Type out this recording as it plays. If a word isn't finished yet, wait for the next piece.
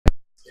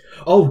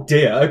Oh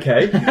dear,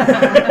 okay.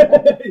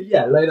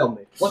 Yeah, lay it on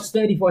me. What's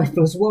 35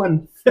 plus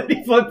 1?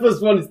 35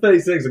 plus 1 is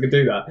 36, I can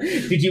do that.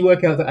 Did you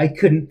work out that I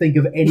couldn't think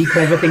of any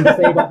clever thing to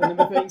say about the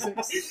number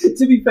 36?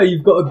 To be fair,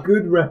 you've got a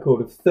good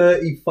record of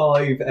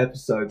 35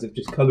 episodes of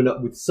just coming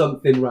up with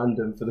something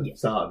random for the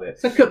start of it.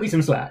 So cut me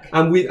some slack.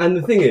 And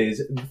the thing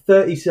is,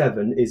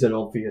 37 is an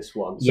obvious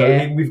one.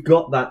 So we've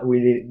got that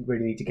we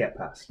really need to get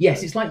past.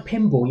 Yes, it's like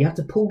pinball. You have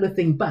to pull the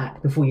thing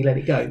back before you let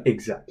it go.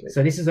 Exactly.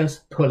 So this is us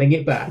pulling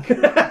it back.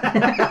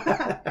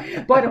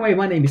 By the way,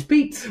 my name is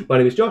Pete. My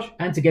name is Josh.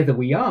 And together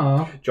we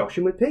are...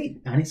 Joshing with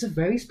Pete. And it's a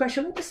very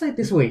special episode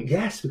this week.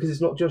 Yes, because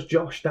it's not just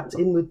Josh, that's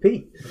in with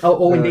Pete. Oh,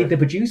 or indeed the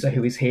producer,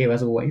 who is here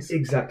as always.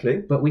 Exactly.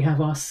 But we have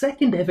our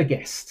second ever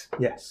guest.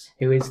 Yes.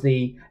 Who is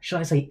the, shall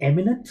I say,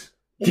 eminent?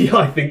 Yeah,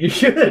 I think you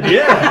should,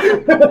 yeah.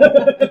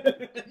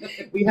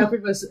 We have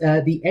with us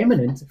the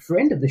eminent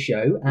friend of the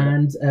show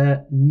and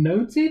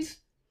noted...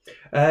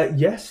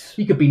 yes.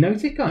 You could be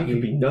noted, can't you?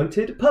 You could be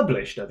noted.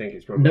 Published, I think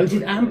it's probably.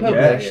 Noted and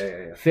published.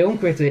 Yeah. Film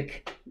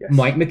critic,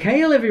 Mike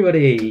McHale,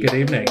 everybody. Good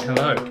evening.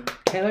 Hello.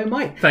 Hello,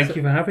 Mike. Thank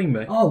you for having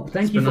me. Oh,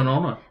 thank you. It's been an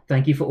honour.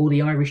 Thank you for all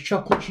the Irish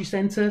chocolates you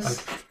sent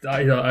us.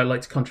 I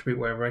like to contribute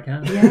wherever I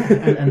can.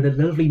 Yeah, and the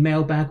lovely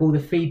mailbag, all the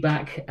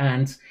feedback,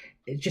 and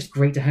it's just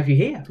great to have you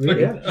here.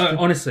 Really.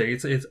 Honestly,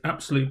 it's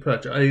absolute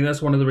pleasure. I think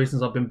that's one of the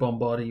reasons I've been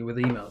bombarding you with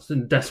emails in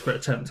a desperate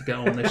attempt to get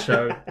on this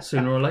show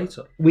sooner or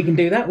later. We can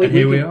do that.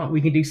 Here we are.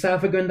 We can do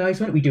South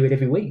Aggrandisement. We do it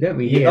every week, don't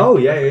we? Here. Oh,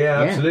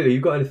 yeah, absolutely.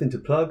 You've got anything to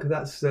plug?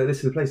 That's this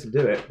is the place to do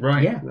it.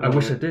 Right. Yeah. I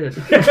wish I did.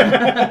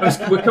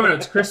 We're coming up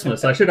to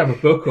Christmas. I should have a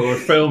book or a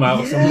film out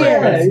or something.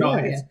 But it's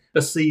not. It's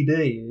a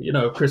CD,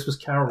 Christmas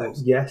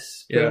carols.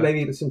 Yes. Yeah.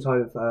 Maybe some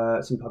type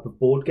of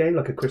board game,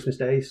 like a Christmas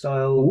Day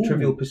style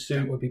Trivial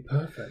Pursuit. That would be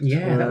perfect.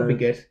 Yeah, that would be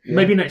good. Yeah.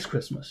 Maybe next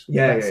Christmas.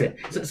 That's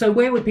it. So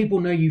where would people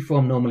know you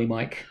from normally,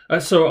 Mike?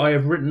 So I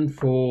have written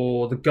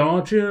for The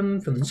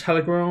Guardian, for The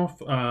Telegraph,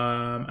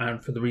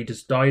 and for the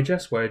Reader's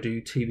Digest, where I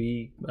do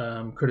TV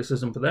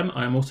criticism for them.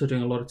 I'm also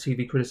doing a lot of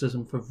TV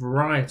criticism for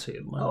Variety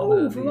at the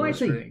moment. Oh,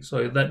 Variety.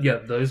 So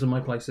those are my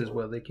places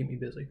where they keep me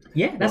busy.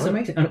 Yeah, that's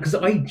amazing. Because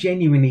I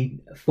genuinely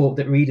thought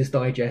that Reader's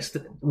Digest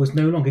was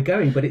no longer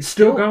going, but it's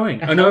still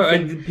going. I know,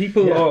 and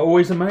people are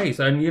always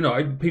amazed.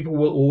 And, people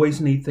will always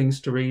need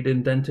things to read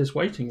in dentist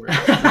waiting rooms.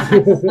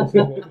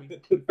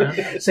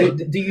 So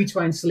do you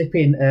try and slip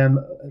in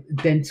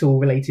dental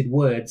related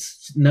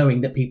words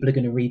knowing that people are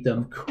going to read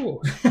them? Of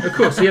course.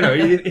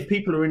 If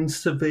people are in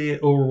severe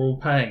oral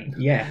pain,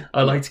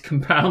 I like to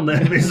compound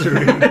their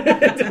misery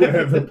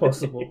wherever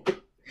possible.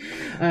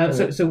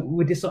 So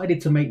we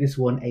decided to make this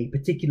one a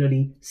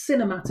particularly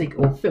cinematic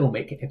or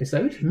filmic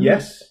episode.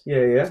 Yes,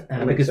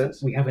 that makes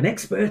sense. We have an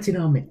expert in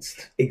our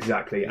midst.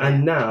 Exactly,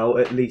 and now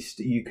at least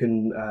you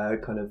can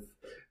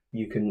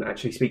you can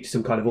actually speak to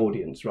some kind of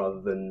audience rather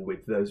than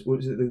with those. What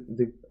was it?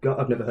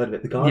 I've never heard of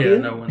it. The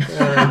Guardian. Yeah, no one.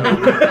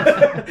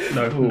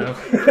 No.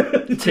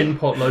 Tin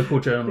pot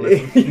local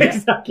journalism.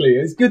 Exactly.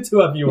 It's good to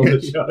have you on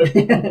the show.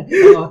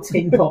 Our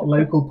tin pot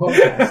local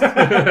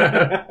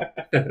podcast.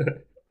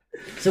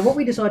 So what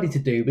we decided to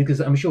do,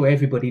 because I'm sure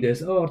everybody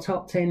does,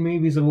 top 10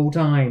 movies of all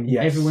time.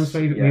 Yes. Everyone's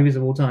favourite movies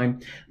of all time.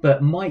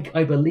 But Mike,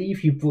 I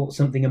believe you brought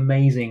something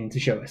amazing to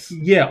show us.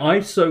 Yeah,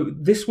 so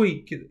this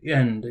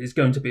weekend is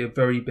going to be a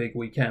very big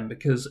weekend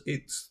because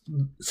it's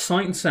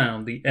Sight and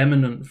Sound, the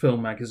eminent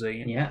film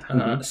magazine.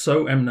 Yeah.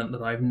 So eminent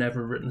that I've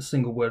never written a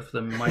single word for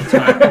them in my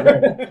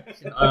entire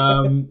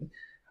career.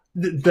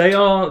 They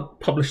are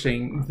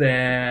publishing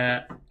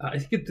their... I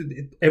think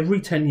every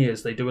 10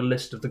 years they do a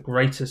list of the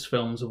greatest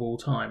films of all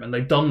time. And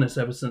they've done this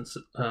ever since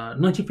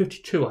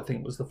 1952, I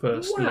think, was the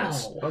first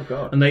list. Oh,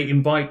 God. And they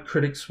invite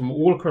critics from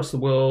all across the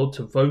world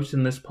to vote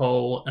in this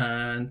poll.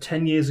 And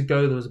 10 years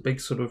ago, there was a big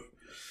sort of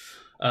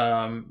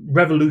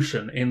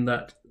revolution in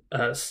that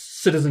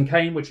Citizen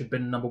Kane, which had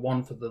been number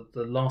one for the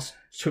last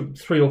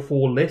 3 or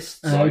 4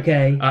 lists,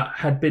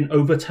 had been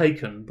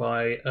overtaken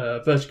by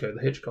Vertigo,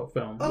 the Hitchcock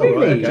film. Oh,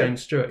 really?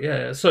 James Stewart.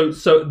 Yeah. So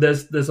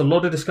there's a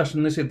lot of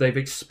discussion this year. They've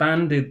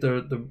expanded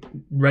the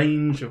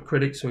range of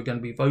critics who are going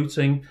to be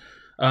voting.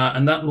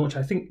 And that launched,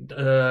 I think,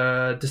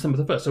 December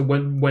the 1st. So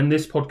when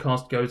this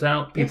podcast goes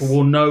out, people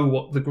will know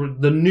what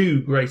the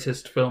new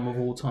greatest film of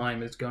all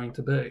time is going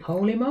to be.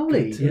 Holy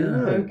moly. Yeah.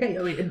 Okay.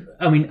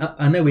 I mean,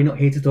 I know we're not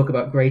here to talk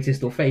about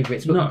greatest or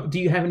favourites, but do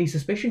you have any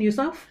suspicion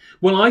yourself?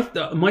 Well,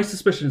 my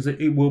suspicion is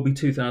that it will be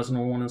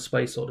 2001: A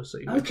Space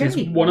Odyssey, which is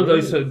one of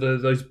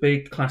those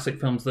big classic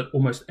films that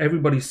almost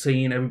everybody's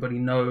seen, everybody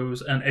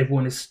knows, and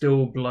everyone is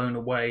still blown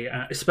away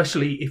at,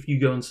 especially if you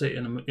go and sit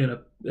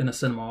in a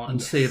cinema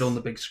and see it on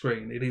the big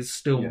screen. It is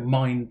still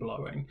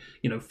mind-blowing,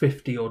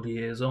 50 odd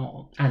years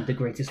on. And the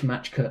greatest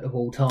match cut of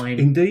all time.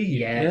 Indeed.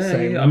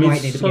 Yeah. I mean,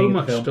 so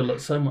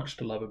much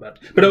to love about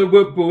it. But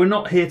we're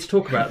not here to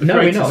talk about the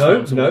greatest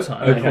films of all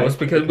time, of course,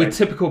 because with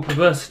typical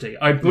perversity,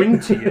 I bring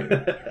to you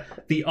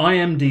the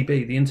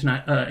IMDb, the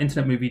Internet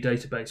Movie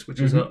Database, which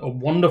is a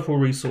wonderful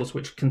resource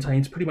which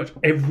contains pretty much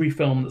every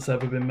film that's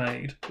ever been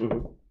made.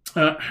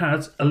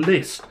 Has a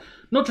list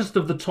not just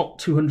of the top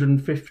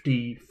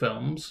 250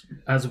 films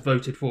as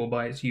voted for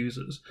by its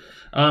users,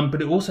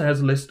 but it also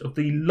has a list of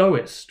the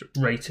lowest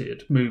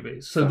rated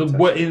movies. So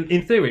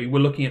in theory, we're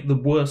looking at the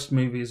worst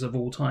movies of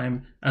all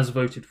time as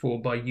voted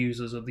for by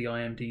users of the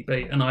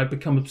IMDb, and I've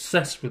become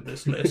obsessed with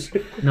this list.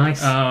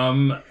 Nice.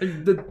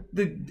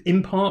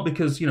 In part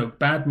because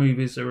bad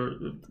movies are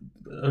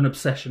an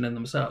obsession in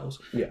themselves.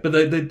 Yeah. But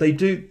they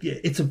do.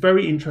 It's a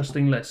very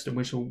interesting list, and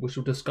we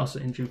shall discuss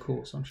it in due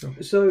course, I'm sure.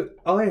 So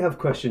I have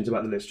questions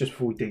about the list just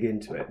before we dig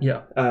into it.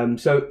 Yeah.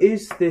 So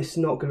is this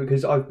not going to,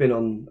 because I've been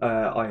on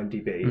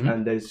IMDb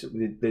and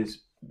there's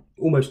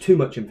almost too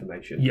much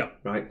information. Yeah.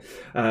 Right.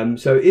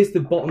 So is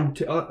the bottom?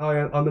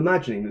 I'm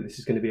imagining that this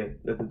is going to be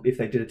if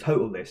they did a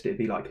total list, it'd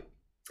be like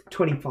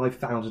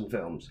 25,000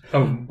 films.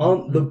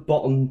 Aren't the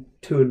bottom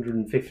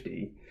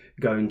 250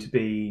 going to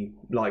be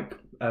like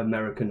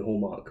American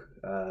Hallmark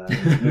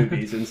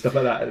movies and stuff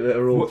like that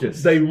are all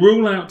just... They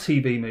rule out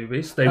TV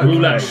movies. They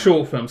rule out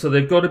short films. So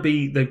they've got to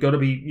be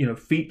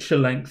feature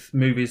length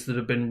movies that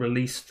have been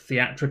released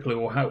theatrically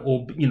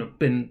or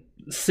been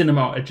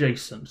cinema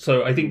adjacent.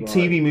 So I think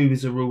TV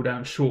movies are ruled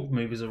out, short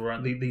movies are ruled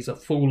out. These are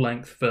full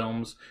length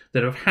films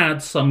that have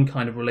had some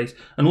kind of release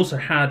and also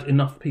had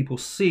enough people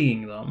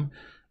seeing them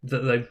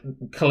that they've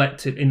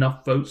collected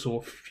enough votes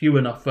or few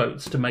enough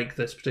votes to make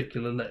this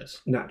particular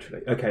list.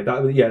 Naturally. Okay,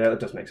 that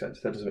does make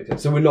sense.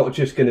 So we're not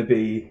just going to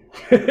be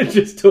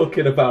just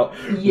talking about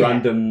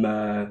random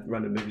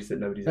movies that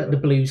nobody's ever... The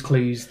Blue's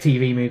Clues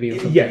TV movie or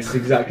something. Yes,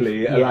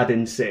 exactly.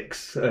 Aladdin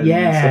 6. And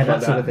that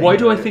like sort of thing. Why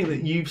do I think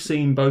that you've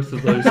seen both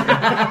of those?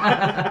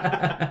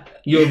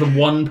 You're the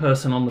one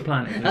person on the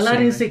planet.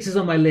 Aladdin 6 is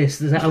on my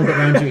list. I haven't got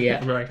around to it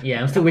yet. Right. Yeah,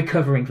 I'm still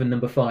recovering from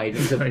number 5.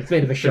 It's a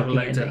bit of a shocking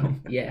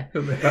ending. Yeah.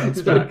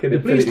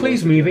 The Blue's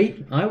Clues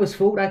movie, I was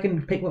fooled. I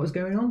can pick what was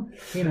going on.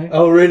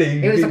 Oh,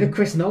 really? It was like a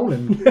Chris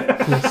Nolan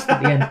twist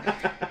at the end.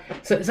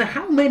 So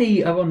how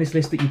many are on this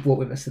list that you brought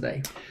with us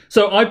today?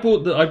 So I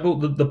bought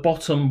the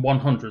bottom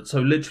 100.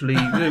 So literally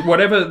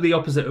whatever the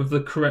opposite of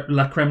the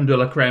la creme de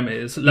la creme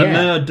is, la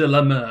mer de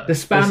la mer. The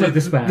spam of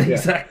the spam.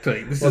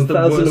 Exactly. This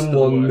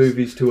 1001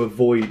 movies to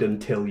avoid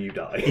until you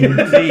die.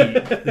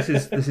 Indeed. This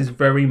is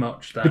very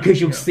much that. Because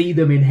you'll see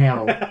them in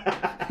hell.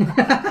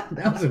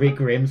 That was a bit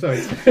grim,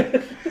 sorry.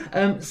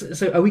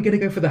 So are we going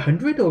to go for the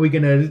 100 or are we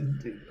going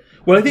to...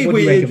 Well, I think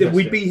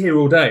we'd be here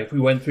all day if we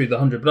went through the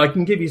 100, but I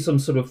can give you some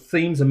sort of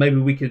themes, and maybe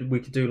we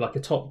could do like a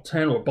top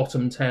 10 or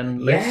bottom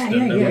 10 list,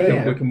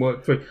 and we can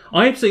work through.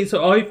 I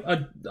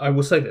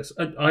will say this: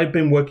 I've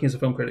been working as a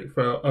film critic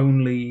for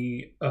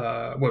only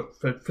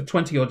for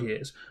 20 odd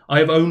years. I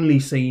have only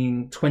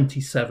seen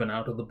 27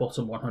 out of the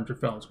bottom 100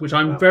 films, which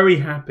I'm very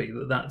happy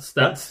that's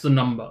the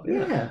number.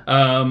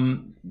 Yeah.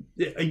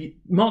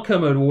 Mark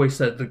Kermode always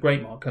said, the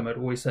great Mark Kermode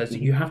always says,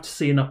 that you have to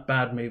see enough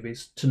bad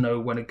movies to know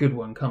when a good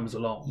one comes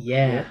along.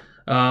 Yeah.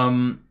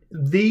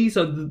 These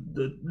are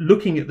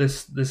looking at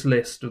this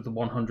list of the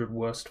 100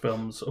 worst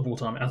films of all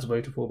time as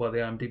voted for by the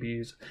IMDb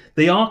user.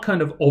 They are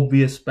kind of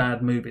obvious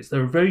bad movies.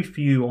 There are very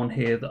few on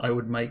here that I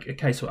would make a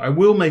case for. I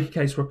will make a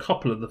case for a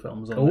couple of the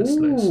films on this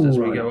list as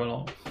we go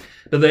along.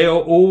 But they are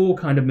all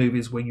kind of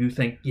movies where you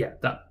think, yeah,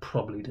 that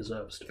probably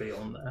deserves to be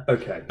on there.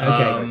 Okay.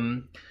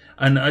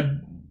 And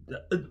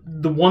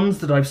the ones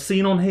that I've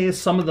seen on here,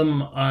 some of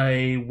them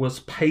I was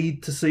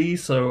paid to see,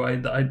 so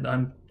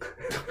I'm.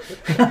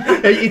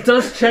 It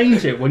does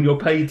change it when you're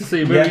paid to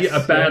see a movie, a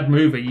bad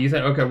movie. You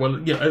think, okay, well,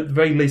 at the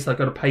very least, I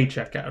got a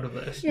paycheck out of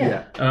this.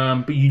 Yeah.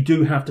 But you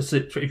do have to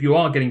sit through, if you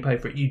are getting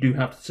paid for it, you do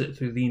have to sit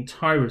through the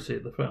entirety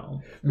of the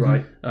film,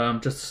 right?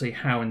 Just to see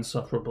how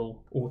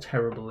insufferable or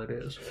terrible it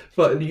is.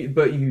 But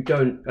you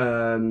don't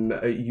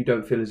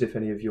feel as if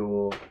any of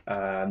your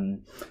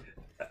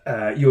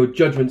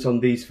judgments on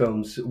these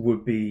films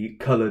would be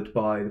coloured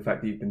by the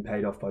fact that you've been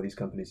paid off by these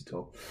companies at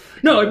all.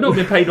 No, I've not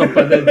been paid off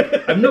by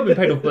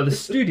the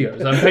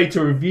studios. I'm paid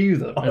to review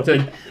them.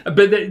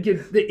 But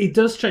it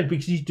does change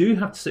because you do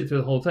have to sit through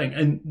the whole thing,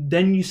 and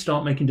then you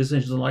start making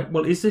decisions like,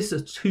 well, is this a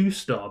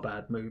 2-star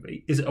bad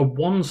movie? Is it a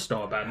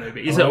 1-star bad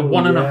movie? Is it a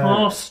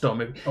 1.5-star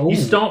movie? You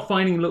start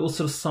finding little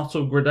sort of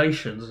subtle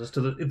gradations as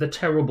to the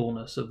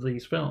terribleness of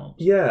these films.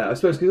 Yeah, I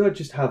suppose because I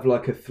just have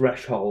like a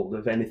threshold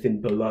of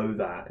anything below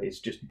that is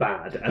just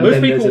bad. And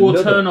most people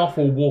will turn off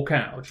or walk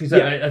out.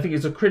 I think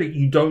as a critic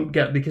you don't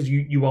get, because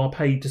you are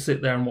paid to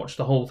sit there and watch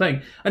the whole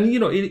thing. And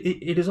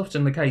it is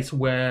often the case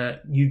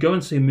where you go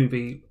and see a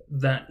movie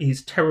that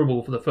is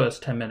terrible for the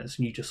first 10 minutes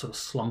and you just sort of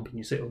slump and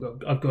you say,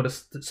 I've got to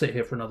sit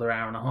here for another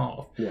hour and a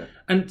half. Yeah.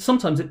 And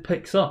sometimes it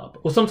picks up,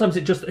 or sometimes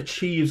it just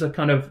achieves a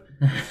kind of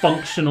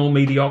functional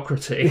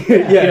mediocrity.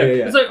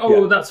 It's like,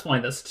 that's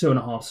fine, that's a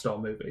 2.5-star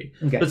movie.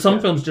 Okay. But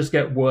some films just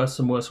get worse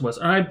and worse and worse.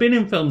 And I've been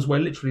in films where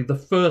literally the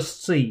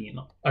first scene,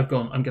 I've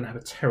gone, I'm going to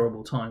have a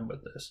terrible time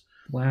with this.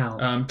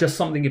 Wow. Just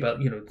something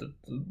about,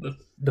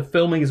 the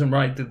filming isn't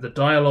right, the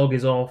dialogue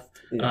is off.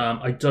 Yeah.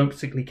 I don't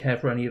particularly care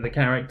for any of the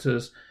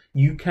characters.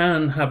 You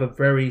can have a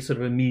very sort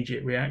of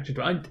immediate reaction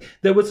to it.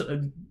 There was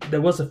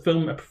a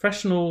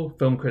professional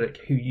film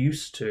critic who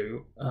used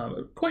to,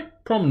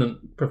 quite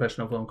prominent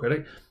professional film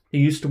critic, He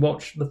used to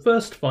watch the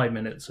first 5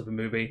 minutes of a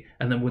movie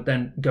and then would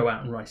then go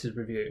out and write his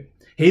review.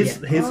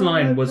 His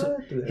line was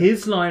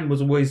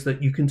always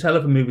that you can tell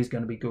if a movie's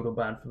going to be good or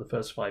bad for the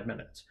first 5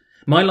 minutes.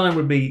 My line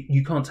would be,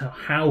 you can't tell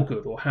how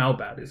good or how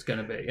bad it's going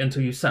to be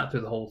until you sat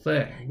through the whole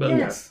thing. But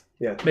yes.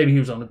 Yeah. Maybe he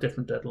was on a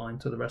different deadline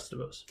to the rest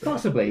of us.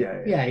 Possibly.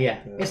 Yeah.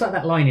 It's like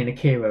that line in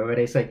Akira where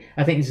they say,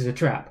 I think this is a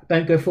trap.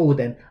 Don't go forward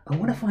then. I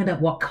want to find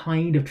out what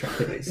kind of trap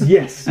it is.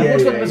 Yes. And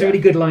that was a really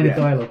good line of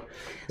dialogue.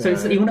 So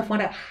you want to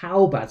find out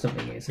how bad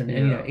something is and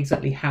you know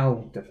exactly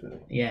how. Definitely.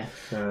 Yeah.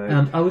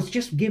 I was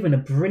just given a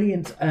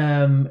brilliant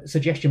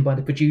suggestion by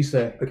the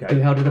producer who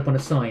held it up on a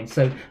sign.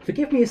 So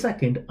forgive me a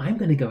second. I'm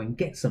going to go and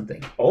get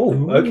something.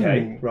 Oh,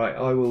 okay. Right.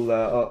 I will.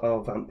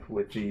 I'll vamp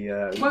with the.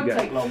 Won't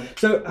take long.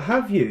 So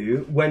have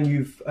you, when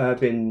you've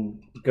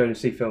been going to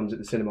see films at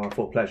the cinema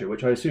for pleasure,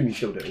 which I assume you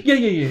still do?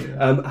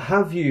 Yeah.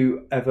 Have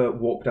you ever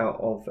walked out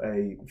of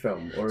a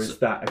film, or is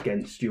that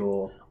against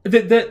your?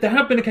 There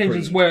have been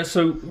occasions where,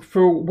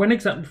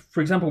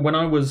 for example, when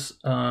I was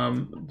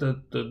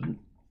the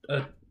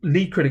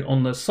lead critic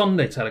on the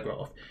Sunday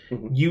Telegraph,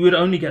 you would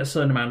only get a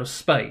certain amount of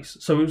space.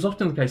 So it was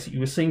often the case that you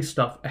were seeing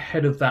stuff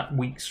ahead of that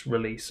week's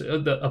release,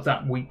 of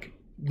that week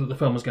that the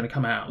film was going to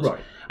come out. Right.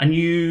 And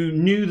you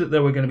knew that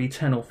there were going to be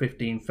 10 or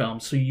 15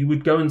 films, so you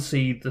would go and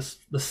see the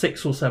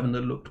 6 or 7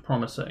 that looked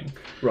promising.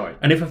 Right.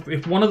 And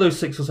if one of those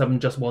 6 or 7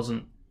 just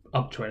wasn't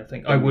up to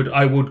anything, I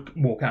would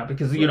walk out,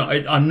 because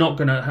I'm not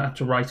going to have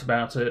to write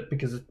about it,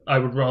 because I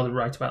would rather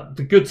write about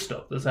the good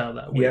stuff that's out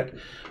that week.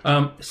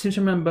 Seem to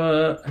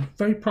remember a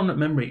very prominent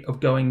memory of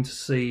going to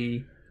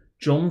see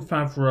Jon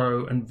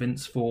Favreau and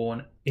Vince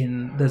Vaughn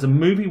there's a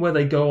movie where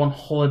they go on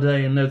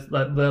holiday and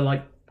they're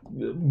like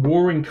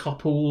warring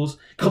couples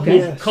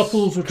retreat.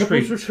 Couples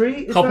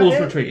Retreat is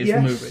the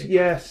movie.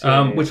 Yes.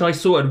 Which I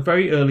saw at a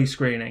very early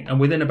screening, and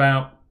within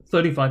about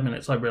 35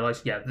 minutes I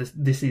realised,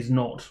 this is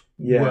not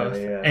worth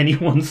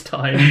anyone's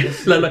time.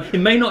 It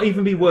may not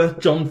even be worth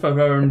Jon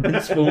Favreau and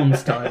Vince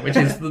Vaughn's time, which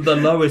is the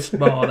lowest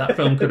bar that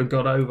film could have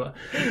got over.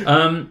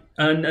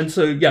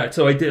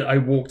 So I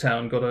walked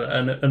out and got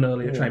an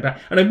earlier train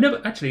back. And I've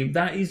never, actually,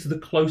 that is the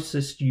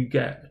closest you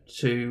get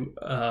to,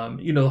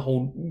 the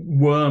whole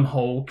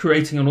wormhole,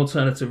 creating an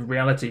alternative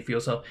reality for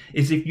yourself,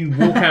 is if you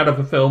walk out of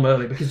a film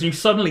early, because you've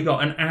suddenly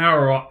got an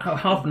hour or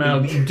half an hour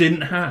that you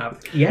didn't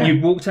have. Yeah.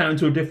 You've walked out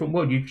into a different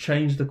world. You've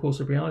changed the course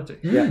of reality.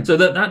 Yeah. So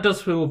that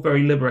does feel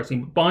very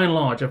liberating. But by and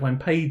large, if I'm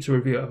paid to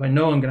review it, if I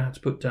know I'm going to have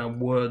to put down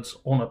words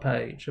on a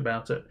page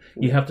about it,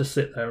 you have to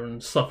sit there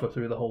and suffer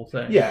through the whole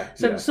thing.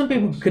 So some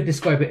people could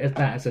describe it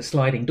as a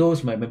sliding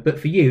doors moment, but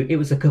for you, it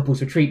was a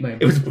couple's retreat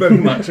moment. It was very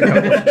much a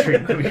couple's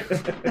retreat moment.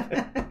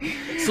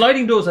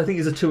 Sliding Doors, I think,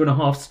 is a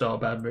 2.5 star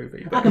bad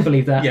movie. I can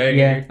believe that.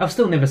 Yeah. I've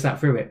still never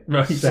sat through it.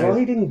 Right.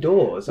 Sliding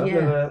Doors? I've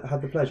never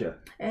had the pleasure.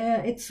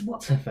 It's,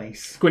 what's her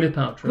face? Gwyneth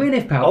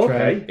Paltrow.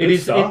 Okay.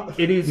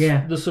 It is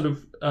the sort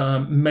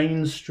of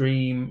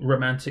mainstream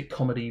romantic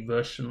comedy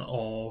version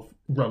of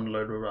Run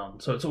Lola Run.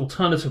 So it's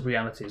alternative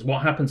realities.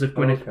 What happens if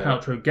Gwyneth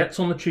Paltrow gets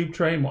on the tube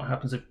train? What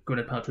happens if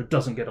Gwyneth Paltrow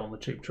doesn't get on the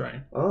tube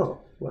train? Oh,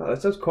 wow.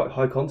 That sounds quite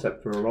high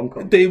concept for a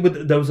rom-com. There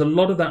was a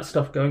lot of that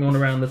stuff going on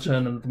around the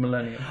turn of the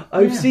millennium.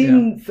 I've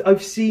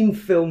seen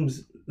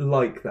films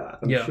like that.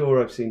 I'm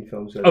sure I've seen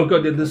films. Oh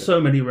god, there's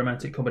so many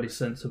romantic comedies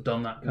since have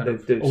done that kind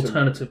of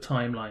alternative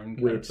timeline.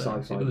 Weird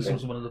sci-fi. But this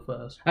was one of the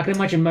first. I can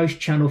imagine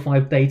most Channel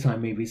 5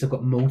 daytime movies have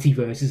got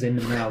multiverses in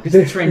them now, because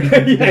it's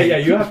trending.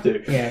 You have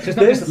to. Yeah, so it's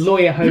not just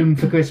Lawyer Home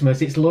for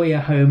Christmas, it's Lawyer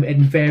Home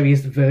in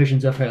various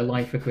versions of her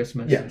life for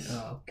Christmas. Yes.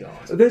 Oh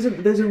god. There's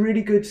a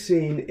really good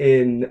scene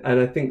in, and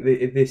I think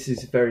that this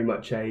is very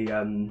much a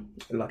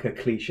like a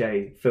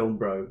cliche film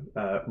bro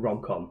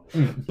rom-com,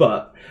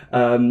 but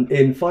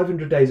in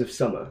 500 Days of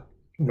Summer.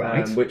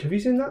 Right. Which, have you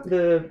seen that?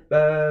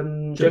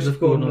 The Joseph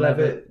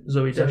Gordon-Levitt,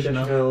 Zoe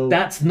Deschanel.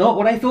 That's not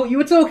what I thought you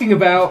were talking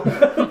about.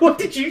 What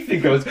did you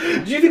think I was?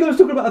 Did you think I was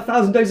talking about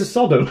 1,000 Days of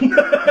Sodom?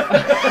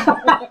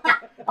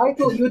 I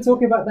thought you were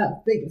talking about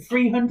that big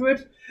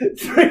 300.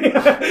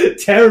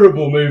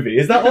 Terrible movie.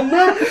 Is that on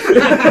there?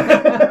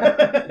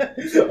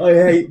 I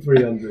hate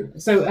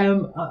 300. So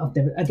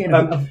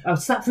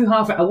I've sat through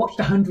half it. I watched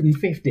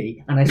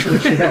 150 and I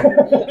switched it off.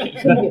 I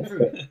couldn't get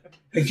through it.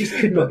 I just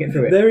could not get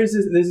through it. There's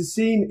a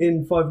scene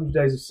in 500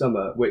 Days of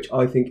Summer which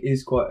I think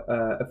is quite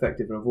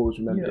effective, and I've always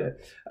remembered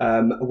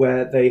it,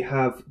 where they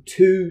have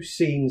two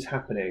scenes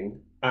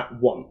happening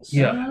at once.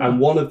 And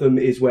one of them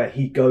is where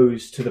he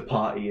goes to the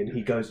party and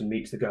he goes and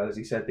meets the girl as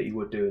he said that he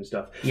would do and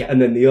stuff.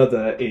 And then the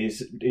other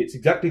is, it's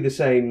exactly the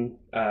same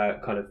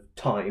kind of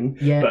time,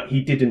 but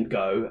he didn't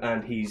go,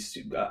 and he's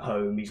at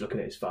home, he's looking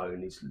at his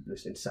phone, he's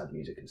listening to sad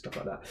music and stuff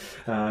like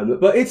that.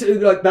 But it's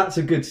like, that's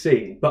a good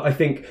scene. But I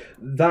think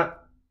that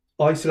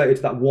isolated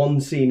to that one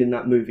scene in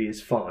that movie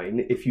is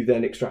fine. If you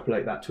then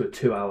extrapolate that to a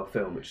 2-hour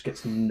film, it just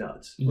gets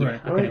nuts. Yeah,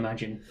 I can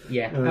imagine.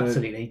 Yeah,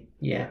 absolutely.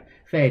 Yeah,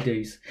 fair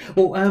dues.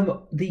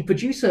 Well, the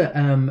producer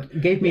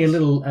gave me a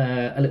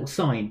little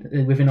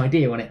sign with an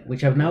idea on it,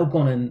 which I've now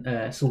gone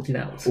and sorted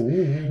out.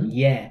 Ooh.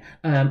 Yeah.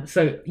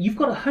 So you've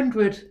got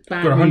 100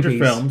 bad 100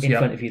 movies films in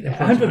front of you there.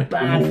 100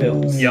 bad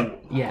films.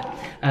 Yep. Yeah.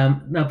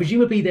 Now,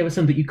 presumably there are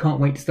some that you can't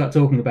wait to start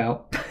talking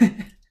about.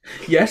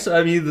 Yes,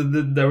 I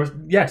mean there was.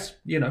 Yes,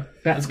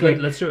 that's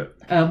great. Let's do it.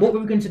 What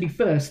we're going to do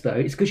first, though,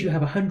 is because you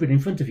have 100 in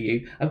front of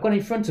you. I've got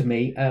in front of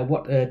me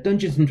what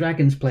Dungeons and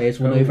Dragons players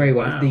will know very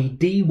well. Wow. The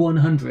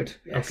D100.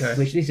 Okay.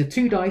 Which these are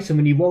 2 dice, and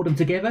when you roll them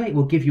together, it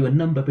will give you a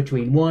number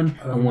between 1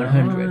 and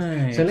 100.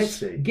 Right. So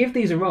let's give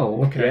these a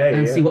roll Okay.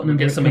 and see what number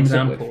Get it some comes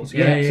up examples. with.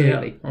 Yeah,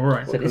 absolutely. All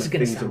right. So this is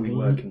going to things are we sound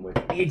working with?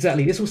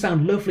 exactly. This will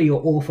sound lovely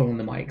or awful on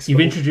the mics. You've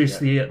but introduced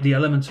the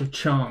element of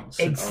chance.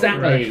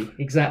 Exactly,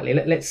 exactly.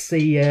 Let's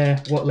see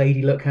what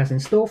Lady Luck has in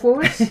store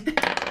for us.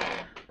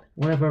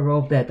 What have I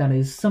rolled there? That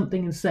is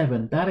something in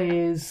 7. That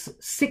is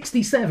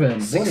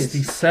 67.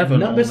 67.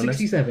 Number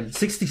 67.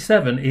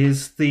 67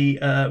 is the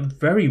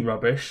very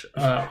rubbish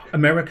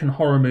American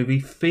horror movie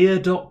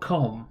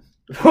Fear.com.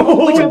 Which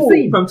I've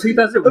seen. From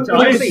 2000.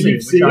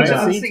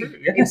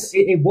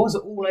 It was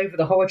all over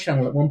the Horror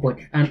Channel at one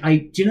point.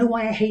 And do you know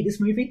why I hate this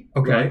movie?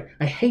 Okay. Right?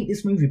 I hate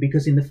this movie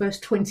because in the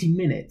first 20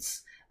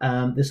 minutes,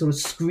 the sort of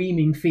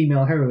screaming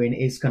female heroine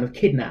is kind of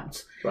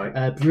kidnapped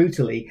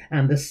brutally.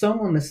 And the song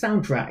on the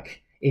soundtrack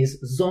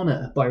is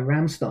Sonne by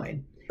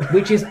Rammstein,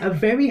 which is a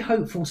very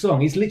hopeful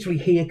song. It's literally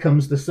 "Here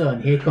Comes the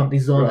Sun, Here Comes the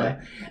Sonne."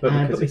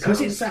 Right. But because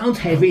it sounds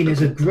heavy and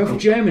there's a gruff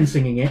German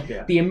singing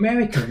it, the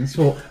Americans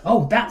thought,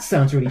 "Oh, that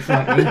sounds really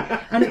frightening."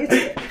 And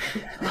it's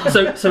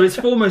so it's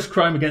foremost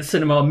crime against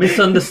cinema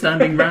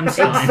misunderstanding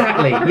Rammstein.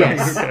 Exactly,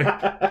 yes.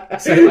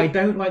 So I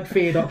don't like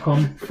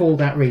Fear.com for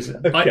that reason.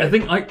 I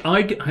think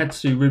I had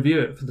to review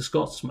it for The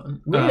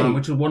Scotsman, Really?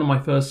 which was one of my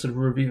first sort of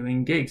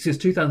reviewing gigs. It's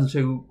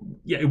 2002.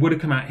 Yeah, it would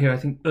have come out here, I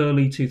think,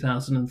 early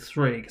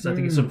 2003, because I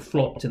think it sort of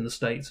flopped in the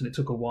States and it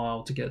took a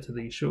while to get to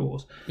these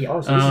shores.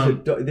 Yeah, so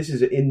this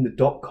is in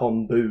the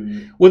 .com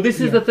boom. Well, this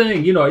is the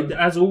thing,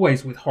 as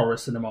always with horror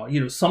cinema,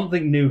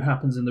 something new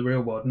happens in the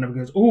real world and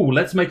everyone goes, oh,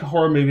 let's make a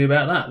horror movie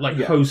about that. Like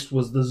Host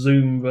was the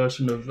Zoom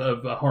version of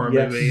a horror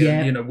movie.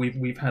 Yeah. And,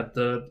 we've had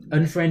the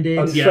Unfriended.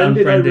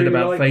 Unfriended really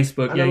about like,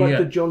 Facebook. And I like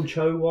the John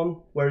Cho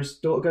one where his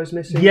daughter goes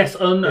missing. Yes,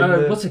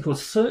 what's it called?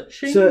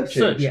 Searching.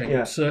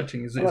 Yeah.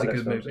 Searching is a good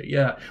that movie.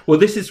 Yeah. Well,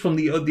 this is from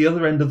the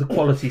other end of the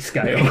quality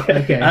scale,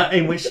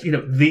 in which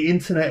the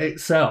internet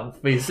itself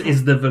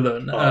is the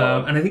villain,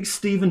 and I think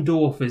Stephen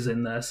Dorff is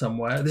in there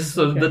somewhere. This is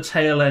sort of the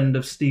tail end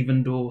of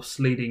Stephen Dorff's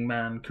leading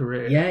man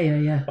career.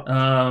 Yeah.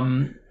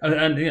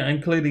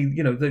 And clearly,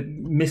 the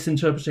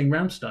misinterpreting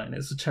Rammstein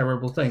is a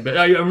terrible thing. But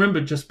I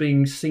remember just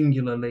being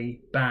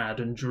singularly bad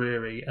and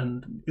dreary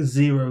and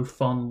zero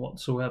fun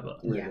whatsoever.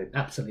 Yeah,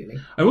 absolutely.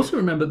 I also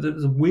remember there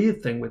was a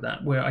weird thing with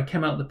that where I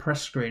came out of the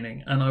press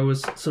screening and I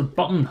was sort of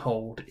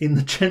buttonholed in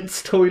the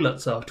gents'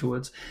 toilets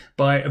afterwards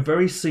by a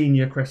very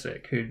senior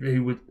critic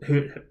who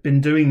had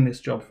been doing this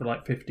job for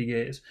like 50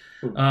 years,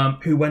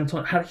 who went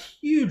on, had a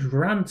huge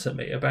rant at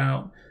me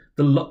about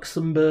the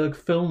Luxembourg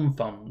Film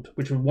Fund,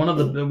 which was one of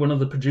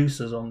the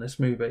producers on this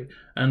movie,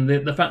 and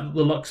the fact that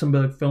the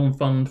Luxembourg Film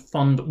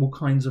Fund all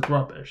kinds of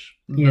rubbish.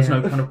 There's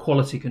no kind of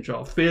quality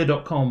control.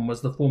 Fear.com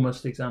was the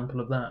foremost example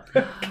of that.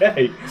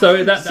 Okay.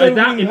 So that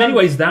in many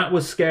ways that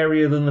was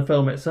scarier than the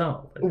film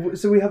itself.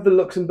 So we have the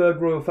Luxembourg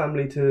royal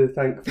family to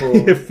thank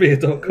for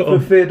Fear.com. For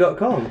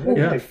Fear.com. Well,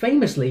 Yeah.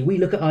 Famously, we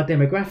look at our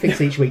demographics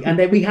each week, and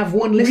then we have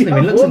one listener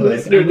in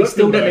Luxembourg, and we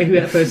still don't know who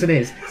that person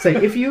is. So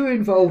if you're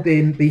involved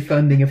in the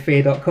funding of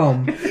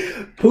Fear.com,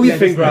 pull your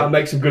finger out and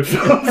make some good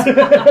films.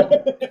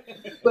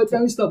 but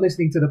don't stop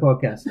listening to the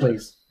podcast,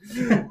 please.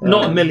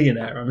 Not a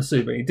millionaire, I'm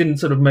assuming. He didn't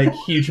sort of make a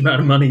huge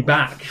amount of money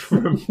back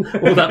from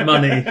all that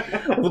money,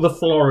 all the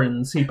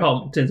florins he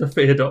pumped into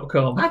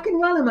Fear.com. I can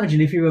well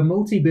imagine if you're a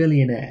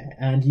multi-billionaire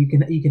and you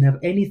can have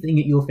anything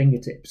at your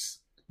fingertips,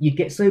 you'd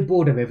get so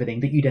bored of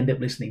everything that you'd end up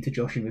listening to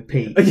Josh and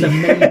Repeat. So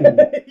maybe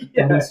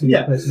that is who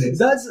that person is.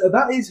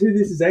 That is who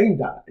this is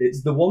aimed at.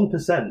 It's the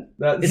 1%.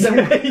 That's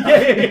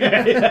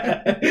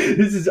yeah.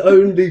 This is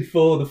only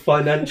for the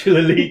financial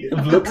elite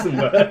of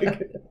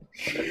Luxembourg.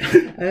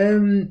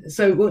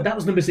 That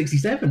was number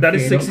 67. That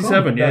is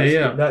 67.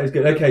 Yeah. That is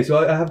good. Okay, so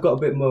I have got a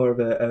bit more of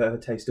a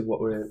taste of what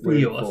we're in for.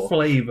 A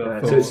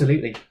flavour. So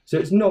absolutely. So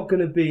it's not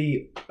going to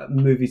be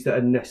movies that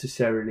are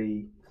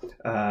necessarily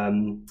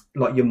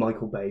like your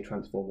Michael Bay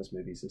Transformers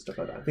movies and stuff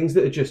like that. Things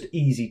that are just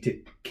easy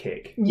to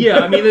kick. Yeah,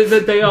 I mean,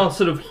 they are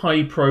sort of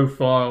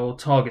high-profile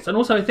targets. And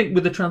also, I think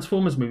with the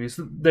Transformers movies,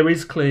 there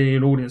is clearly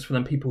an audience for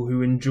them, people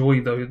who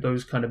enjoy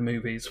those kind of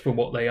movies for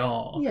what they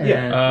are.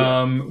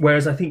 Yeah.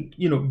 Whereas I think,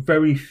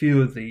 very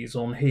few of these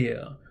on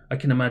here, I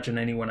can imagine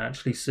anyone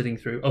actually sitting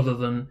through, other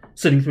than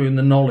sitting through in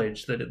the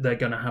knowledge that they're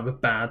going to have a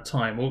bad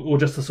time, or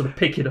just to sort of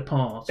pick it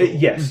apart.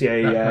 Yes,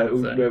 yeah.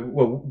 Kind of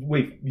well,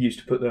 we used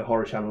to put the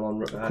horror channel on,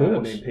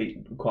 me and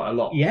Pete, quite a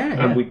lot.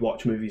 Yeah. And we'd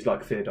watch movies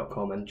like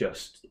Fear.com and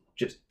just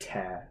just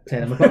tear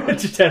them apart.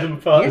 just tear them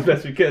apart as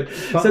best we could.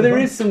 So there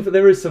is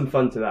some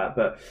fun to that,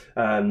 but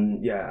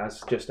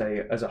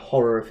as a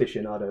horror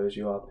aficionado as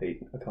you are,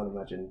 Pete, I can't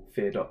imagine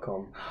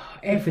Fear.com.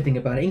 Everything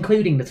about it,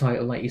 including the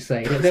title, like you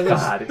say.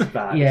 It's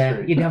bad. Yeah,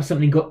 you'd have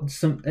something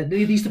there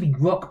used to be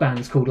rock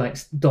bands called like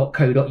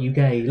 .co.uk.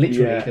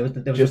 Literally, there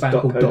was a band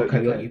called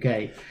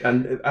 .co.uk,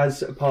 and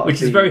as a part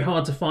which is very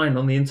hard to find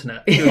on the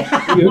internet. It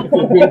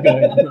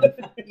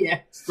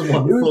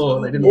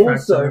was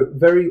also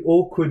very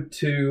awkward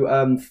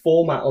to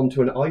format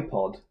onto an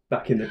iPod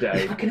back in the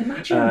day. I can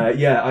imagine.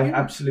 I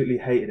absolutely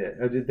hated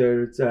it.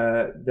 There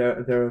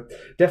are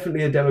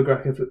definitely a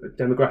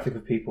demographic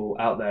of people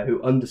out there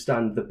who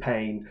understand the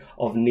pain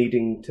of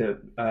needing to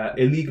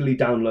illegally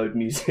download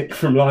music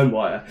from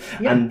LimeWire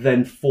and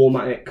then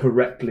format it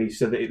correctly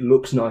so that it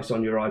looks nice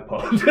on your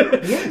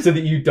iPod, so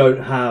that you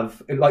don't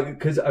have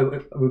because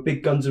I'm a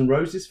big Guns N'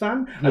 Roses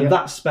fan, and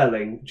that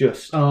spelling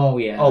just oh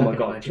my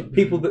god, imagine.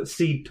 People that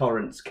seed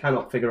torrents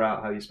cannot figure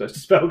out how you're supposed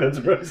to spell Guns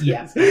N' Roses.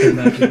 Yeah, I can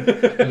imagine.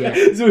 Yeah.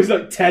 It's always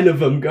like 10 of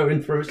them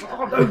going through. It's like,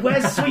 oh no,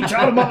 where's Sweet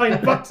Child of Mine?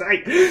 Fuck's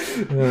sake.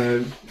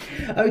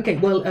 Okay,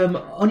 well,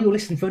 on your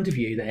list in front of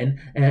you, then,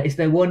 is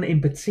there one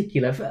in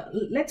particular?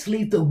 Let's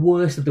leave the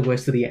worst of the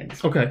worst to the end.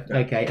 Okay.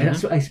 And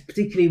that's what I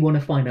particularly want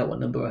to find out what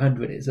number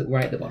 100 is,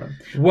 right at the bottom.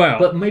 Wow.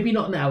 But maybe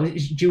not now. Do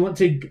you want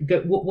to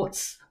go?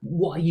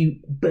 What are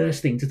you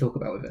bursting to talk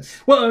about with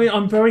us? Well, I mean,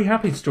 I'm very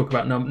happy to talk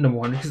about number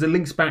 100 because it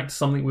links back to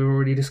something we've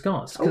already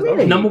discussed. Oh,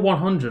 really? Number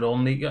 100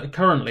 on the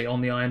currently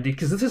on the IMDb,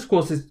 because this, of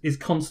course, is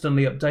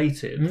constantly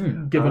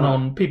updated, given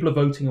on people are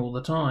voting all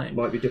the time.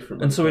 Might be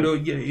different, and so it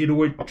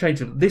always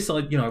changes. This,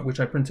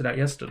 which I printed out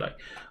yesterday,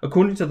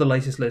 according to the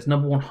latest list,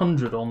 number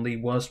 100 on the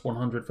worst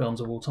 100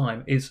 films of all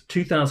time is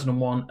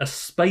 2001: A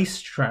Space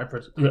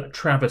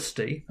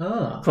Travesty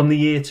from the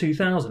year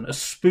 2000, a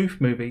spoof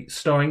movie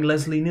starring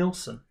Leslie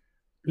Nielsen.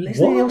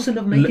 Leslie Nielsen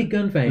of Naked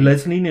Gun fame.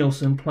 Leslie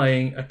Nielsen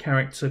playing a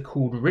character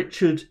called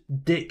Richard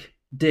Dick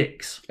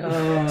Dix.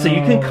 So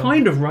you can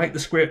kind of write the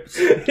script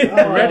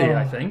already,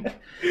 I think.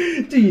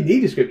 Do you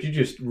need a script? You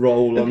just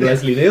roll on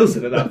Leslie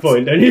Nielsen at that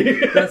point, don't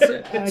you? That's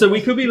it. So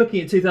we could be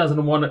looking at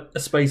 2001: A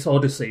Space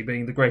Odyssey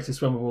being the greatest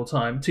film of all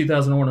time.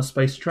 2001: A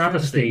Space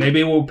Travesty.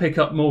 Maybe we'll pick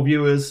up more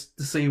viewers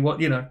to see what,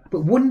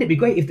 But wouldn't it be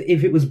great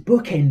if it was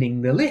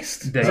bookending the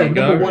list? There so you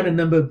number go. 1 and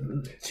number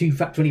 2,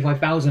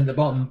 25,000 at the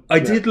bottom. I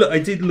did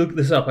look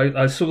this up.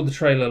 I saw the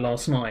trailer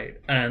last night,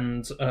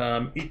 and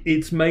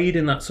it's made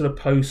in that sort of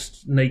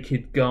post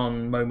Naked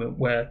Gun moment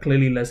where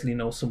clearly Leslie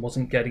Nielsen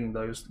wasn't getting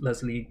those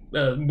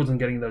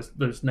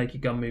those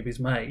Naked Gun movies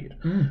made,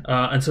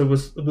 and so it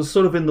was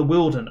sort of in the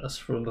wilderness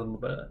for a little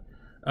bit,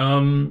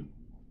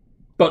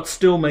 but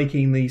still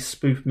making these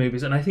spoof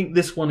movies. And I think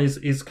this one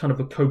is kind of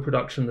a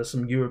co-production. There's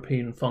some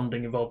European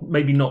funding involved,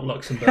 maybe not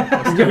Luxembourg.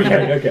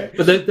 Okay.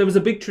 But there was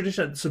a big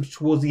tradition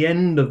towards the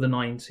end of the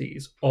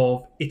 90s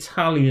of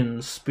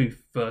Italian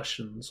spoof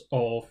versions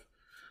of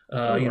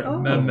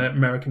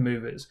American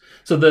movies.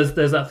 So there's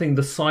that thing,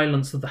 The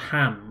Silence of the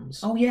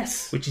Hams. Oh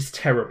yes, which is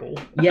terrible.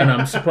 Yeah. And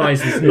I'm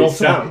surprised it's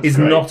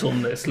not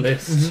on this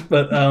list.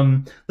 But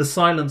The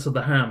Silence of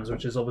the Hams,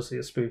 which is obviously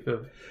a spoof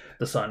of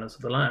The Silence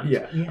of the Lambs.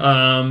 Yeah.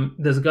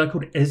 There's a guy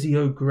called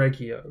Ezio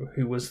Greggio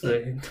who was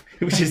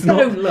which is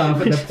Don't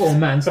laugh at the poor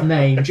man's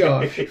name,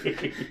 Josh.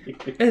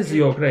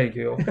 Ezio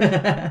Greggio,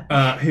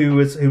 who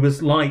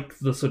was like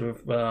the sort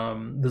of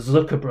the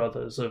Zucker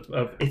brothers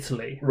of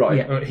Italy,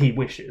 right? He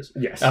wishes,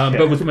 yes,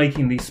 but was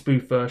making these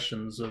spoof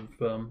versions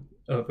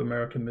of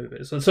American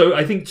movies. And so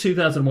I think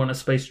 2001: A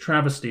Space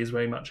Travesty is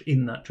very much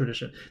in that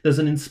tradition. There's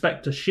an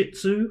Inspector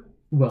Shitzu,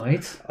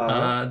 right?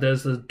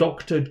 There's the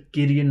Dr.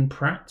 Gideon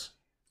Pratt.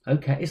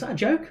 Okay, is that a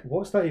joke?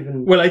 What's that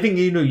even? Well, I think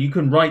you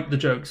can write the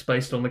jokes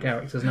based on the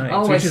characters'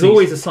 names, which is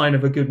always a sign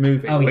of a good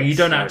movie. Where you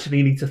don't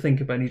actually need to think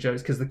of any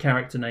jokes because the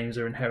character names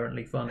are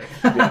inherently funny.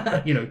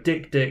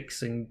 Dick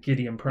Dix and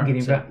Gideon Pratt,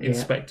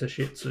 Inspector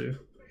Shitzu.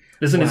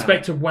 There's an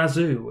Inspector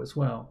Wazoo as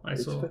well.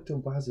 Inspector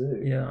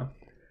Wazoo. Yeah.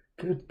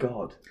 Good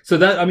God! So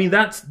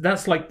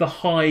that's like the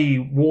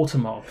high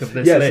watermark of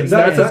this list. So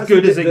that's as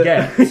good as it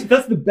gets.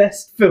 That's the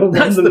best film.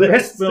 That's the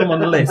best film on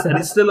the list, and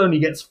it still only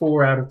gets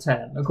 4 out of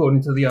 10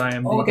 according to the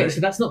IMDb. Oh, okay,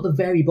 so that's not the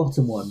very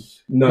bottom one.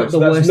 No, so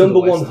that's number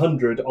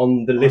 100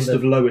 on the list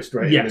of lowest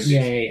rated. Yes.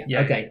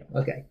 Yeah.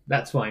 Okay,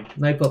 that's fine.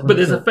 No problem. But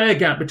there's a fair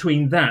gap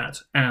between that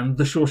and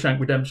The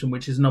Shawshank Redemption,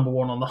 which is number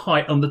 1 on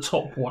the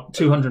top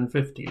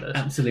 250 list.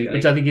 Absolutely.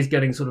 Which I think is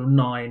getting sort of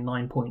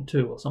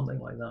 9.2 or something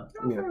like that.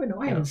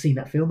 I haven't seen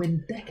that film in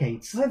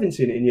decades. I haven't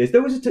seen it in years.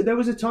 There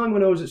was a time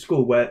when I was at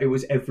school where it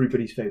was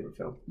everybody's favourite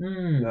film.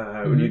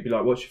 When you'd be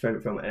like, "What's your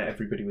favourite film?" and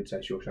everybody would say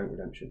Shawshank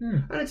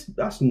Redemption, and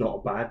that's not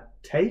a bad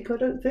take. I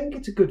don't think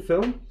it's a good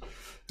film.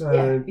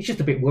 It's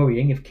just a bit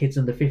worrying if kids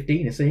under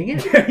 15 are seeing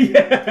it.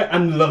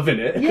 And loving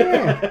it.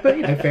 Yeah, but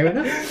fair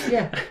enough.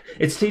 Yeah,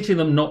 it's teaching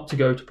them not to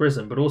go to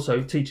prison, but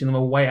also teaching them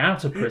a way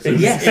out of prison.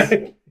 Yes.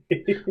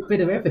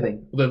 bit of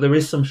everything. Although there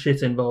is some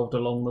shit involved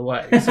along the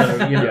way,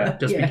 so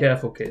just be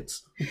careful,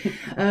 kids.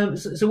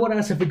 So what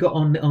else have we got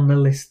on the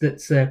list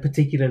that's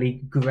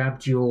particularly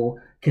grabbed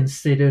your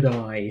considered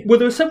eye? Well,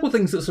 there are several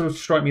things that sort of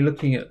strike me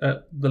looking at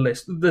the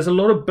list. There's a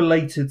lot of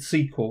belated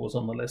sequels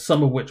on the list,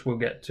 some of which we'll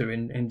get to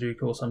in due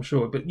course, I'm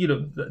sure. But,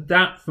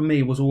 that for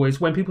me was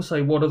always, when people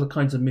say, what are the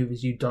kinds of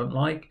movies you don't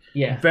like?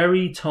 Yeah.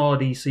 Very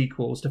tardy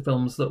sequels to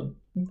films that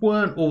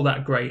weren't all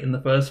that great in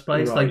the first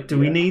place. Right, like, do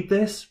we need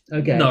this?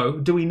 Okay. No.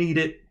 Do we need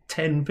it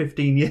 10,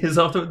 15 years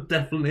after?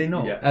 Definitely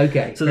not. Yeah.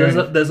 Okay. So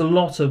there's a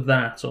lot of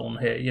that on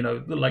here.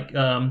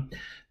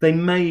 They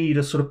made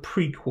a sort of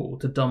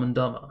prequel to Dumb and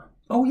Dumber.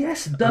 Oh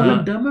yes, Dumb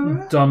and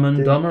Dumberer. Dumb and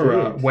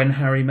Dumberer, When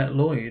Harry Met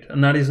Lloyd,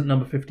 and that is at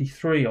number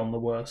 53 on the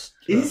worst.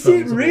 Is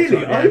it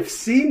really? I've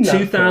seen that.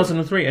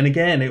 2003, and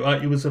again,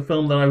 it was a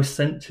film that I was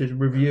sent to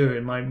review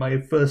in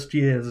my first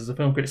years as a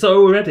film critic.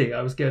 So already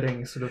I was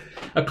getting sort of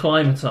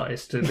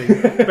acclimatized to the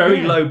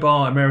very low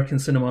bar American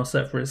cinema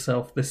set for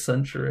itself this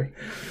century.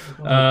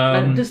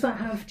 And does that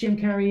have Jim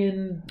Carrey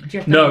and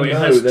Jeff Daniels? No, it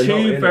has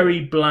two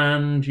very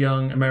bland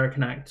young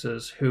American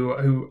actors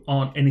who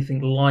aren't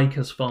anything like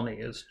as funny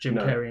as Jim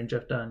Carrey and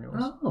Jeff Daniels.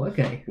 Oh,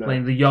 okay.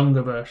 Playing the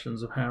younger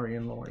versions of Harry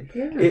and Lloyd.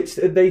 Yeah.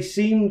 They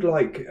seemed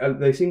like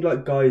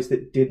guys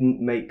that didn't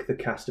make the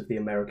cast of the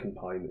American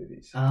Pie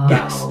movies. Oh.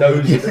 That's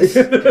those.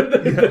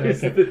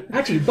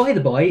 Actually, by the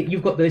by,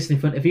 you've got the list in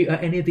front of you. Are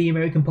any of the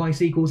American Pie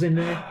sequels in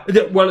there?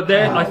 Well,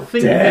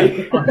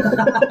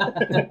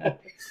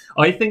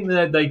 I think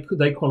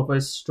they qualify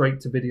as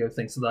straight to video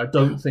things, so that I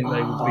don't think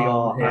they would be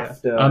on here.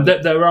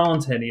 There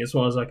aren't any, as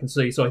far as I can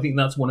see. So I think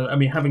that's one of. I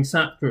mean, having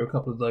sat through a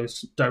couple of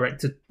those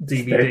direct to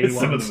DVD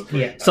ones,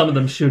 some of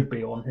them should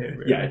be on here.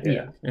 Really.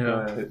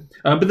 Yeah.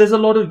 But there's a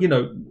lot of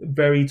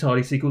very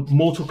tardy sequels.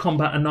 Mortal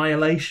Kombat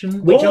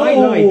Annihilation, which I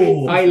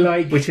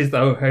like. Which is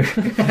that's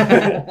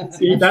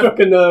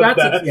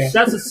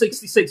a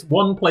 66,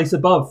 one place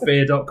above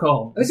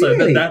Fear.com. Oh, so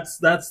really?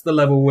 that's the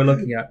level we're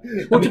looking at.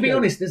 Well, to be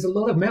honest, there's a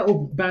lot of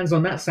metal bands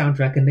on that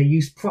soundtrack, and they're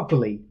used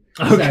properly.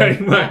 Okay,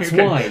 so that's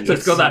why. So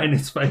it's got that in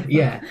its favour.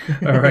 Yeah.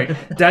 All right.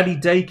 Daddy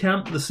Day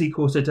Camp, the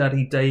sequel to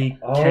Daddy Day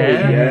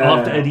Care,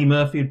 after Eddie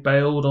Murphy had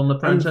bailed on the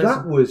franchise.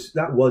 And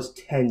that was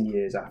 10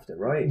 years after,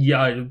 right?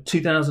 Yeah,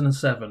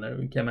 2007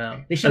 it came out,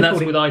 and that's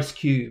with Ice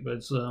Cube.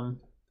 It's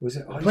was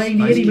it playing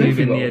the Eddie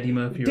Murphy role? The Eddie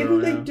Murphy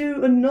Didn't they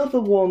do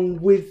another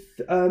one with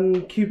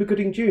Cuba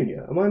Gooding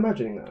Jr.? Am I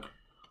imagining that?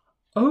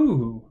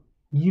 Oh.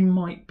 You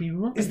might be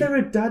right. Is there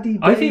a Daddy Day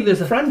I think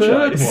there's a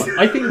franchise? third one.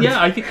 I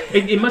think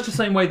in much the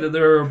same way that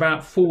there are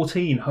about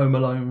 14 Home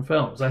Alone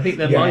films. I think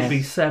there might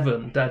be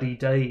 7 Daddy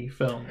Day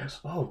films.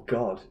 Oh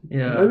God!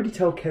 Yeah. Nobody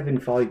tell Kevin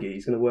Feige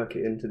he's going to work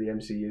it into the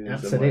MCU.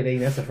 Absolutely,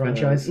 that's a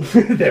franchise.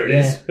 There it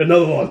is.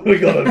 Another one. We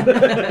got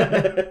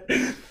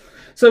him.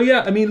 So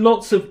yeah, I mean,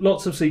 lots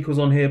of sequels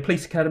on here.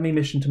 Police Academy: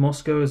 Mission to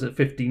Moscow is at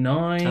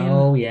 59.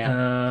 Oh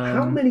yeah.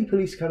 How many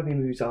Police Academy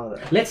movies are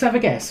there? Let's have a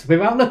guess.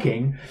 Without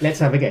looking, let's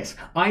have a guess.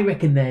 I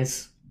reckon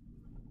there's.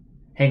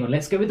 Hang on,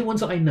 let's go with the ones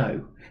that I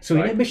know. So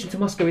we know Mission to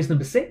Moscow is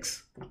number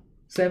 6,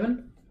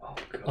 7. Oh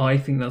God. I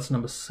think that's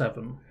number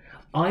 7.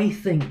 I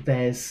think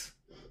there's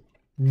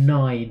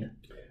 9.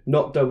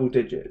 Not double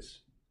digits.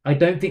 I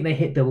don't think they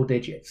hit double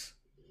digits.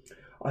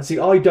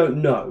 I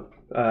don't know.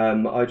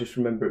 I just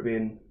remember it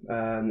being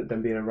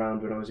them being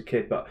around when I was a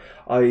kid, but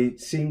I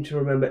seem to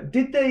remember.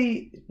 Did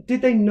they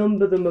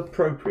number them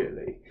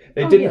appropriately?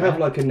 They didn't have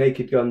like a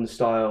Naked Gun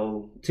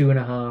style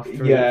 2.5.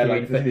 3, yeah, 3,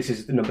 like this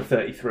is the number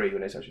 33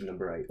 when it's actually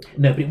number 8.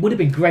 No, but it would have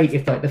been great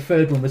if like the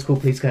third one was called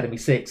Police Academy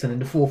 6 and then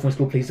the fourth one was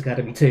called Police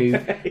Academy 2.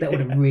 That would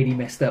have really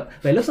messed up.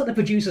 But it looks like the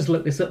producers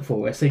looked this up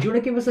for us. So do you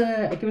want to give us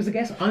a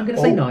guess? I'm going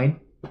to say 9.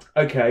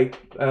 Okay.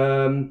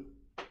 I'm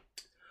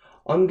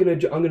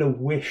gonna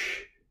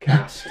wish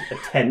cast a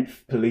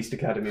 10th Police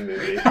Academy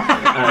movie.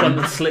 One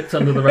that slipped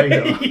under the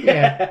radar.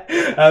 Yeah.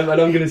 And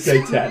I'm going to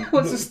say 10.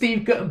 Once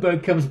Steve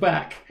Guttenberg comes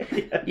back.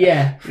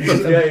 Yeah.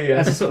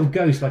 As a sort of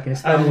ghost, like in a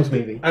Star Wars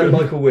movie. And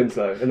Michael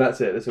Winslow. And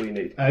that's it. That's all you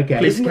need. Okay.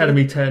 Police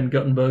Academy 10,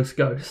 Guttenberg's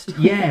Ghost.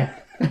 Yeah.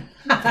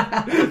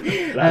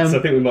 I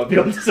think we might be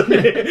on to something.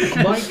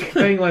 I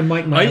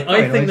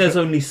think there's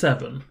only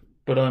 7,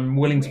 but I'm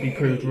willing to be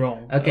proved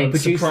wrong. Okay, I'm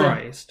producer,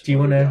 surprised. Do you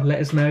want to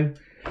let us know?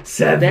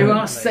 7. There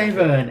are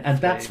 7, and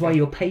that's why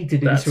you're paid to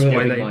do this for a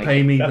living, That's why Mike. they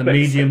pay me the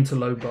medium to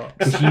low bucks.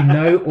 Because you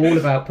know all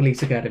about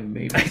Police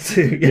Academy movies. I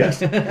do, yes.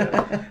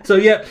 So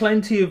yeah,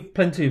 plenty of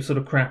sort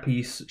of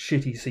crappy,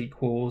 shitty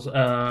sequels.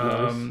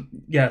 Nice.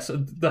 Yeah, so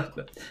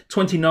the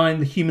 29,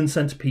 The Human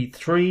Centipede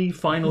 3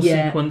 final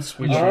sequence,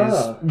 which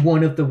is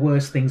one of the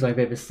worst things I've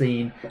ever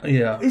seen.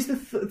 Yeah. Is the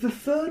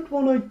third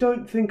one? I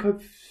don't think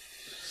I've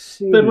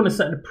seen... Third one is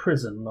set in a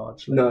prison,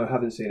 largely. No, I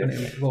haven't seen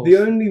it. The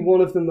only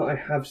one of them that I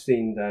have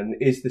seen, then,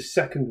 is the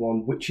second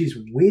one, which is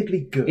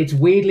weirdly good. It's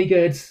weirdly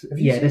good.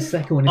 Yeah, the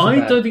second one is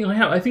I don't think I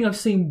have. I think I've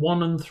seen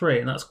 1 and 3,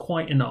 and that's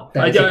quite enough.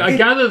 I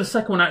gather the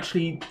second one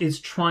actually is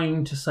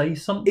trying to say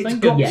something. It's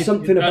got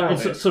something about it.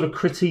 It's a sort of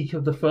critique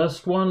of the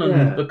first one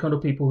and the kind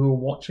of people who are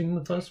watching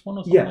the first one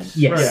or something.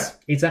 Yes. Right.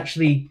 It's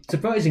actually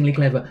surprisingly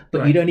clever,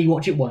 but you'd only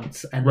watch it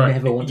once and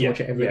never want to watch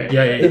it ever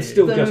again. It's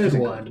still just as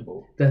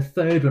incredible. The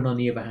third one, on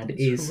the other hand,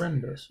 is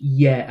horrendous.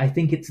 Yeah, I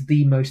think it's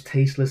the most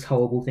tasteless,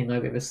 horrible thing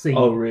I've ever seen.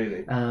 Oh,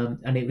 really?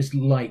 And it was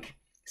like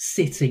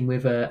sitting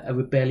with a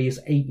rebellious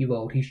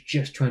 8-year-old who's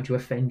just trying to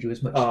offend you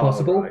as much as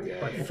possible.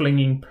 Right, like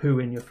flinging poo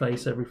in your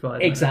face every 5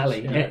 minutes.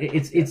 Exactly. Yeah.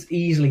 It's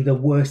easily the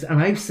worst.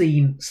 And I've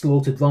seen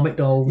Slaughtered Vomit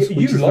Dolls,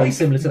 which is very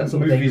similar to that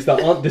sort of thing. Movies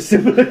that aren't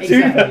dissimilar to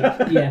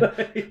exactly.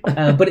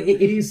 Yeah. But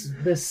it is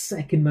the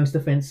second most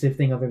offensive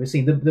thing I've ever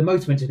seen. The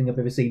most offensive thing I've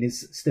ever seen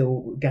is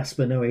still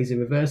Gaspar Noé's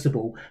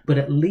Irreversible, but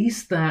at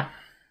least that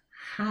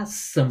has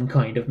some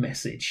kind of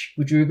message.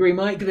 Would you agree,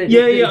 Mike?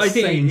 I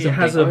think it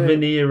has a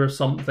veneer of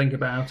something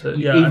about it.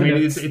 Yeah, I mean,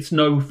 it's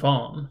no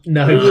fun.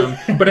 No.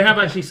 But I have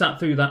actually sat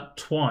through that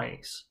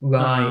twice.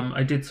 Right.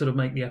 I did sort of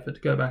make the effort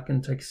to go back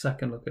and take a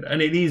second look at it.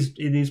 And it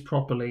is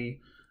properly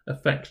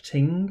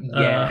affecting,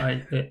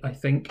 I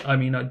think. I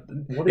mean,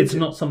 it's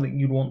not something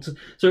you'd want to...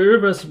 So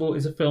Irreversible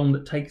is a film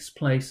that takes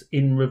place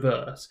in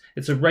reverse.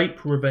 It's a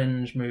rape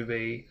revenge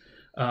movie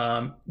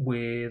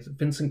with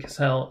Vincent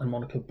Cassel and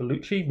Monica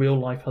Bellucci, real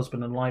life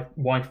husband and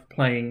wife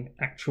playing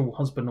actual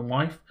husband and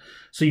wife.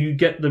 So you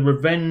get the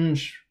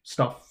revenge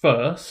stuff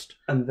first,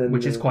 and then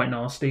which is quite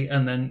nasty,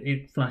 and then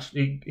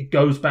it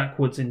goes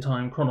backwards in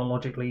time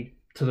chronologically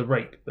to the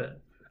rape bit,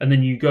 and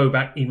then you go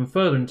back even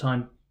further in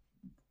time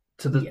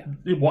to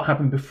what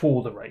happened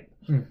before the rape.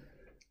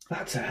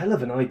 That's a hell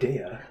of an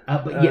idea.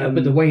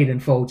 But the way it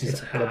unfolds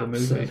is a hell of a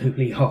movie.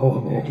 Absolutely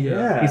horrible.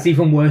 Yeah. It's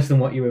even worse than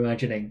what you're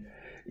imagining.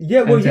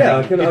 Yeah, well,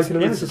 I can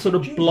imagine. It's a sort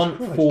of blunt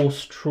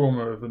force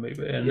trauma of a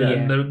movie,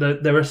 and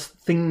there are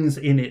things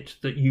in it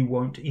that you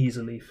won't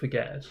easily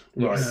forget.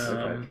 Right.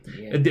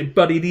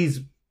 But it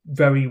is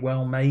very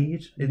well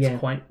made. It's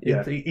quite.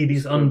 It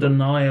is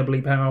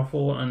undeniably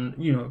powerful, and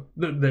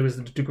there is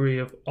a degree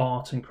of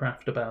art and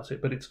craft about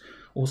it, but it's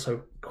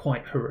also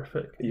quite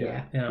horrific.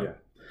 Yeah.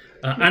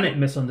 And it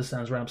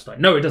misunderstands Rammstein.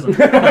 No, it doesn't.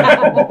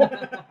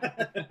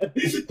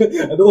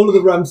 And all of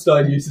the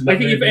Rammstein use. I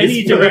think if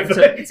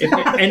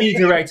any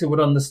director would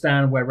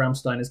understand where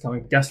Rammstein is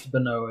coming, Gaspar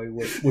Noé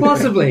would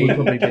possibly. Would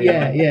probably be.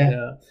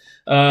 Yeah.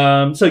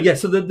 So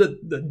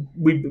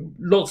we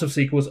lots of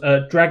sequels.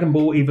 Dragon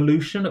Ball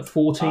Evolution at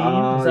 14.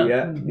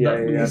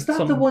 Is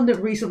that the one that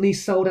recently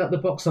sold out the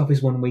box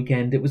office one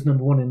weekend? It was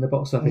number 1 in the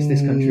box office this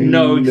country.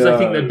 No, because I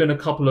think there've been a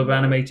couple of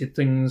animated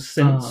things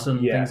since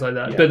things like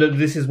that. But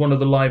this is one of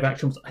the live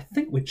actions. I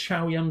think with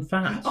Chow Yun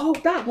Fat. Oh,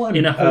 that one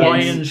in a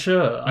Hawaiian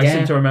shirt. I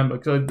seem to remember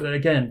because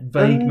again,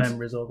 vague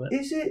memories of it.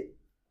 Is it?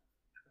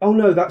 Oh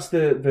no, that's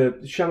the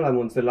Shyamalan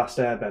one's The Last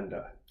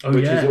Airbender.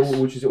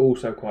 Which is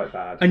also quite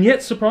bad. And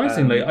yet,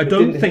 surprisingly, I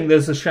don't think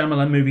there's a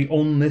Shyamalan movie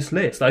on this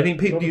list. I think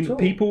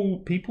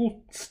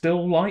people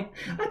still like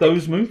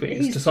those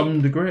movies to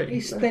some degree.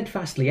 He's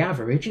steadfastly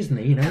average, isn't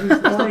he? He's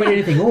not made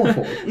anything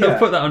awful. I'll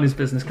put that on his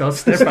business card.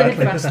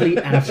 Steadfastly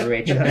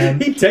average.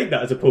 He'd take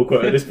that as a pull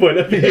quote at this point.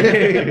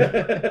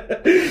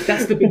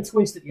 That's the big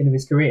twist at the end of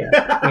his career.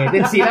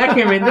 Didn't see that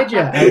coming, did you?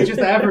 I was just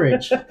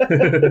average.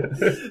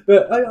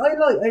 But I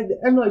like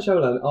M. Night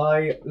Shyamalan.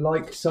 I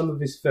like some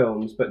of his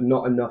films, but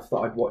not enough that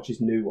I'd watch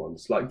his new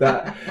ones like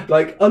that.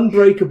 Like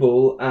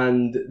Unbreakable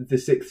and The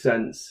Sixth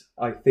Sense,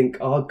 I think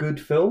are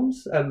good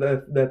films, and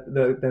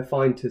they're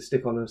fine to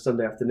stick on a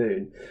Sunday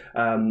afternoon.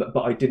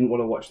 But I didn't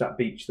want to watch that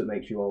Beach That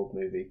Makes You Old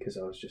movie because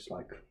I was just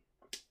like,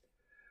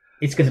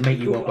 it's going to make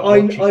you.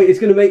 It's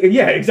going to make.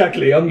 Yeah,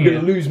 exactly. I'm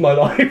going to lose my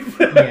life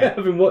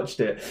having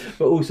watched it.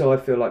 But also, I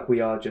feel like we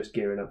are just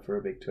gearing up for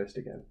a big twist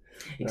again.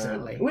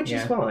 Exactly, which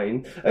is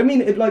fine. I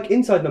mean,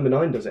 Inside Number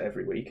 9 does it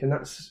every week, and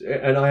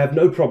I have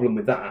no problem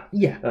with that.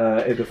 Yeah.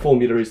 The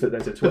formula is that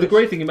there's a twist. But the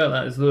great thing about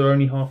that is they're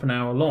only half an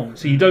hour long,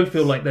 so you don't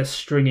feel like they're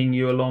stringing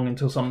you along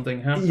until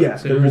something happens. Yeah,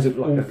 it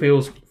all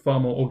feels far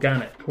more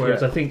organic.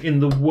 Whereas I think in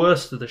the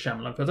worst of the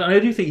Shyamalan films, and I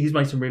do think he's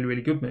made some really,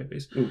 really good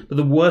movies, but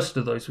the worst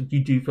of those,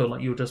 you do feel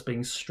like you're just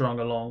being strung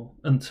along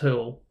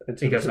until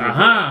he goes,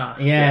 aha!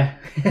 Yeah.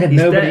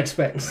 Nobody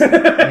expects.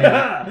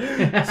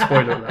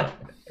 Spoiler alert.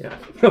 Yeah.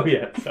 Oh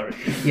yeah, sorry.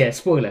 Yeah,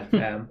 spoiler.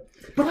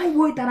 But I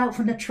worked that out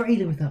from the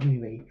trailer with that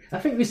movie. I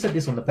think we said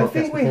this on the podcast. I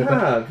think we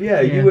have.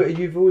 Yeah.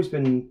 You've always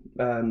been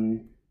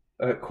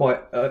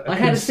quite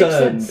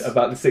concerned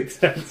about The Sixth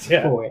Sense.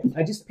 Yeah. For it.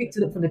 I just picked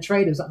it up from the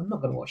trailer. I was like, I'm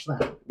not going to watch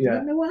that. Yeah. I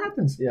don't know what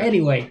happens. Yeah.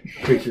 Anyway.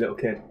 Creepy little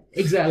kid.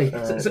 Exactly.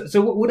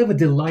 So what other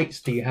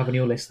delights do you have on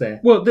your list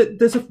there? Well,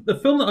 there's a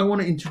film that I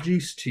want to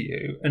introduce to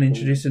you and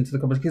introduce into the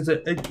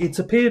conversation because it's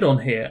appeared on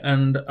here,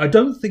 and I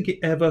don't think it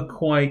ever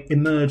quite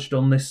emerged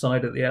on this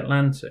side of the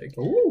Atlantic.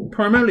 Ooh.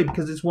 Primarily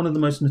because it's one of the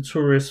most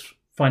notorious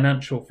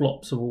financial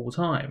flops of all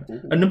time.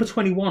 And number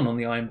 21 on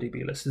the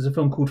IMDb list is a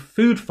film called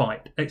Food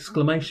Fight!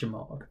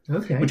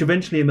 Okay. Which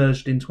eventually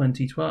emerged in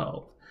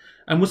 2012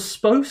 and was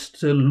supposed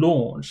to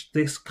launch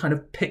this kind of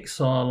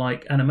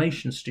Pixar-like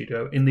animation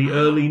studio in the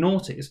early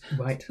noughties.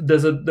 Right.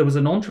 There was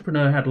an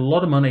entrepreneur who had a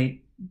lot of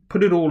money,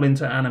 put it all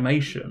into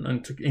animation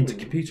and into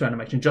computer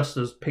animation, just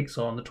as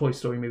Pixar and the Toy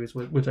Story movies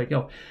were taking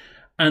off.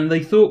 And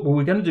they thought, well,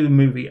 we're going to do a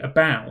movie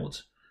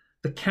about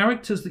the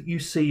characters that you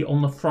see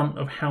on the front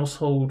of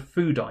household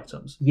food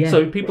items. Yeah.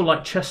 So people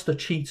like Chester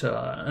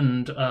Cheetah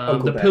and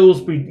the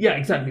Pillsbury... Yeah,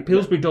 exactly.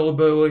 Pillsbury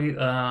Doughboy.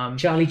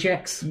 Charlie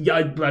Checks.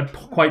 Yeah,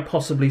 quite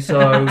possibly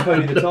so.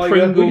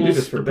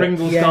 the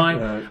Pringles guy.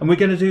 And we're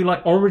going to do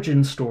like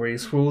origin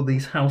stories for all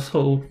these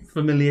household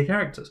familiar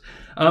characters.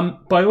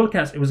 By all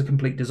accounts, it was a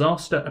complete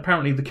disaster.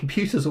 Apparently, the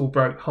computers all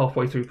broke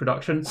halfway through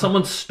production.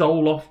 Someone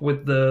stole off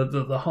with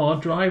the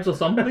hard drives or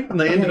something, and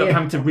they ended up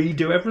having to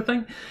redo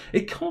everything.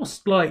 It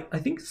cost I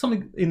think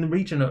something in the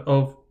region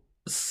of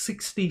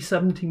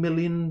 $60-70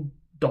 million.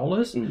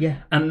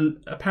 Yeah.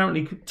 And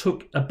apparently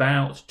took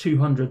about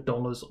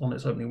 $200 on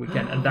its opening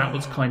weekend, and that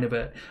was kind of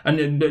it.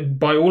 And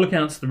by all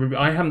accounts,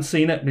 I haven't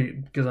seen it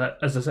because,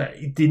 as I say,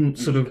 it didn't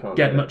sort of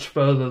get much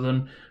further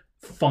than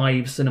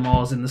 5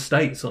 cinemas in the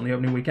States on the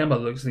opening weekend by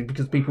the looks of things,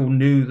 because people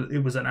knew that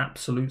it was an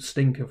absolute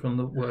stinker from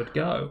the word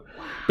go.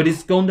 But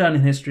it's gone down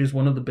in history as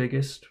one of the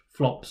biggest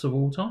flops of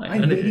all time. I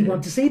really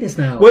want to see this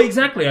now. Well,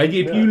 exactly. If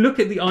you look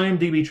at the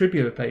IMDb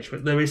trivia page,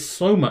 there is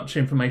so much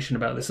information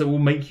about this that will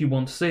make you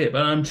want to see it.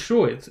 But I'm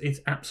sure it's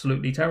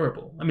absolutely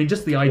terrible. I mean,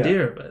 just the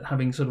idea of it,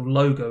 having sort of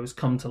logos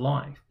come to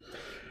life.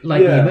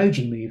 Like the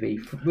Emoji Movie,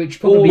 which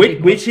probably...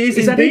 Which is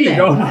indeed. That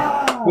in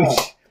there?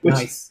 Which,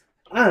 nice.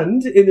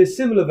 And in a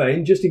similar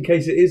vein, just in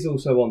case it is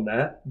also on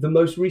there, the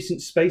most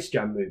recent Space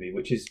Jam movie,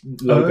 which is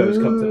logos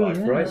come to life,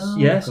 right?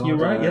 Yes, you're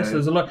right. Yes,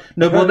 there's a lot.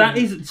 No, well, that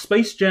is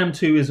Space Jam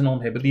 2 isn't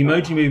on here, but the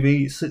Emoji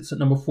Movie sits at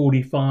number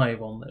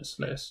 45 on this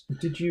list.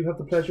 Did you have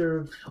the pleasure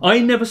of... I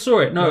never saw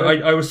it. No,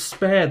 I was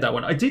spared that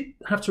one. I did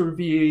have to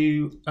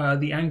review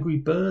the Angry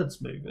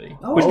Birds movie,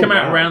 which came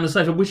out around the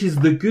same time, which is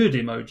the good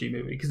Emoji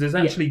Movie, because it's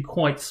actually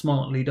quite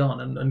smartly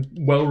done and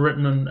well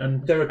written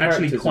and there are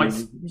actually quite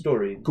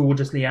story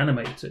gorgeously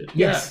animated.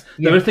 Yes.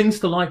 There are things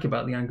to like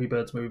about the Angry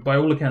Birds movie. By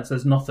all accounts,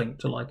 there's nothing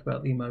to like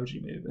about the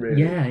Emoji Movie.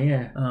 Really?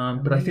 Yeah.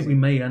 But I think we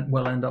may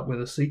well end up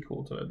with a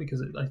sequel to it,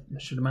 because I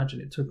should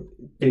imagine it took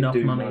enough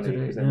money to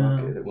do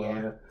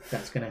it.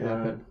 That's going to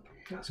happen.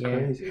 That's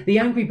crazy. The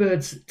Angry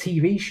Birds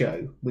TV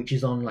show, which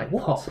is on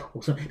Pop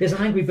or something. There's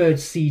an Angry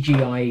Birds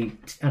CGI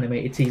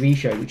animated TV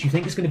show, which you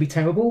think is going to be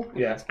terrible.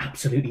 Yeah. It's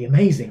absolutely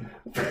amazing.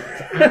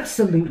 It's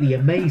absolutely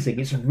amazing.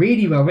 It's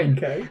really well written.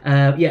 Okay.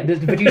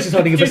 The producer's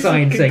holding up a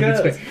sign saying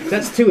it's great.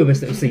 That's 2 of us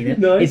that have seen it.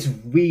 Nice. It's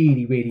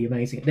really, really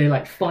amazing. They're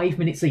like 5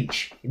 minutes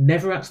each. It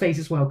never outstays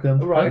its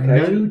welcome. Right,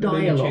 okay. No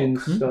dialogue.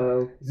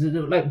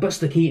 Like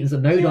Buster Keaton's,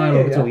 no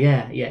dialogue at all.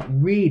 Yeah.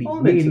 Really,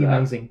 really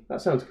amazing.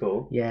 That sounds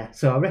cool. Yeah,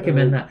 so I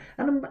recommend that.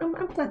 And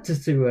I'm glad to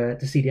see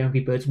the Angry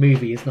Birds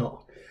movie is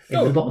not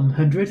in the bottom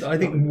 100. I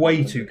think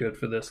way too good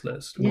for this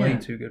list. Way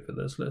too good for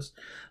this list.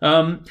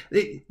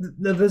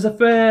 There's a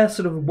fair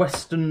sort of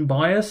Western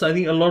bias. I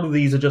think a lot of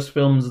these are just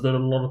films that a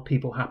lot of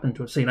people happen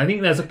to have seen. I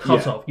think there's a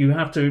cut-off. You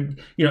have to,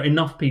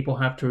 enough people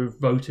have to have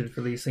voted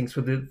for these things for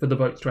the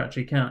votes to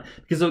actually count.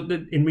 Because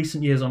in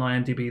recent years on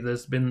IMDb,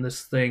 there's been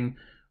this thing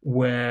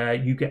where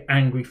you get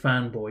angry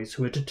fanboys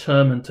who are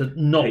determined to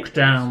knock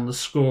down the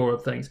score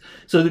of things.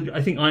 So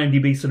I think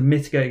IMDb sort of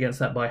mitigate against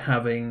that by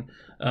having,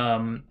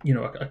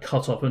 a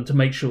cut-off, and to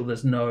make sure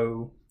there's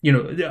no...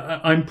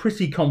 I'm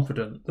pretty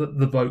confident that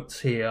the votes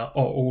here are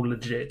all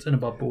legit and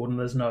above board, and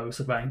there's no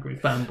sort of angry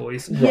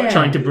fanboys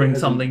trying to bring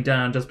something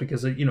down just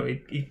because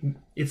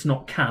it's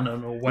not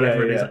canon or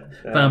whatever it is.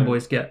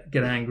 Fanboys get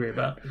angry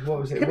about.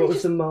 What was it? What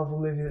was the Marvel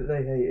movie that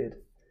they hated?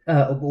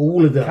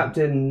 All of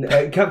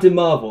them. Captain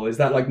Marvel, is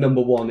that like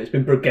number 1? It's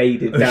been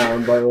brigaded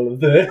down by all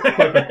of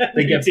the...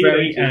 They get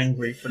very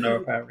angry for no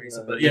apparent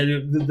reason. But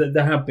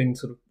there have been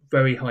sort of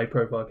very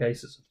high-profile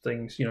cases of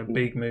things,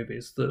 big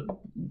movies that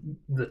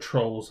the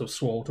trolls have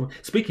swallowed.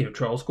 Speaking of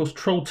trolls, of course,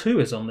 Troll 2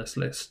 is on this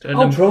list.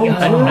 Troll 2!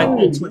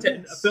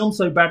 A film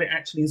so bad it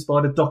actually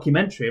inspired a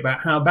documentary about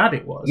how bad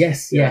it was.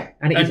 Yes,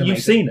 and you've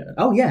seen it?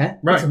 Oh, yeah.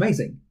 Right. It's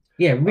amazing.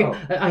 Yeah,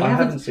 I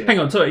haven't seen it. Hang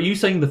on, sorry, are you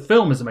saying the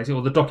film is amazing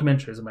or the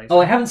documentary is amazing? Oh,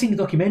 I haven't seen the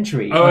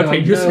documentary. Oh, okay,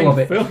 you're saying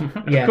the film.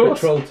 Yeah, of course.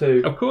 Troll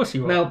 2. Of course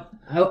you are. Now,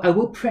 I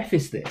will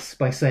preface this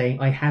by saying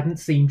I hadn't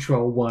seen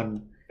Troll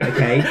 1.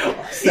 Okay,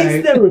 so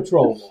is there a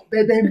Troll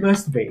 1? There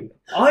must be.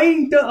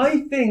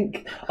 I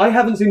think I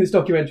haven't seen this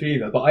documentary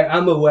either, but I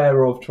am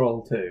aware of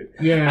Troll 2.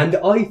 Yeah, and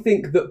I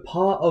think that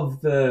part of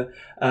the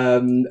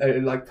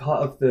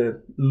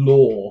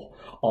lore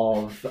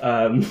of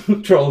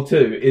Troll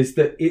 2 is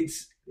that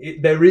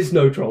there is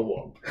no Troll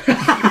 1.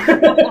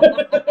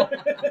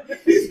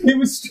 It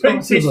was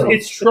straight.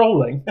 It's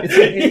trolling.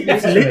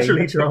 It's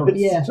literally trolling.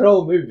 Yeah, it's a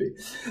troll movie.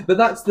 But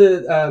that's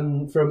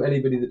the from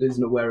anybody that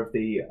isn't aware of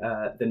the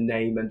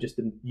name and just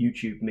the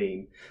YouTube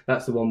meme.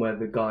 That's the one where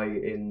the guy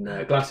in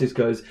glasses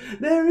goes,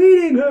 "They're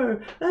eating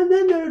her, and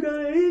then they're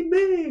gonna eat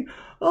me.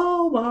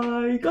 Oh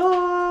my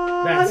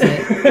god!" That's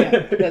it.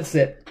 Yeah, that's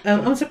it.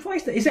 I'm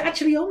surprised that is it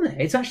actually on there.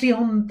 It's actually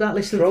on that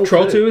list of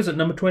Troll 2 is at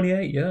number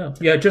 28.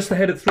 Yeah, just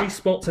ahead of 3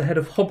 spots ahead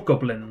of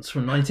Hobgoblins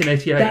from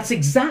 1988. That's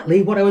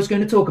exactly what I was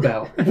going to talk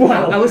about.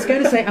 Wow. I was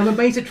going to say I'm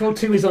amazed that Troll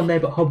 2 is on there,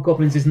 but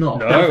Hobgoblins is not.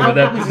 No,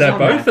 but they're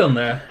both on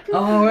there.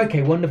 Oh,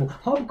 okay, wonderful.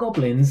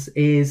 Hobgoblins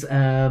is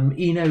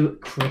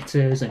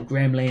Critters and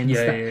Gremlins.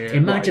 Yeah,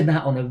 Imagine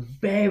that on a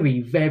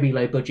very, very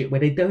low budget where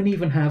they don't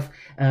even have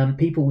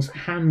people's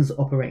hands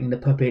operating the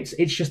puppets.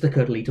 It's just a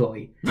cuddly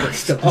toy. That's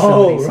stuck to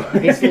somebody's.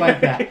 Right. It's like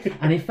that.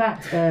 And in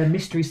fact,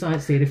 Mystery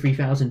Science Theater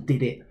 3000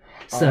 did it.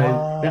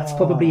 So that's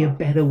probably a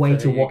better way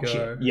to watch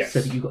it. Yes.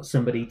 So that you've got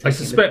somebody. I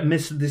suspect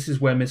this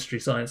is where Mystery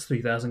Science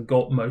 3000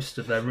 got most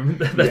of their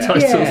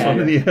titles from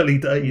in the early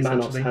days.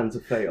 Manos Hands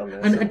of Fate on there.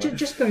 And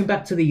just going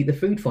back to the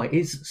food fight,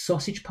 is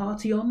Sausage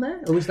Party on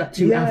there, or is that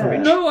too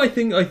average? No, I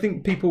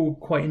think people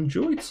quite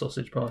enjoyed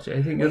Sausage Party.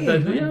 I think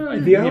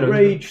the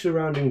outrage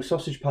surrounding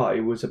Sausage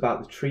Party was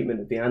about the treatment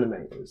of the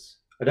animators.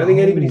 I don't think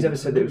anybody's ever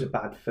said that it was a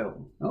bad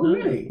film. Oh,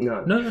 really?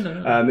 No.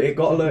 It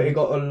got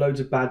loads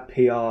of bad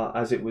PR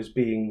as it was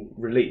being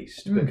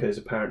released because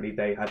apparently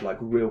they had like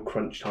real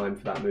crunch time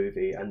for that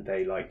movie, and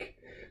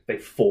they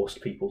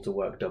forced people to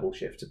work double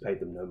shifts and paid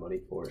them no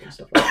money for it and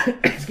stuff like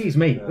that. Excuse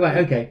me. Right.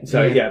 Okay.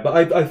 So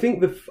but I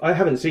think I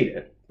haven't seen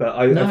it. But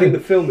I think the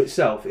film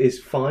itself is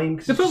fine.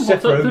 The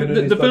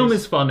film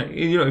is fun.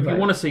 If you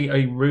want to see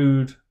a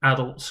rude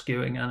adult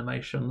skewing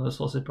animation, The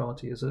Sausage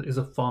Party is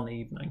a fun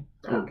evening.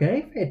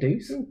 Okay, fair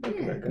dues.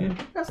 Yeah,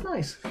 that's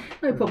nice.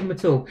 No problem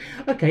at all.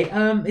 Okay,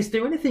 is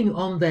there anything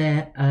on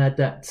there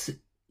that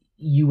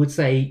you would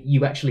say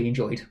you actually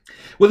enjoyed?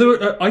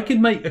 Well, I could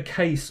make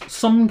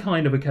some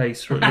kind of a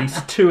case for at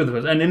least 2 of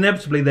them, and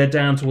inevitably they're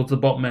down towards the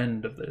bottom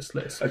end of this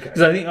list. Okay.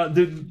 Because I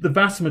think the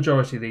vast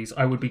majority of these,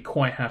 I would be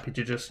quite happy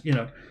to just,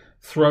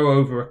 throw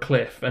over a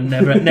cliff and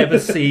never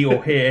see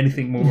or hear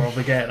anything more of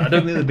again. I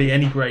don't think there'd be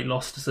any great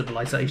loss to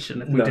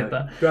civilization if we did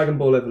that. Dragon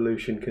Ball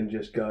Evolution can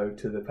just go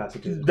to the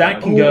passages.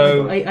 That can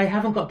go. I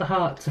haven't got the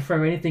heart to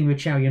throw anything with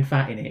Chow Yun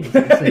Fat in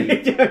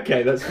it.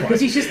 Okay, that's fine. Because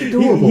he's just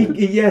adorable.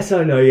 Yes,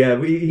 I know.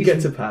 Yeah, he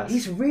gets a pass.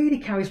 He's really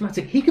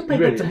charismatic. He could play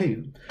Doctor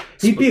Who.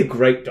 He'd be a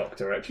great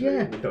Doctor, actually.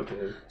 Yeah. Doctor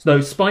Who. So,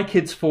 Spy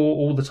Kids 4,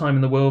 All the Time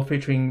in the World,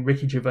 featuring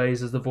Ricky Gervais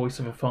as the voice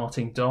of a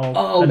farting dog.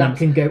 Oh, that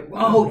can go.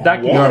 Oh,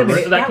 that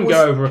can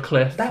go over a cliff.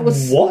 That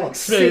was what?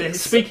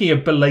 Speaking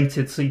of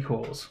belated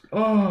sequels,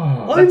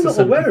 I'm not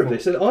aware of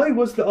this, and I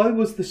was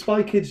the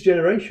Spy Kids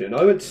generation.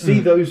 I went to see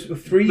those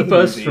 3. The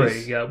first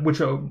movies. 3, which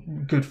are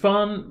good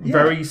fun,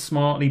 very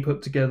smartly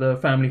put together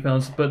family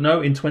films. But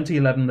no, in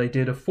 2011 they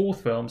did a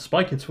 4th film,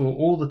 Spy Kids 4,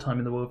 All the Time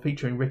in the World,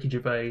 featuring Ricky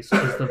Gervais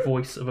as the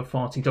voice of a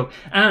farting dog.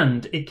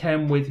 And it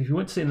came with, if you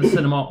went to see it in the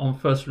cinema on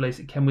first release,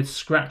 it came with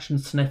scratch and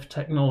sniff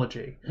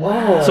technology.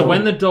 Wow. So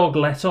when the dog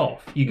let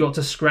off, you got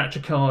to scratch a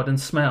card and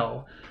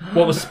smell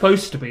what was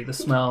supposed to be the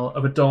smell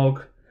of a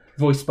dog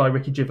voiced by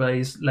Ricky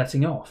Gervais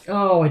letting off.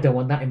 Oh, I don't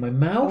want that in my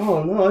mouth.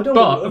 Oh, no, I don't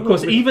But, of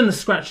course, even the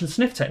scratch and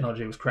sniff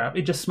technology was crap.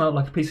 It just smelled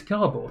like a piece of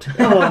cardboard.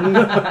 Oh,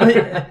 no.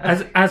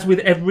 as with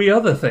every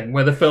other thing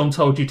where the film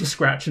told you to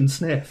scratch and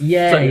sniff.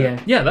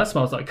 Yeah. Yeah, that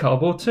smells like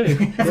cardboard too.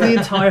 The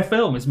entire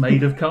film is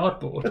made of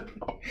cardboard.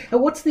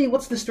 What's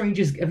the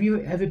strangest... Have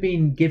you ever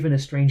been given a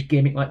strange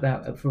gimmick like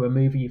that for a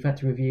movie you've had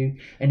to review?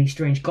 Any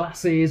strange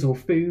glasses or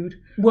food?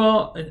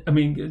 Well, I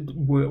mean,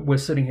 we're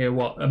sitting here,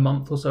 a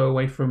month or so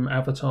away from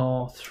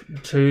Avatar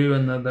 2,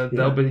 and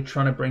they'll be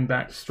trying to bring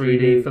back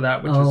 3D for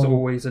that, which is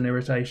always an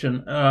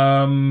irritation.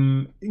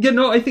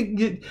 I think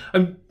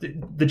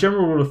the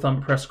general rule of thumb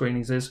at press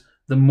screenings is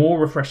the more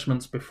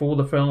refreshments before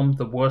the film,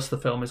 the worse the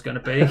film is going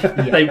to be.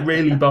 They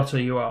really butter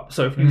you up.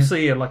 So if you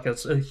see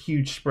a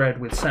huge spread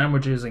with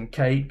sandwiches and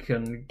cake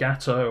and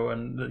gatto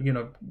and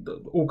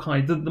all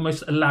kinds, the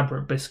most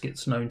elaborate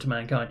biscuits known to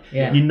mankind,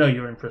 you know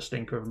you're in for a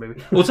stinker of a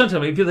movie.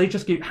 Alternatively, if they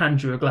just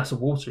hand you a glass of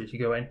water as you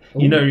go in,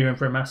 you know you're in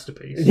for a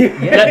masterpiece.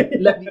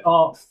 Let the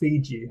art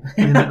feed you.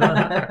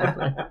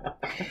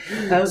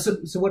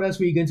 So what else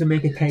were you going to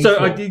make a case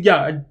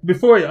for?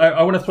 Before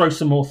I want to throw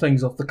some more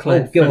things off the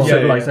cliff.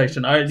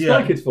 Civilization.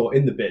 Spy Kids 4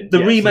 in the bin.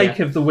 The remake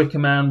of The Wicker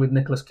Man with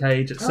Nicolas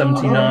Cage at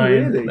 79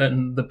 really?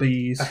 And The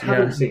Bees. I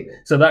haven't seen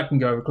it. So that can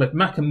go over a cliff.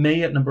 Mac and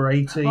Me at number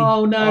 80.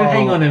 Oh no,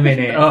 hang on a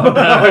minute. Oh,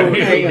 no.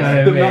 Hang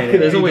on a minute.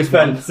 There's always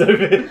one.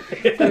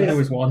 There's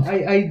always one.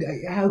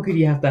 How could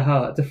you have the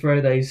heart to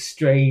throw those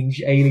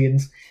strange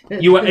aliens?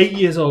 You were 8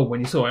 years old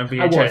when you saw it on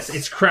VHS.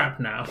 It's crap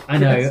now. I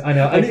know.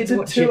 And it's a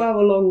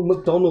 2-hour-long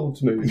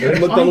McDonald's movie, a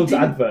McDonald's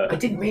advert. I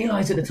didn't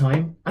realise at the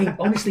time. I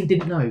honestly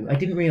didn't know. I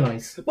didn't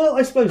realise. Well,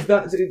 I suppose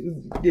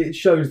it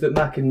shows that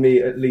Mac and Me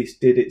at least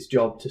did its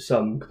job to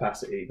some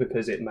capacity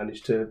because it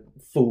managed to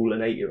fool an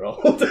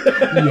 8-year-old.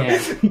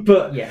 Yeah.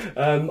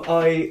 But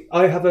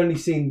I have only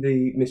seen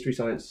the Mystery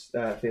Science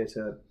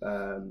Theatre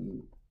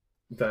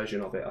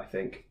version of it, I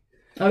think.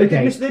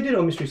 Okay. They did it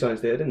on Mystery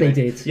Science Theatre, didn't They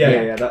they? did.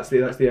 Yeah. That's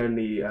the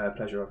only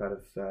pleasure I've had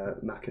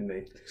of Mac and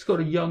Me. It's got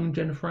a young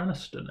Jennifer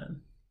Aniston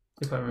in,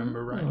 if I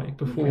remember rightly,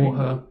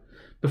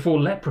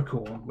 before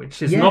Leprechaun,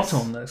 which is not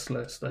on this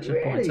list, I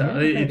should point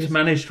out. It's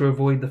managed to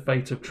avoid the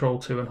fate of Troll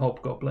 2 and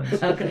Hobgoblins.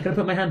 Can I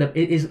put my hand up?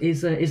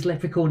 Is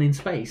Leprechaun in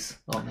space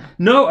on that?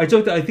 No, I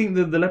don't. I think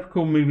the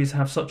Leprechaun movies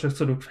have such a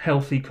sort of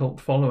healthy cult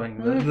following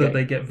that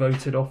they get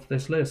voted off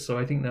this list, so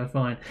I think they're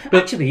fine.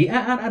 But actually,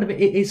 out of it,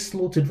 is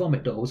Slaughtered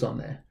Vomit Dolls on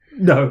there?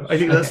 No, I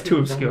think that's too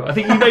obscure. I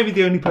think you may be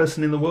the only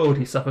person in the world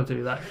who suffered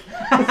through that.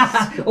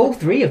 All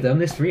three of them.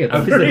 There's three of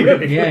them.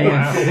 Really?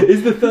 Yeah.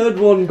 Is the third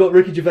one got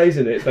Ricky Gervais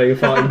in it playing a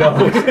fighting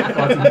dog?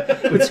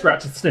 With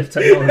scratch and sniff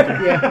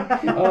technology.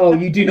 Yeah. Oh,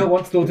 you do not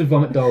want Slaughtered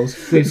Vomit Dolls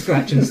with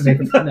scratch and sniff.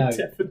 No,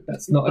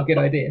 that's not a good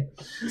idea.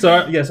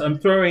 So yes, I'm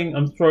throwing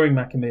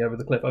Mac and Me over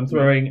the cliff. I'm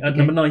throwing at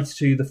number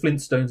 92 the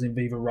Flintstones in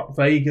Viva Rock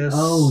Vegas.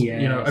 Oh yeah,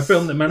 you know, a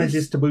film that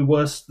manages to be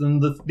worse than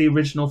the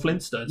original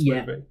Flintstones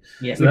movie.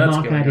 Yeah, so that's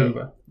Mark going Addy.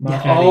 over.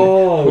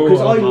 Oh,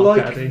 because I Mark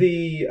like Addy.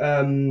 the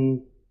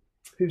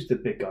who's the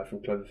big guy from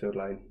Cloverfield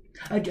Lane?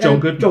 John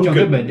Goodman. John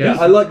Goodman. Yeah,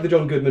 I like the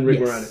John Goodman Rick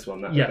Yes. Moranis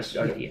one. Yes,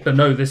 but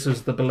no, this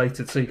was the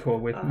belated sequel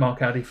with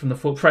Mark Addy from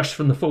fresh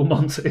from the Full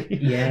Monty.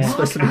 Yeah.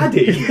 Supposed to be Mark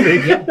Addy.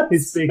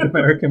 his big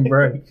American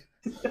break.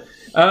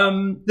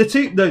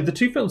 The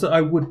two films that I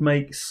would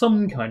make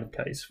some kind of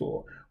case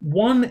for.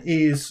 One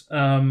is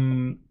where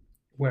am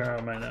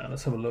I now?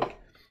 Let's have a look.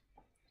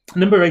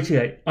 Number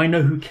 88, I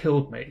Know Who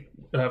Killed Me,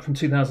 from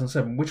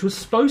 2007, which was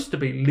supposed to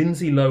be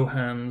Lindsay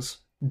Lohan's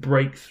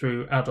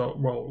breakthrough adult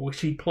role, which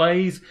she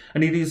plays,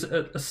 and it is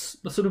a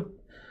sort of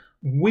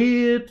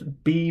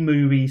weird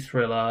B-movie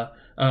thriller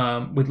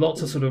with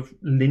lots of sort of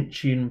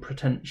Lynchian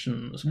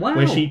pretensions,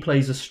 where she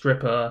plays a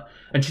stripper,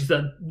 and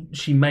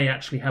she may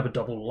actually have a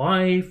double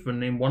life,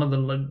 and in one of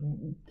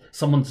the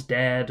someone's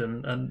dead,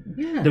 and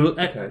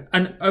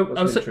I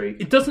was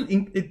it doesn't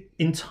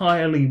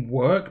entirely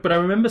work, but I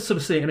remember sort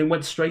of seeing it, and it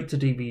went straight to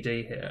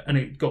DVD here, and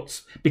it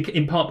got,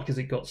 in part because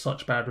it got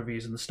such bad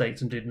reviews in the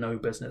States and did no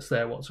business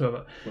there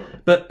whatsoever.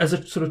 Right. But as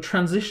a sort of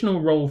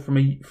transitional role for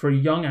a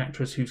young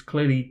actress who's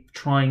clearly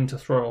trying to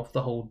throw off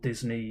the whole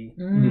Disney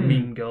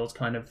Mean Girls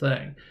kind of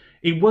thing,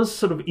 it was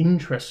sort of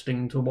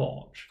interesting to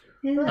watch.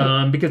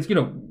 Yeah. Because, you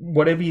know,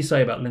 whatever you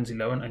say about Lindsay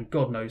Lohan, and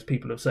God knows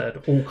people have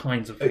said all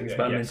kinds of things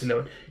about Lindsay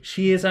Lohan,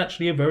 she is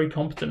actually a very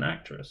competent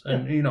actress,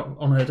 and you know,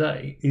 on her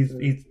day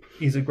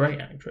is a great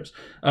actress.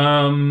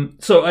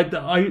 So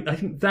I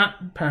think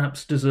that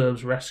perhaps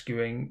deserves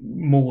rescuing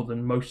more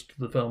than most of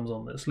the films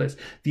on this list.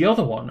 The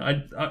other one,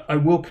 I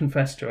will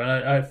confess to, and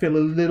I feel a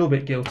little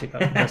bit guilty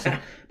about confessing,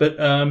 but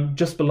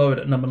just below it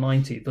at number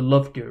 90, The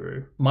Love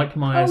Guru. Mike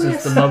Myers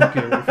is The Love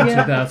Guru from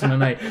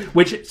 2008.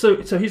 Which so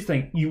here's the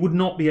thing: you would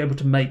not be able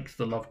to make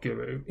The Love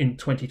Guru in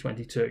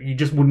 2022. You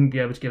just wouldn't be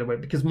able to get away,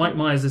 because Mike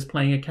Myers is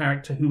playing a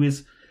character who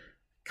is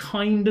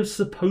kind of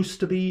supposed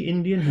to be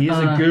Indian. He is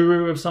a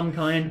guru of some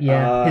kind.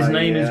 His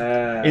name is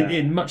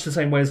in much the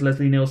same way as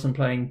Leslie Nielsen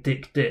playing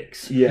Dick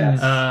Dix.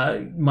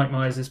 Mike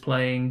Myers is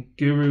playing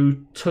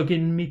Guru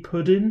Tuggin Me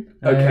Puddin.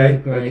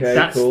 Okay,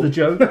 that's cool. The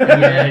joke.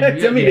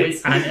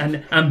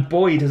 And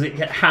boy, does it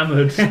get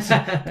hammered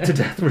to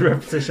death with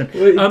repetition.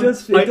 Well,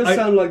 it does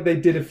sound like they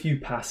did a few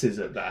passes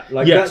at that.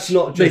 Like, that's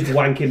not just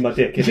wanking my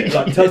dick, is it?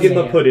 Like tugging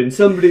my pudding.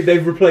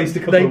 They've replaced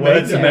a couple of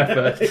words. They made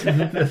some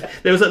effort.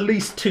 There was at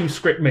least 2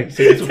 script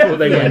meetings before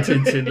they went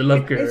into The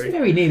Love Guru. It's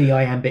very nearly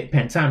iambic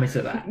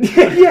pentameter, that.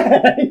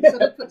 So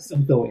that puts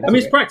some thought into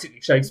it's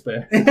practically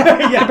Shakespeare.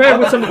 Compared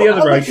with some of the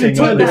other writing.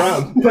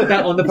 Put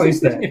that on the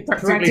poster.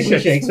 Practically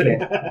Shakespeare.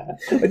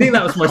 I think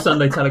that was my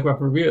Sunday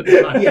Telegraph review at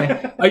the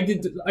time.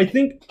 I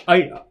think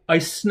I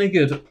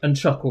sniggered and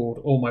chuckled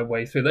all my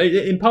way through.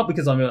 In part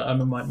because I'm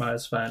a Mike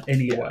Myers fan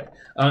anyway.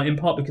 In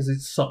part because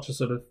it's such a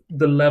sort of,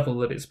 the level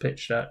that it's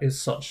pitched at is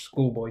such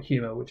schoolboy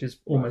humour, which is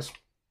almost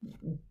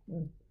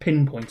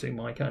pinpointing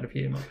my kind of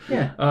humour.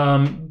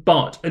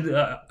 But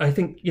I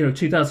think, you know,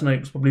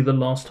 2008 was probably the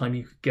last time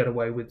you could get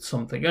away with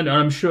something. And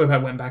I'm sure if I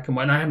went back and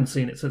I haven't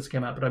seen it since it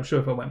came out, but I'm sure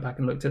if I went back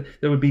and looked at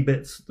it, there would be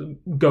bits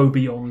that go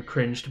beyond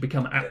cringe to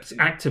become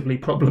actively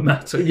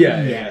problematic.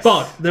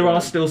 But there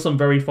are still some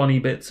very funny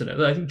bits in it.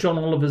 I think John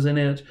Oliver's in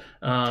it.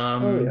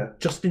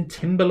 Justin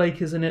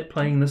Timberlake is in it,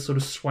 playing this sort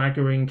of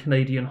swaggering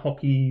Canadian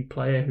hockey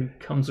player who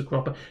comes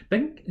across.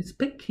 Is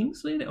Ben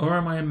Kingsley in it, or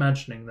am I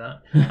imagining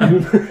that?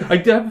 I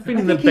do have a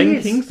feeling that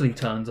Ben Kingsley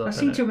turns up. I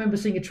seem to remember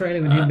seeing a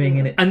trailer with him being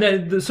in it. And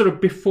then the sort of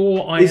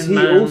before Iron Man. Is he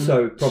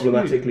also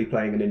problematically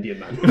playing an Indian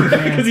man?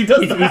 Because he's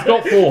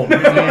got form.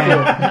 But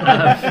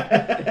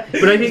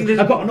I think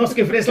I got an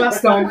Oscar for this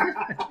last time.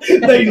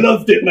 They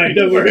loved it, mate.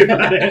 Don't worry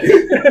about it.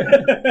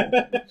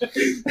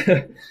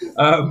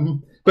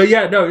 But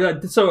yeah, no.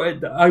 So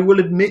I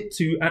will admit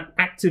to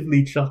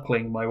actively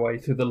chuckling my way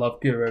through The Love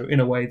Guru in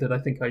a way that I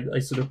think I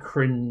sort of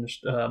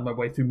cringed my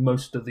way through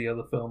most of the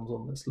other films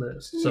on this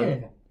list.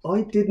 So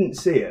I didn't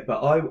see it, but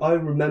I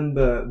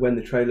remember when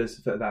the trailers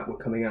for that were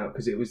coming out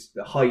because it was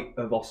the height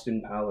of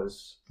Austin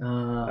Powers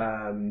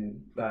kind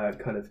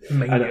of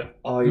Mania.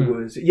 And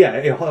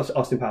it was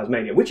Austin Powers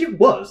Mania, which it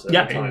was at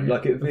the time.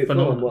 Like it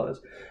was.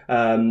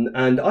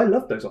 And I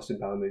loved those Austin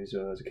Powers movies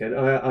when I was a kid.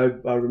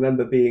 I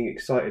remember being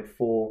excited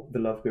for The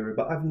Love Guru,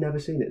 but I've never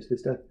seen it to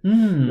this day.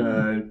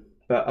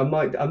 But I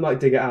might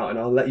dig it out, and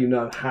I'll let you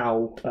know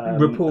how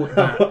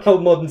how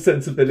Modern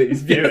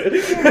Sensibilities view it.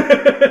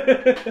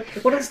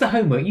 Well, that's the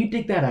homework. You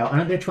dig that out,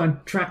 and I'm going to try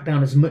and track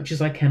down as much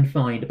as I can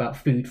find about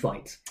food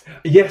fights.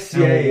 Yes,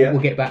 We'll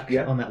get back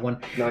on that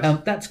one. Nice.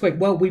 That's great.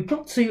 Well, we've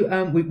got to.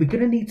 We're going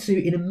to need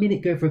to in a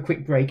minute go for a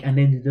quick break, and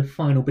then do the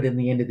final bit in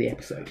the end of the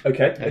episode.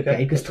 Okay.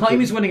 Because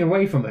time is running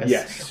away from us.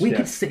 Yes. We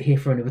could sit here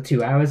for another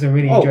 2 hours and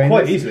really enjoy.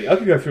 Quite easily. I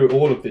could go through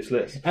all of this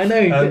list. I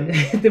know.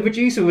 The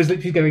producer was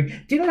literally going,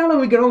 "Do you know how long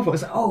we got on for?" I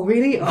was like, "Oh,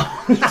 really?"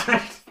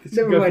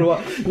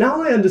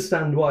 Now I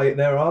understand why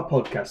there are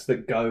podcasts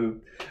that go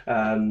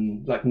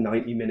like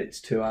 90 minutes,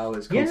 2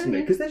 hours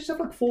constantly, because they just have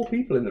like 4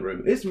 people in the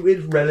room. It's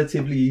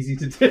relatively easy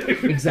to do.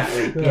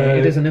 Exactly.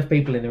 There's enough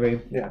people in the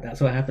room. Yeah,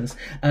 that's what happens.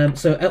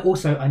 So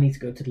also, I need to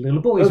go to the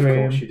little boys'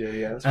 room. Of course you do.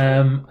 Yeah. That's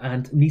right.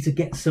 And need to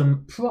get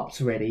some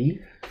props ready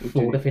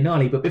for the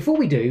finale. But before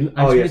we do,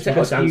 I'm we've going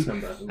got to ask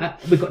you.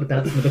 We've got the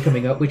dance number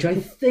coming up, which I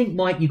think,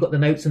 Mike, you got the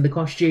notes and the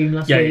costume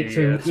last week.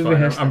 Yeah, that's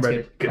fine. I'm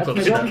ready.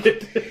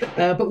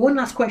 But one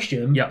last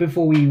question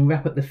before we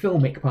wrap up the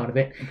filmic part of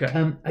it.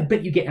 Okay. I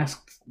bet you get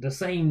asked the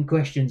same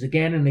questions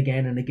again and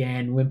again and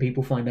again when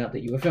people find out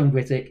that you're a film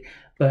critic.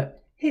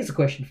 But here's a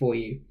question for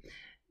you.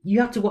 You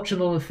have to watch a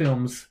lot of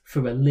films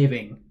for a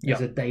living as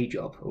a day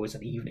job, or as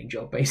an evening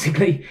job,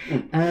 basically.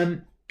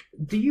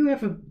 Do you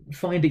ever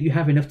find that you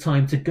have enough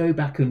time to go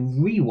back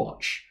and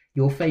rewatch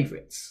your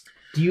favourites?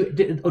 Do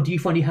you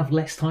find you have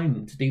less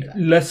time to do that?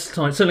 Less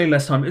time, certainly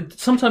less time.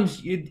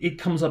 Sometimes it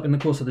comes up in the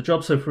course of the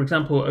job. So, for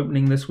example,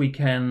 opening this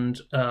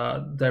weekend,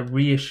 they're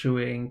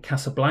reissuing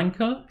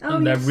Casablanca,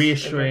 and they're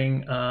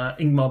reissuing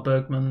Ingmar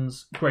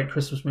Bergman's great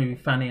Christmas movie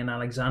Fanny and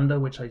Alexander,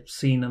 which I've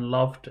seen and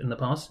loved in the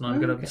past, and I'm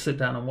going to sit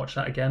down and watch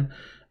that again.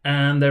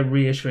 And they're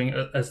reissuing,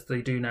 as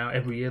they do now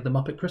every year, the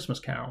Muppet Christmas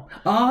Carol.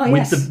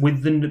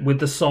 With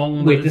the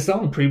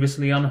song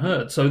previously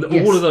unheard. So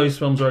all of those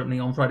films are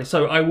opening on Friday.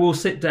 So I will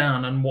sit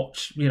down and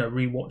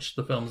rewatch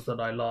the films that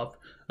I love.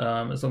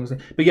 As long as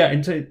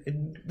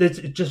there's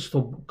just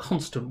a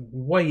constant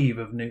wave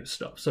of new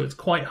stuff. So it's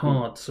quite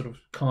hard to sort of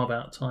carve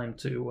out time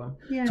to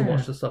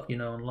watch the stuff you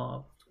know and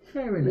love.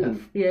 Fair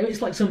enough. Yeah,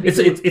 it's like something.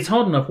 It's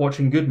hard enough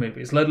watching good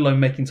movies, let alone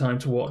making time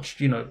to watch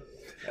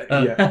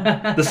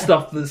the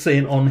stuff that's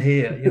in on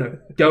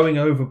here, Going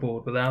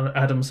Overboard with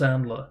Adam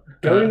Sandler.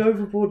 Going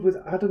Overboard with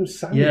Adam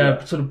Sandler?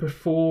 Yeah, sort of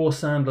before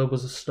Sandler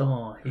was a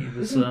star. He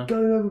was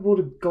Going Overboard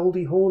a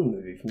Goldie Hawn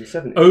movie from the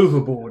 70s?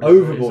 Overboard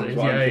is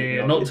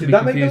yeah. Not to be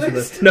confused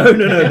with No.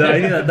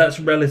 I think that's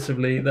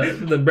relatively,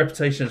 the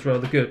reputation is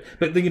rather good.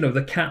 But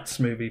the Cats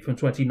movie from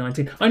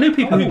 2019. I know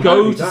people who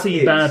go to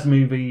see bad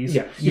movies.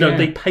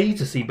 They pay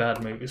to see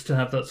bad movies to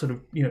have that sort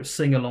of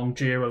sing along,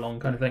 jeer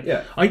along kind of thing.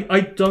 Yeah.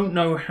 I don't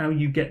know how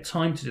you get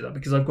time to do that,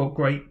 because I've got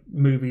great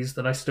movies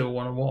that I still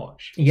want to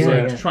watch.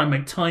 To try and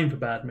make time for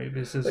bad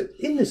movies is...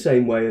 In the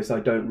same way as I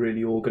don't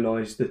really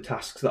organise the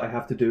tasks that I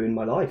have to do in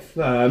my life.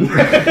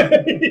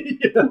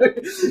 It's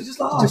just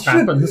like,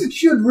 I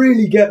should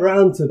really get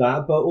round to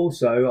that, but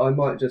also I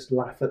might just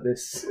laugh at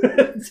this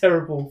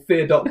terrible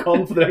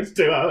fear.com for the next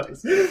 2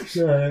 hours.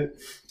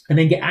 And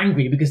then get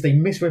angry because they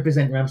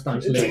misrepresent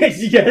Rammstein's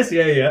lyrics. Yes.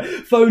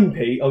 Phone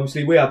Pete.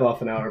 Obviously, we have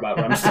half an hour about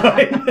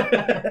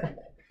Rammstein.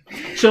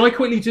 Shall I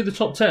quickly do the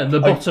top 10, the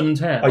bottom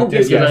 10? I'm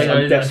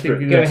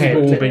desperate. Go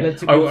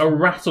ahead. I'll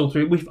rattle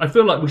through. I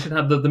feel like we should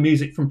have the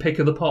music from Pick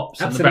of the Pops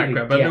in the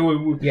background, but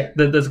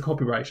there's a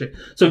copyright issue.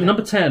 So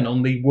number 10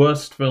 on the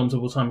worst films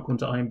of all time according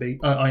to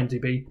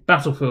IMDb,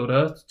 Battlefield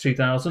Earth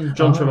 2000,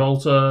 John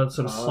Travolta,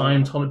 sort of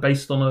Scientology,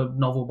 based on a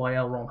novel by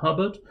L. Ron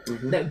Hubbard.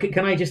 Now,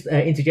 can I just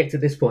interject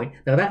at this point?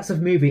 Now that's a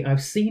movie,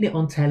 I've seen it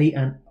on telly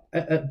and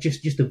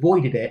just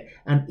avoided it,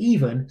 and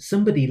even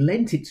somebody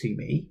lent it to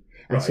me.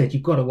 I said,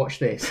 you've got to watch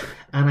this.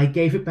 And I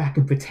gave it back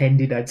and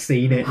pretended I'd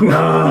seen it.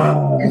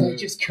 I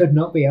just could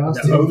not be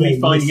asked to. Only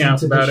finding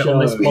out about it on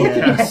this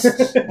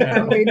podcast.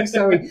 Yeah. I'm really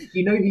sorry.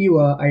 You know who you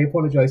are. I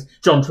apologise.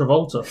 John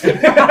Travolta.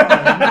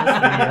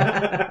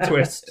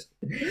 Twist.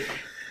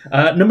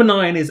 Number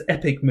 9 is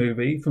Epic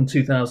Movie from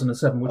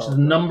 2007, which is a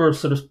number of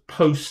sort of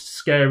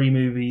post-scary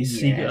movies,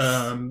 sort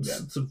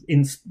of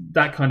in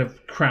that kind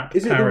of crap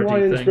is parody it the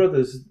Wayans thing.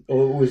 Brothers,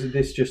 or was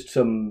this just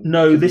some...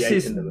 No, this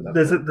is...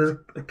 There's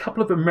a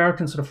couple of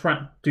American sort of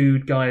frat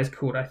dude guys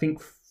called, I think,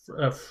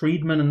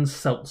 Friedman and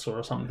Seltzer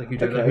or something who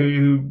do that,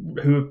 who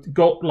have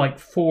got like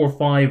 4 or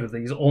 5 of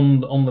these on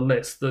the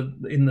list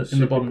in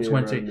the bottom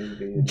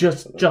 20.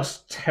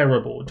 Just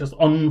terrible, just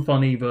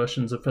unfunny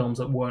versions of films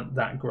that weren't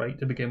that great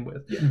to begin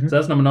with. So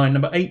that's number 9.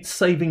 Number 8,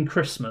 Saving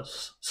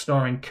Christmas,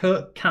 starring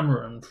Kirk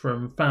Cameron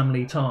from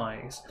Family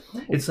Ties.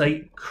 It's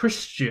a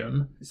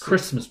Christian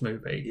Christmas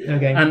movie,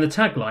 and the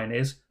tagline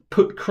is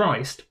put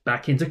Christ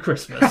back into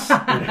Christmas. So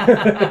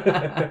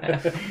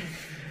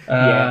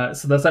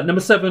that's that.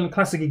 Number 7,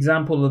 classic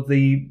example of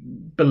the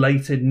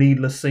belated,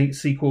 needless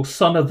sequel,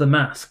 Son of the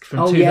Mask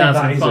from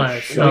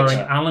 2005, starring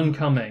Alan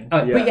Cumming.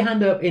 Put your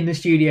hand up in the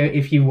studio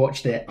if you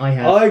watched it. I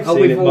have. I've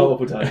seen it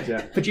multiple times,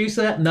 yeah.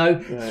 Producer? No.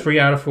 3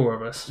 out of 4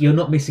 of us. You're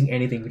not missing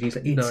anything,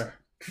 producer. It's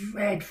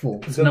dreadful.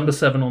 It's number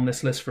 7 on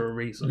this list for a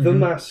reason. The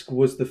Mask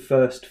was the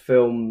first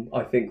film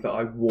I think that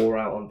I wore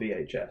out on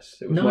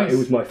VHS. It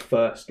was my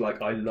first,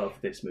 like, I love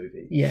this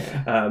movie.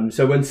 Yeah.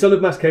 So when Son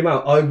of Mask came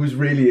out, I was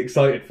really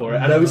excited for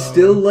it, and I was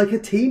still like a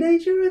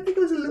teenager. I think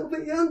I was a little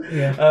bit young.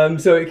 Yeah.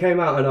 So it came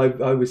out,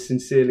 and I was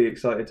sincerely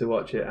excited to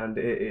watch it, and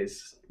it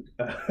is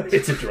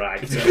it's a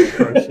drag. It's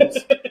atrocious.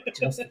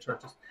 Just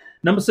atrocious.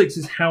 Number 6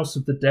 is House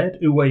of the Dead,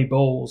 Uwe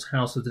Boll's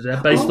House of the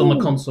Dead, based on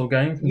the console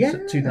game from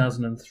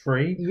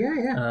 2003,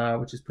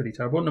 which is pretty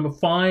terrible. Number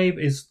 5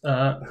 is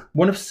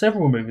one of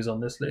several movies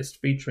on this list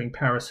featuring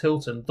Paris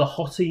Hilton, The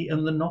Hottie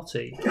and the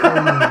Nottie,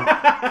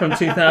 from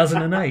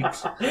 2008.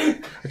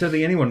 I don't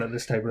think anyone at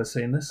this table has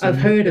seen this. I've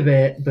heard of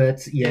it,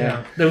 but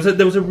there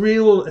was a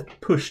real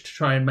push to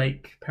try and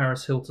make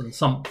Paris Hilton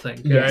something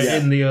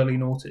in the early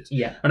noughties.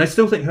 Yeah, and I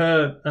still think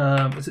her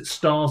is it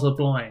Stars Are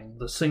Blind,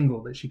 the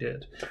single that she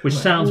did, which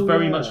sounds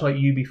very much like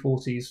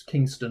UB40's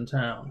Kingston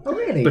Town. Oh,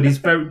 really? But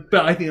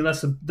I think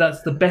that's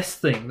the best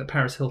thing that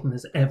Paris Hilton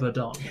has ever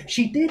done.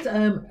 She did.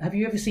 Have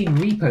you ever seen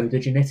Repo, the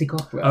Genetic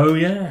Opera? Oh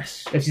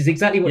yes, which is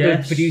exactly what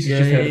the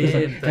producers just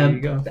heard. There you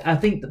go. I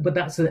think, but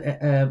that's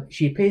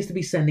she appears to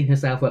be sending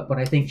herself up, but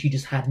I think she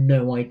just had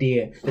no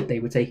idea that they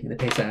were taking the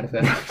piss out of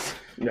her.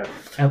 No.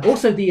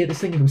 Also, the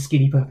singer from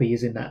Skinny Puppy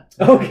is in that.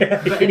 Okay.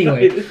 But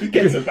anyway,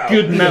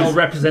 good male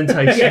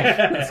representation.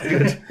 That's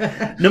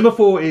good. Number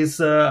 4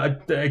 is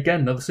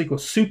again another sequel,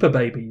 Super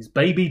Babies,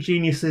 Baby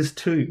Geniuses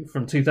 2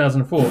 from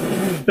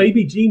 2004.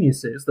 Baby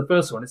Geniuses, the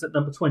first one, is at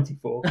number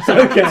 24. So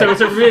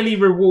it's a really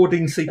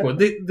rewarding sequel.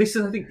 This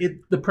is, I think,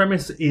 the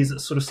premise is a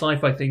sort of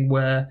sci-fi thing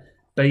where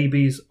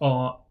babies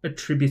are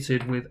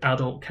attributed with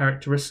adult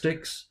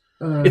characteristics.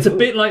 It's a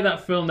bit like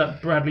that film,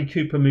 that Bradley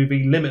Cooper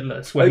movie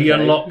Limitless, where he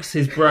unlocks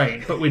his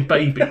brain, but with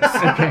babies.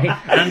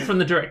 And from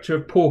the director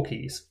of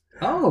Porky's.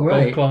 Oh,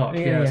 right. Bob Clark,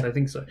 yes, I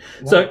think so.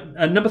 Wow. So,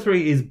 number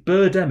 3 is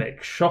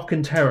Birdemic, Shock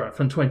and Terror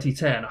from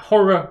 2010,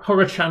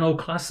 horror channel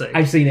classic.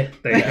 I've seen it.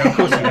 There you go. Of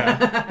course you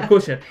have. Of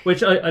course you have.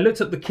 Which I looked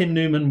at the Kim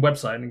Newman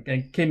website,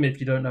 and Kim, if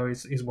you don't know,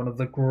 is one of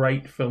the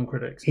great film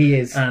critics. He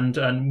is.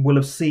 And will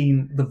have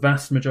seen the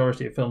vast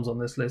majority of films on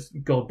this list.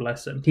 God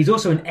bless him. He's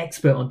also an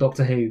expert on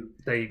Doctor Who.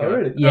 There you go. Oh,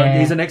 really? Yeah.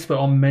 He's an expert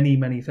on many,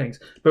 many things.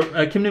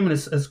 But Kim Newman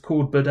has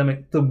called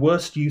Birdemic the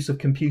worst use of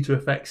computer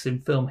effects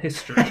in film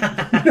history.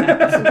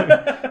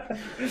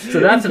 So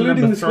that's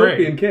including number 3. The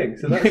Scorpion King.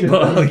 So that's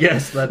well,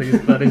 yes, that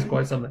is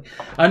quite something.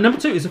 Number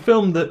 2 is a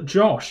film that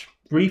Josh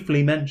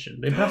briefly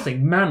mentioned in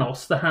passing,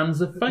 Manos: The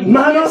Hands of Fate.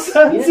 Manos: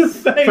 Hands of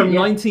Fate from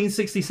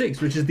 1966,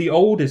 which is the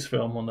oldest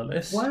film on the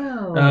list.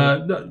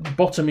 Wow.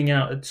 Bottoming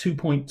out at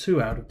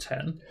 2.2 out of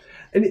 10.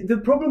 And the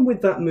problem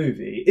with that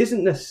movie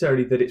isn't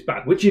necessarily that it's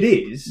bad, which it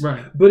is,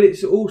 right? But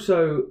it's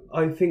also,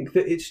 I think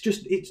that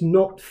it's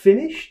not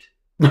finished.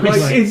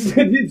 Like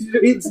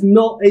it's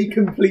not a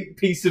complete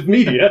piece of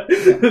media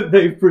that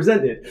they've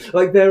presented.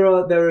 Like there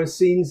are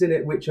scenes in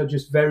it which are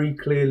just very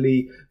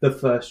clearly the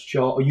first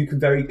shot, or you can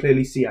very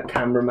clearly see a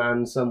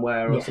cameraman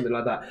somewhere or something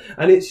like that.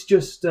 And it's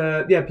just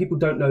people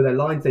don't know their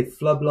lines. They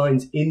flub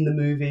lines in the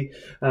movie.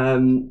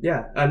 And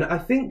I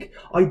think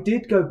I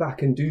did go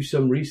back and do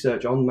some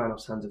research on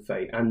Manos: Hands of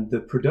Fate, and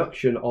the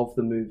production of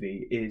the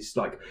movie is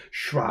like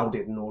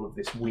shrouded in all of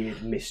this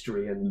weird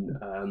mystery,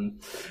 and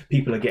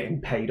people are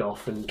getting paid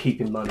off and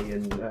keeping money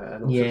and all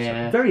sorts of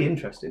stuff. Very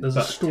interesting. There's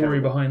a story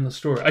behind the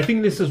story. I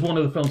think this is one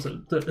of the films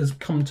that has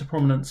come to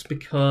prominence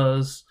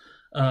because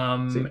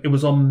it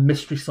was on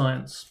Mystery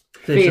Science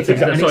Theatre.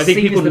 So I think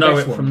people know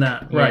it from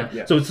that. Right.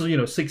 Yeah. So it's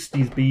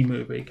 60s B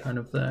movie kind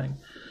of thing.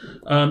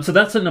 So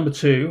that's at number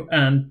 2,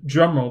 and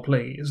drumroll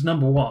please,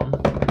 number 1.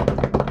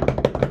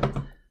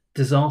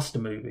 Disaster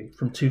Movie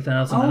from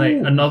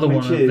 2008, another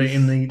one of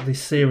in the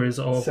series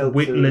of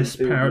Witless,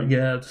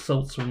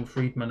 Seltzer and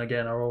Friedman,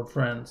 again, our old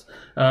friends.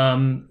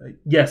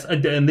 Yes,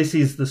 and this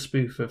is the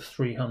spoof of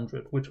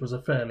 300, which was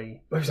a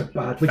fairly... It was a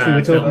bad which we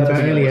were talking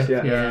about earlier.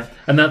 Yeah.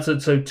 And that's at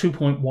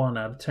 2.1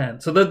 out of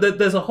 10. So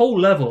there's a whole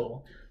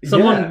level.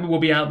 Someone will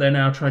be out there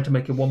now trying to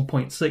make a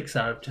 1.6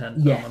 out of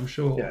 10 film, I'm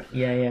sure.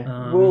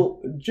 Yeah.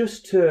 Well,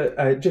 just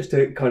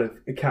to kind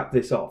of cap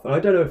this off, and I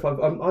don't know if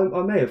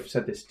I may have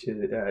said this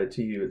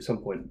to you at some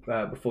point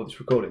before this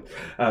recording,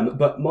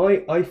 but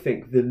I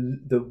think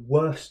the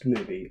worst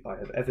movie I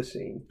have ever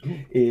seen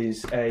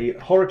is a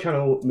Horror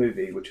Channel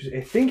movie, which was, I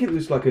think it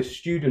was like a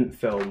student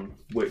film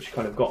which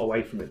kind of got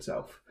away from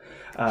itself,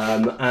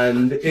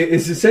 and it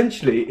is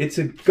essentially, it's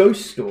a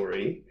ghost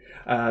story.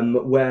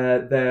 where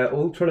they're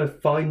all trying to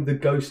find the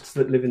ghosts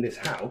that live in this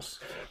house.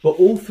 But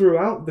all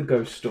throughout the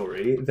ghost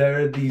story, there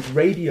are these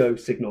radio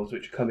signals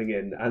which are coming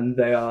in, and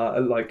they are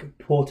like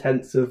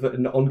portents of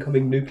an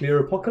oncoming nuclear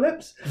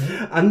apocalypse.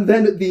 Mm-hmm. And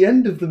then at the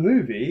end of the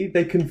movie,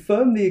 they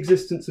confirm the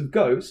existence of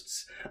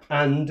ghosts,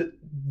 and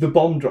the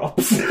bomb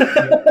drops.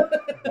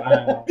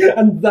 Wow.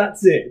 And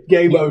that's it.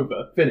 Game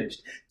over.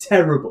 Finished.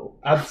 Terrible.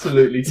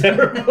 Absolutely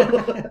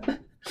terrible.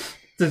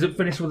 Does it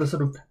finish with a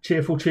sort of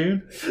cheerful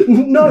tune?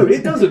 No,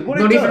 it doesn't. What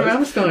Not it even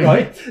does, Rammstein.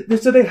 right?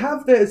 So they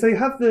have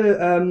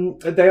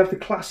the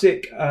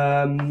classic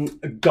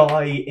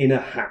guy in a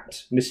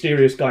hat,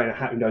 mysterious guy in a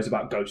hat who knows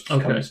about ghosts,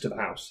 comes to the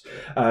house,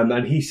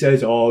 and he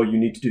says, "Oh, you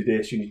need to do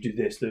this. You need to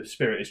do this. The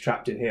spirit is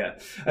trapped in here."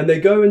 And they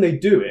go and they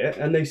do it,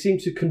 and they seem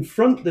to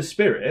confront the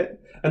spirit.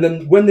 And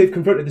then when they've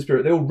confronted the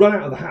spirit, they all run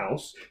out of the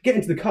house, get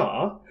into the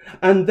car,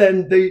 and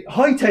then they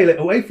hightail it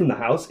away from the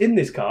house in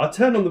this car,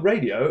 turn on the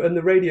radio, and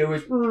the radio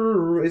is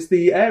it's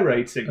the air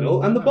raid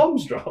signal, and the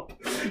bombs drop.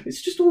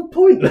 It's just all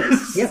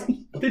pointless. Yeah.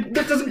 It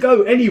doesn't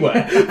go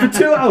anywhere. For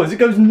 2 hours, it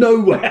goes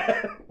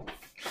nowhere.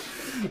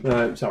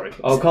 Sorry,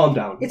 I'll calm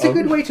down. It's a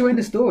good way to end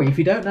a story. If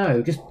you don't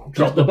know, just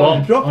drop the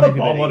bomb. Drop the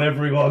bomb on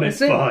everyone, it's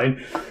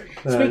fine.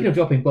 Speaking of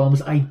dropping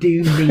bombs, I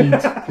do need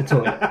the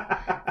toilet.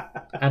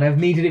 And I've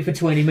needed it for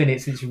 20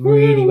 minutes. It's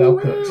really well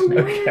cooked.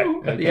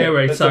 Okay. The air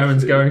raid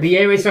siren's going. The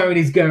air raid siren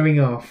is going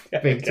off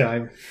big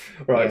time.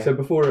 Right, Yeah. so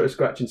before a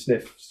scratch and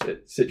sniff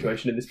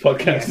situation in this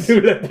podcast,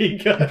 do let me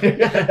go.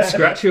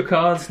 Scratch your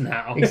cards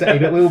now. Exactly,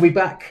 but we'll be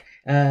back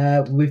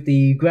with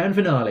the grand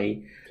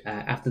finale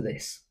after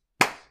this.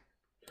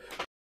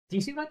 Do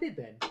you see what I did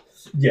then?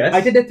 Yes. I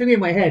did the thing in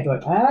my head,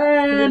 like,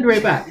 and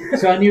right back.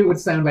 So I knew it would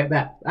sound like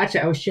that. Actually,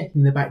 I was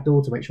checking the back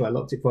door to make sure I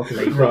locked it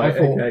properly. But Right, I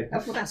thought, okay.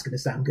 that's going to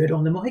sound good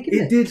on the mic, isn't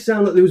It it? did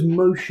sound like there was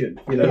motion.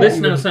 You know, This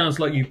now sounds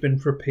like you've been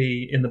for a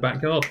pee in the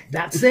backyard.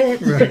 That's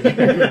it. Right.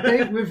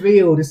 Don't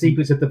reveal the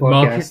secrets of the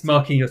podcast.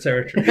 Marking your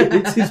territory.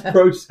 It's his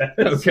process.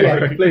 Okay,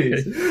 Right, right,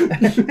 please.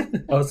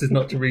 Ours is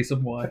not to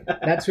reason why.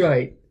 That's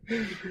right.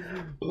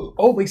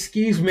 Oh,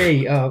 excuse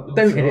me. Don't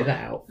edit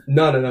that out.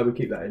 No, we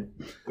keep that in.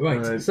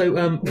 Right. So we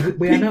are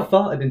Pete now.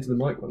 farted into the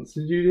mic once.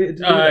 Did you hear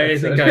I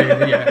think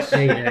yes.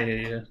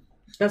 Yeah.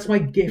 That's my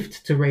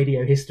gift to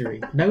radio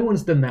history. No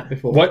one's done that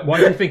before. Why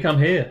do you think I'm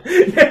here?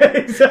 Yeah,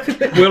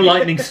 exactly. Will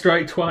lightning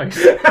strike twice?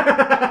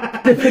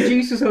 The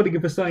producer's holding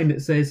up a sign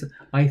that says,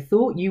 "I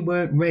thought you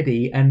weren't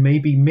ready and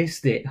maybe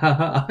missed it." Ha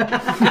ha.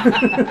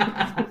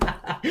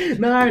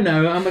 No,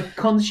 I'm a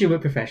consumer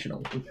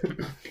professional.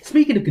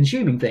 Speaking of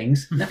consuming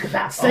things, look at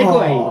that segue.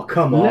 Oh,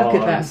 come on. Look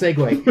at that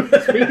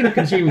segue. Speaking of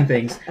consuming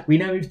things, we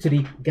now move to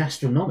the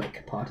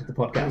gastronomic part of the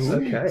podcast.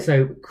 Okay.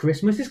 So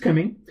Christmas is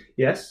coming.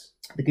 Yes,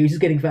 The goose is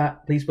getting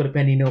fat. Please put a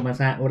penny in Norman's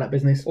hat. All that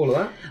business. all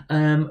of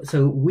that.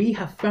 So we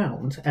have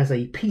found, as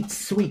a Pete's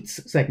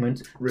Sweets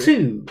segment, Really?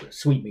 2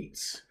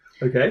 sweetmeats.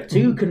 Okay.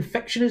 2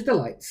 confectioner's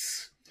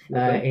delights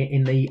Okay.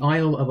 in the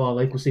aisle of our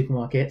local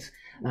supermarket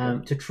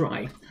to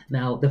try.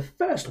 Now, the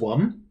first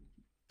one,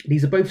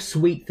 these are both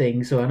sweet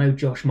things, so I know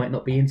Josh might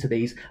not be into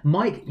these.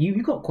 Mike,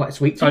 you got quite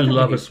sweet too. I haven't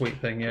love you? a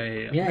sweet thing.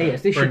 Yeah.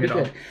 Yes, this should Bring be it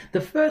on. good.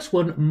 The first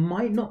one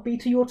might not be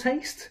to your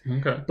taste,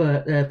 Okay.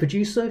 but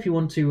producer, if you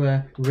want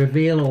to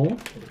reveal all.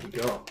 What have we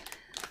got?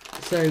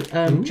 So,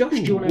 Josh,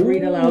 do you want to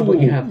read aloud what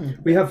you have?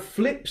 We have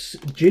Flips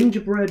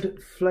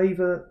gingerbread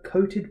flavour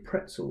coated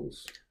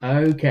pretzels.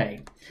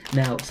 Okay.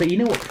 Now, so you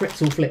know what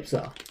pretzel flips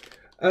are?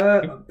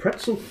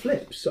 Pretzel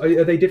Flips.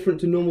 Are they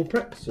different to normal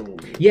pretzels?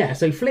 Yeah,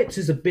 so Flips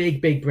is a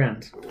big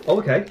brand. Oh,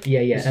 okay.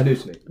 Yeah. This is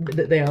news to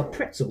me. They are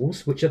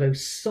pretzels, which are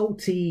those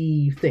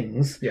salty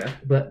things. Yeah.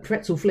 But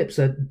pretzel flips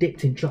are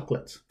dipped in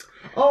chocolate.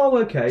 Oh,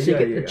 okay. So you yeah,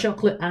 get the yeah.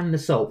 chocolate and the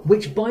salt,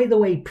 which, by the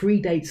way,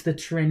 predates the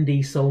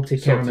trendy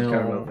salted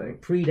caramel thing.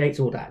 Predates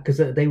all that, because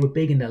they were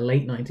big in the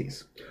late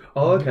 90s.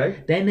 Oh,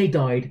 okay. Then they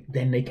died,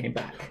 then they came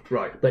back.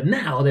 Right. But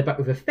now they're back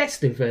with a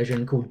festive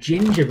version called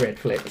gingerbread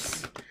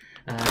flips.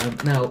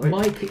 Now,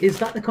 Mike, is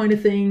that the kind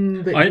of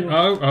thing that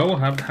I will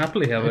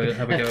happily have a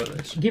go at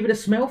this. Give it a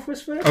smell for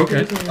us first?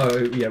 Okay. Oh,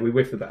 yeah, we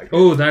whiffed the bag.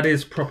 Oh, that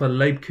is proper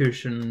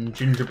Leibkuchen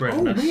gingerbread.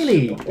 Oh,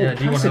 really? Yeah,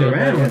 do you Pass want it to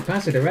have a- around.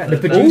 Pass it around. The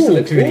producer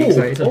looks really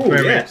excited. Oh,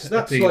 very yes.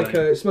 That's appealing. like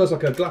it smells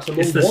like a glass of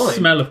It's mulled the wine.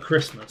 smell of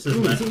Christmas,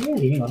 isn't Is it? it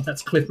really? Hang on.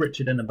 That's Cliff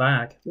Richard in a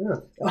bag. Yeah.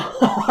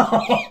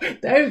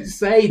 Don't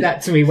say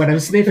that to me when I'm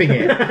sniffing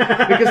it,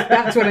 because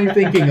that's what I'm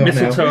thinking of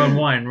Mistletoe now. and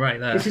wine, right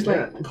there. This is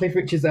like Cliff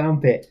Richard's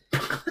armpit.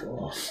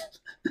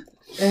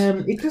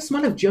 It does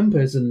smell of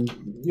jumpers and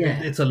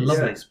yeah. It's a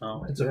lovely Yeah.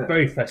 smell. It's a Yeah.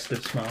 very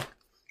festive smell.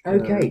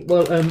 Okay,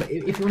 well,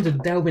 if you want to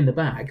delve in the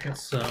bag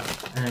It's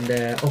and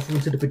offer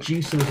them to the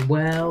producer as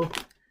well.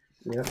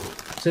 Yeah.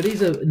 So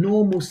these are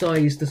normal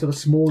sized, the sort of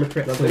smaller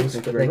pretzels, Lovely, thank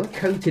you but very they're much.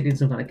 coated in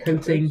some kind of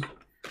coating.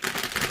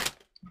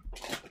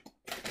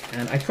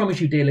 And I promise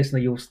you, dear listener,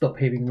 you'll stop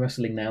hearing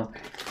rustling now.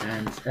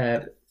 And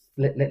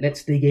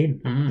let's dig in.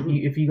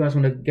 Mm. If you guys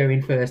want to go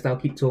in first, I'll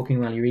keep talking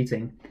while you're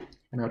eating.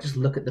 And I'll just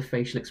look at the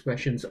facial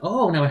expressions.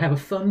 Oh, now I have a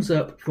thumbs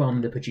up from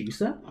the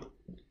producer.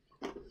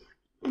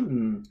 I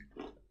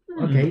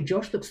Okay,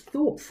 Josh looks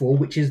thoughtful,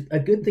 which is a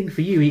good thing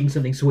for you eating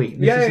something sweet.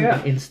 This isn't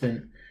an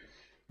instant.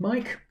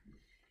 Mike?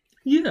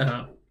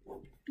 Yeah.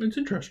 It's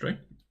interesting.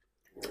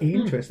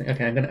 Interesting.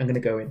 Okay, I'm gonna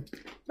go in.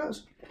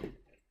 That's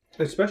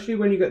especially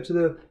when you get to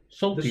the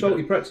salty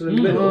pretzel in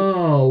the Mm. middle.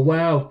 Oh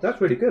wow, That's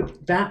really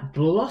good. that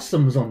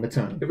blossoms on the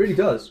tongue. It really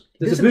does.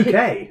 There's a Doesn't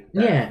bouquet.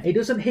 Yeah, it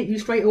doesn't hit you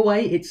straight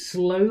away. It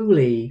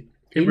slowly.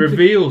 It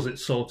reveals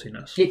its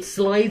saltiness. It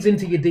slides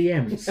into your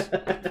DMs.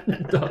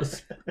 It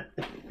does.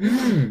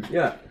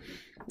 Yeah.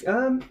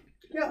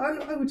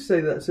 I would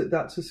say that's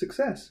a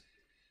success.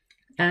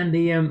 And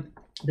the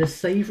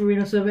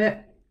savouriness of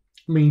it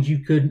means you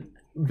could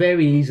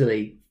very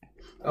easily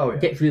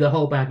get through the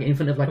whole bag in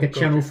front of like a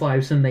Channel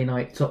 5 Sunday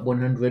night top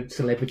 100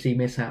 celebrity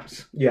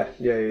mishaps. Yeah.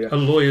 A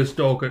lawyer's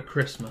dog at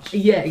Christmas.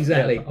 Yeah,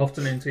 exactly. Yeah,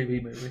 often in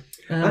TV movie.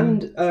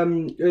 And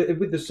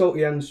with the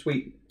salty and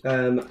sweet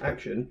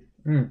action,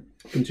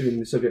 considering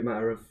the subject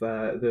matter of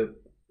the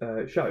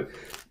show,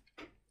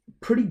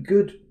 pretty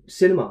good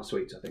cinema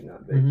sweets, I think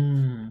that'd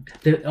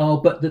be.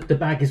 But the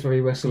bag is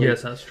very rustly.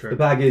 Yes, that's true. The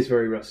bag is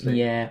very rusty.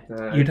 Yeah.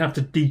 You'd have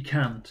to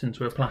decant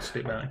into a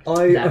plastic bag.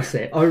 That's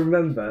it. I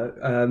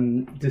remember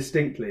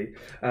distinctly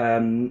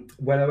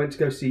when I went to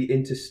go see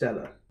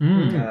Interstellar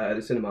at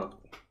the cinema.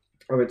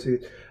 I went to.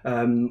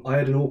 I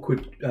had an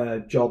awkward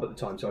job at the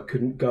time, so I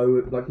couldn't go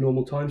at like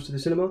normal times to the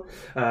cinema,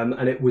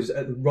 and it was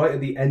right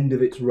at the end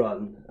of its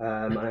run.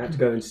 And I had to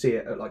go and see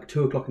it at like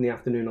 2:00 in the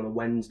afternoon on a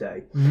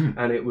Wednesday,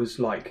 and it was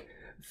like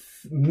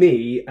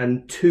me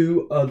and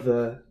two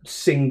other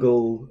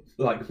single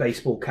like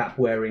baseball cap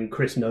wearing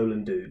Chris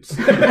Nolan dudes.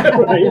 And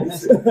I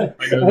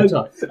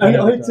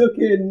took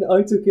in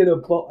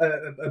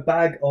a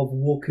bag of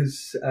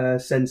Walker's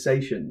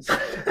Sensations,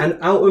 and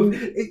out of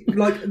it,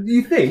 like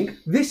you think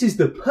this is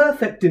the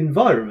perfect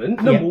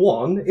environment. Number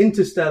one,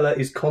 Interstellar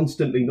is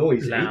constantly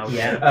noisy, loud,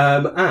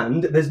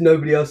 and there's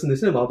nobody else in the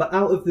cinema. But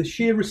out of the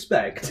sheer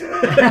respect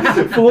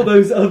for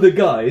those other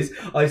guys,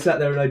 I sat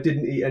there and I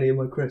didn't eat any of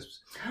my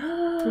crisps.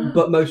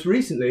 But most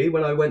recently,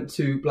 when I went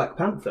to Black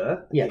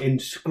Panther in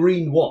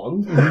Screen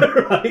 1,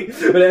 right,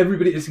 when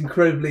everybody, it's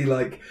incredibly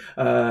like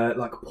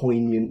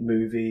poignant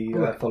movie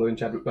following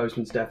Chadwick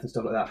Boseman's death and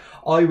stuff like that.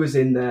 I was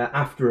in there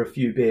after a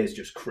few beers,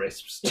 just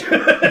crisps.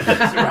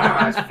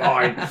 That's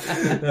fine.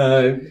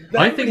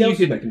 I think you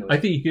could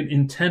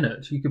in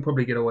Tenet. You could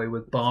probably get away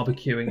with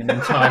barbecuing an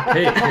entire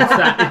pig. It's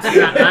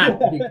that.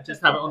 You could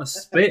just have it on a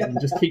spit and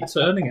just keep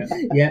turning it.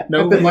 Yeah,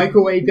 no, the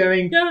microwave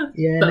going.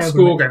 That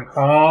score going.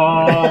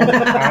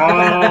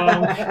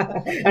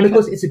 And of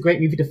course, it's a great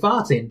movie to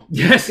fart in.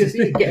 Yes,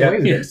 get away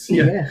with it.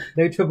 Yeah,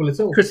 no trouble at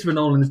all. Christopher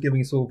Nolan is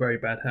giving us all very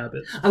bad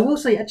habits. I will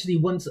say, actually,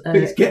 once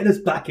it's getting us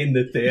back in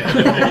the theatre.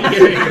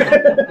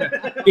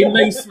 It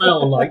may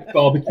smell like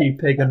barbecue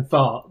pig and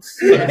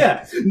farts.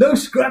 Yeah, no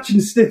scratch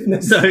and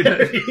stiffness. No.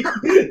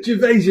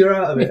 Gervais, you're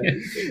out of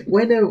it.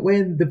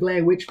 When the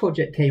Blair Witch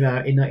Project came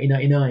out in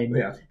 1999,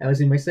 I was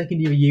in my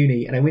second year of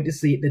uni, and I went to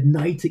see it the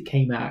night it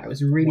came out. I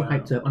was really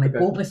hyped up, and I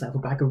bought myself a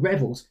bag of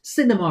Revels,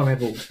 cinema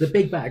Revels, the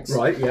big bags.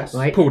 Right, yes.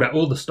 Right? Pulled out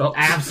all the stops.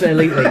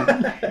 Absolutely.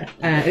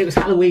 It was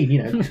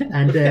Halloween,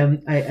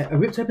 and I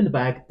ripped open the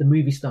bag, the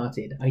movie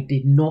started. I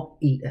did not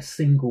eat a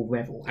single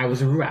Revel. I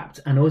was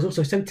wrapped, and I was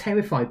also so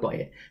terrified by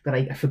it that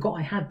I forgot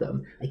I had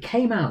them. I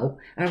came out,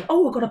 and I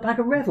was, I've got a bag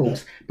of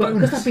Revels. But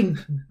because I've been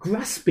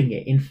grasping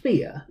it in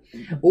fear,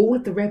 all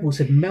of the Revels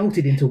had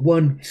melted into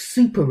one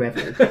super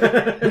Revel,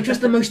 which was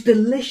the most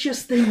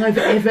delicious thing I've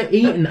ever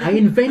eaten. I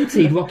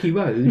invented Rocky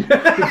Road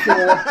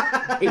before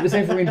it was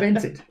ever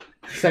invented.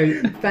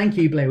 So thank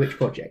you, Blair Witch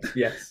Project.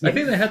 Yes. I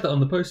think they had that on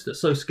the poster.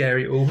 So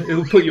scary,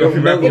 it'll put you off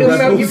your Revels. It'll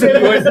melt you.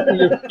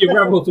 Your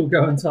Revels will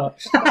go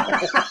untouched.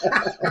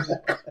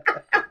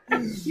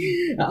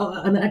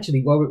 And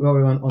actually, while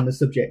we're on the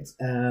subject,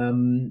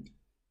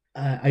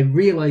 I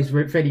realised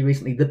fairly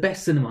recently the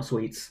best cinema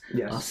sweets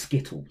are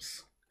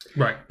Skittles.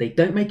 Right. They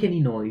don't make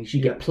any noise.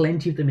 You get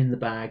plenty of them in the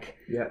bag.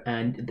 Yeah.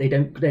 And they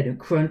don't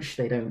crunch.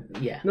 They don't.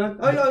 Yeah. No,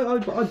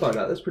 I'd buy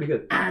that. That's pretty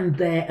good. And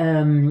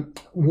they're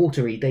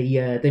watery.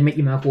 They make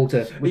your mouth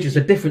water, which is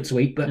a different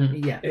sweet, but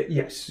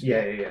yes.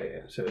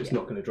 Yeah. So it's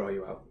not going to dry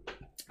you out.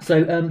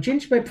 So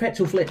gingerbread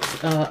pretzel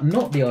flips are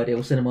not the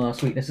ideal cinema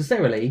sweet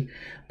necessarily,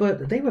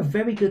 but they were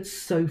very good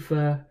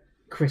sofa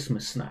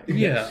Christmas snack.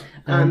 Yeah.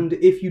 And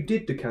if you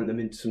did decant them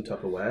into some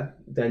Tupperware,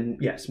 then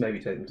yes, maybe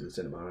take them to the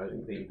cinema. I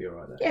think you'd be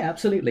alright there. Yeah,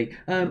 absolutely.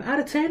 Out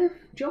of 10,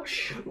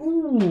 Josh?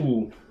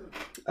 Ooh.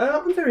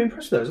 I'm very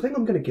impressed with those. I think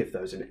I'm going to give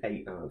those an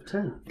 8 out of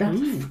 10.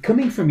 That's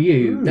coming from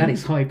you. That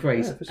is high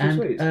praise. Yeah, for some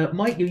sweets.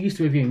 Mike, you're used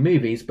to reviewing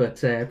movies, but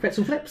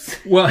pretzel flips?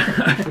 Well,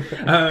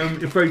 a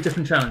very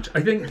different challenge.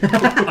 I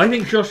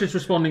think Josh is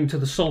responding to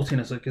the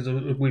saltiness because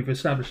we've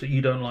established that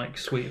you don't like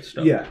sweet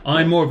stuff. Yeah.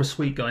 I'm more of a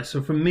sweet guy,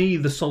 so for me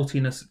the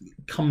saltiness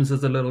comes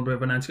as a little bit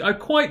of an anti. I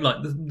quite like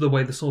the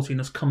way the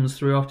saltiness comes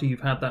through after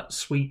you've had that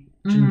sweet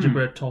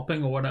gingerbread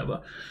topping or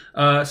whatever.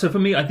 So for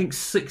me, I think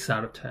 6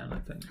 out of 10. I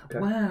think. Okay,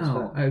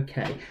 wow.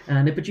 Okay.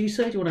 And the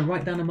producer, do you want to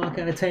write down a mark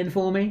out of 10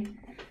 for me?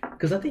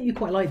 because I think you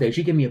quite like those.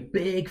 You give me a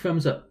big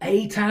thumbs up,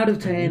 8 out of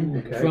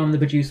 10 from the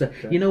producer.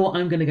 Okay. You know what?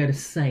 I'm going to go the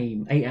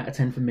same, 8 out of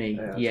 10 for me.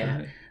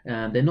 Yeah.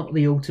 They're not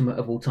the ultimate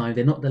of all time.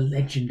 They're not the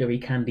legendary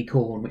candy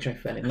corn, which I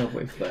fell in love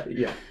with. But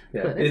yeah.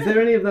 But is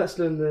there any of that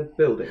still in the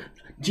building?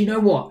 Do you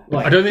know what?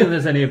 I don't think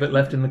there's any of it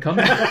left in the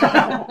country.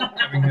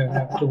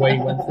 The way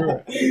you went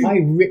through it. I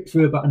ripped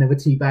through about another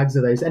 2 bags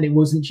of those, and it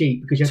wasn't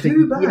cheap because you had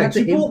two bags. You had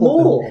to you bought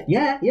more. Them.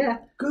 Yeah.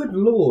 Good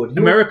lord.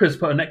 America's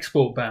put an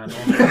export ban on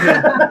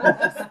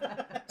it.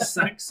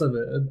 Sacks of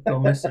it are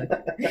domestic.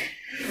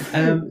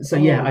 I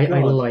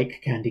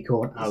like candy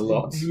corn a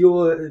lot.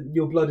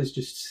 Your blood is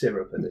just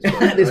syrup at this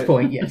point. At this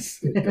point,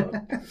 yes.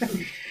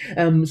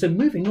 So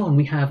moving on,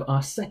 we have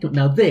our second.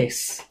 Now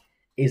this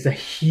is a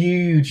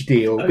huge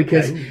deal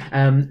because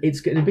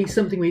it's going to be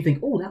something where you think,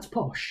 oh, that's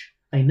posh.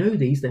 I know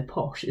these, they're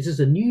posh. This is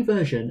a new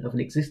version of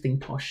an existing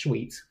posh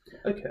sweet.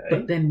 Okay.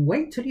 But then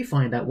wait till you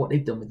find out what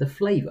they've done with the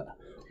flavour.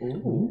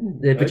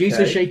 The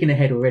producer's shaking her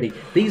head already.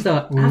 These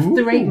are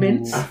After 8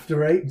 mints.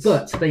 After 8?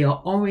 But they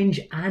are orange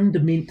and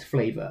mint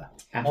flavour.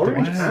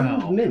 Orange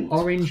and mint?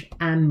 Orange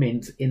and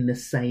mint in the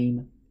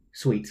same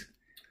sweet.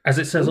 As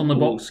it says on the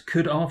box,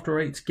 could After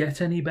 8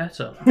 get any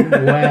better?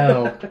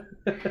 Well,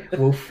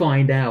 we'll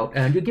find out.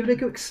 You'll give it a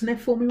quick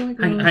sniff for me,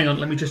 Michael? Hang on,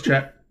 let me just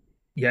check.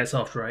 Yeah, it's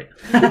After 8.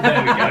 There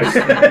we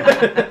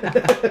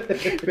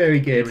go.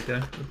 Very good. Here we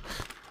go.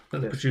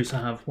 Let the producer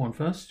have one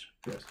first.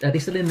 Yes. Are they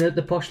still in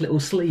the posh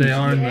little sleeve? They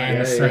are in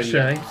the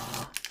sachet.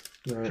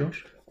 Right.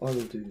 Josh? I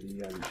will do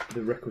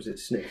the requisite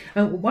sniff.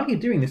 While you're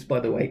doing this, by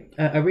the way,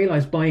 I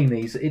realised buying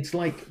these, it's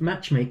like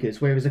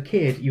matchmakers, where as a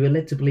kid you were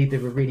led to believe they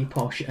were really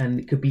posh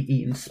and could be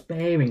eaten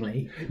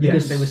sparingly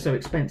because they were so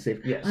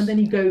expensive. Yes. And then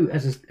you go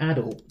as an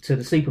adult to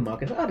the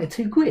supermarket, they're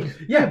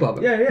 £2. Yeah, no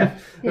bother.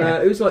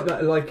 Yeah. It was like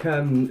that, like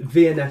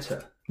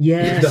Viennetta.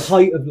 Yes. The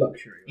height of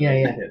luxury.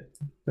 Yeah.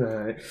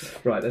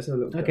 Right, let's have a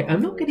look. Okay,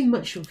 I'm not getting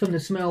much from the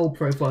smell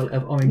profile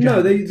of orange.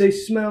 No, they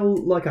smell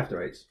like After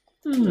 8s.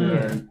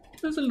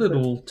 There's a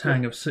little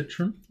tang of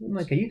citron.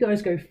 Okay, you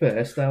guys go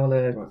first.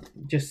 I'll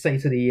just say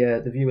to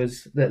the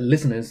viewers, the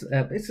listeners,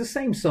 it's the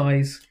same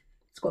size.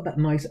 It's got that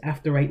nice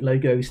After 8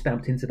 logo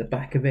stamped into the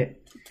back of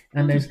it.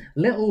 And there's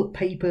little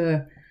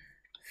paper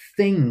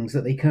things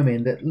that they come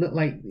in that look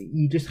like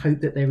you just hope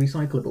that they're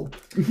recyclable.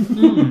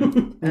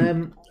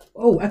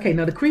 Okay,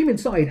 now the cream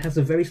inside has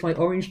a very slight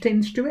orange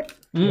tinge to it.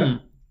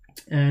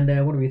 And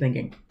what are we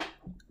thinking?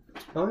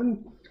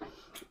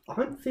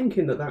 I'm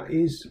thinking that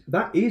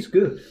is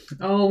good.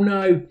 Oh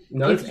no,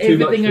 it's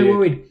everything I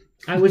worried.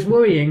 I was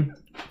worrying.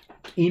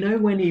 You know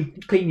when you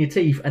clean your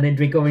teeth and then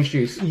drink orange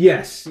juice?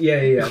 Yes,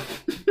 yeah.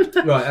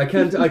 Right, I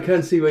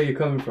can see where you're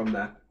coming from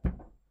there.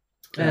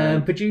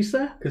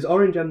 Producer? Because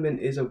orange and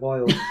mint is a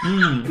wild...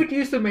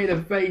 Producer made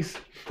a face.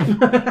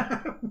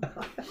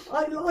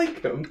 I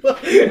like them.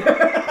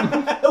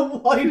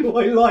 Why do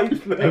I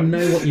like them? I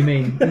know what you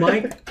mean.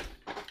 Mike?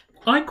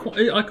 I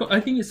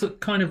think it's a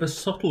kind of a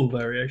subtle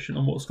variation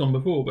on what's gone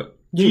before, but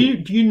do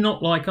you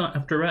not like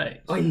After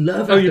 8? I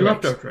love After 8. Oh, you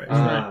loved After 8.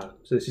 Right.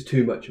 So this is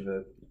too much of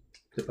a...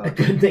 I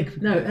couldn't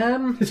think... No,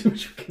 too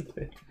much of a good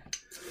thing.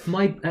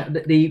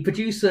 The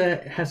producer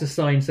has a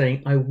sign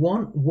saying, I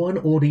want one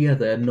or the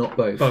other, not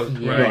both. Both,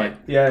 right.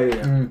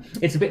 Yeah.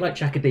 It's a bit like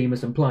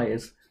Chakademus and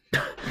Pliers.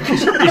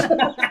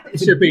 It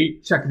should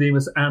be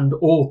Chakademus and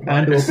or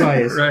Pliers. And or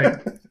Pliers. Right.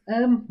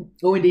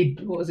 Or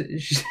indeed, what was it?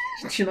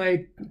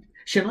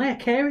 Shania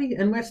Carey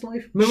and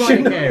Westlife?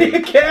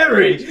 Mariah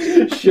Carey.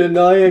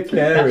 Shania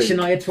Carey. That's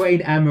Shania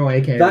Twain and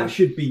Mariah Carey. That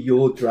should be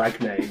your drag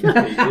name if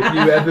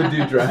you ever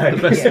do drag.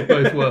 The best of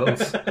both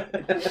worlds.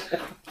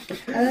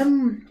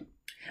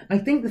 I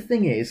think the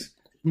thing is,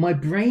 my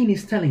brain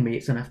is telling me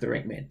it's an After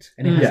 8 mint,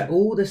 and it has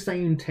all the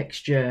same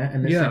texture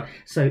and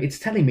so it's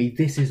telling me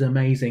this is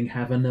amazing.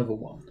 Have another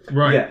one.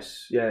 Right.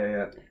 Yes.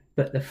 Yeah.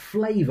 But the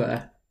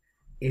flavour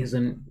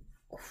isn't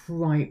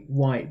quite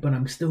right. But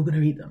I'm still going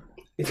to eat them.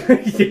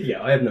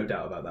 Yeah, I have no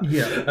doubt about that.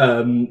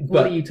 Yeah.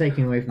 What are you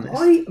taking away from this?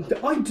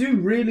 I do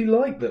really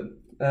like them.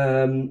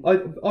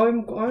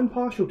 I'm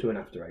partial to an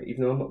After 8,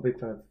 even though I'm not a big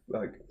fan of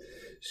like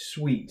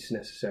sweets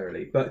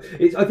necessarily. But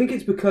I think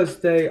it's because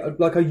they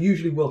like I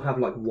usually will have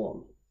like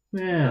one.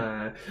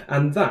 Yeah.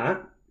 And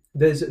that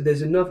there's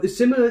enough. It's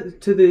similar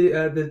to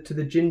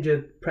the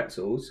ginger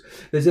pretzels.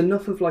 There's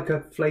enough of like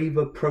a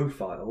flavour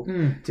profile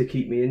to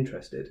keep me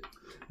interested.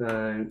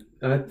 And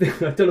I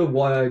don't know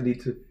why I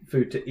need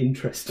food to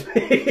interest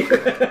me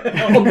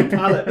on the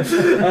palate.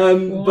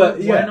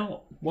 But yeah. Why not?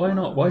 Why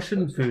not? Why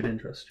shouldn't food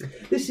interest you?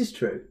 This is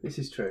true.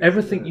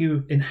 Everything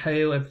you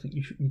inhale, everything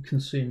you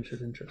consume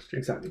should interest you.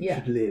 Exactly. You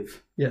should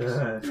live. Yes.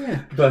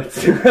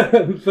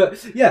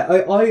 But yeah,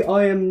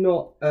 I am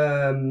not.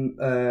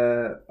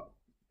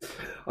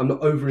 I'm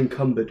not over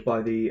encumbered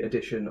by the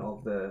addition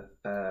of the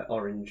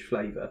orange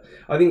flavour.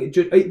 I think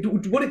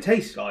what it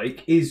tastes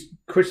like is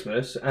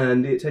Christmas,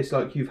 and it tastes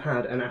like you've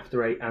had an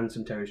After Eight and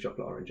some Terry's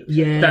chocolate orange.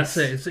 That's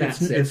it.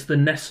 It's the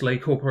Nestle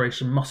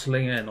Corporation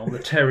muscling in on the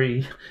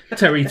Terry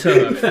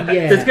turf.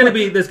 There's going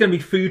to be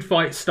food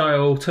fight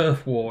style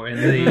turf war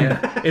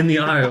in the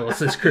aisles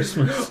this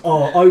Christmas.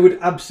 Oh, I would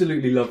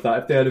absolutely love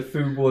that if they had a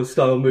Food Wars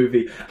style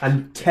movie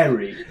and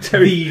Terry,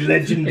 the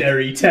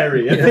legendary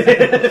Terry.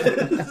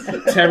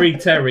 Terry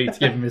to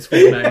give him his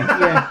full name.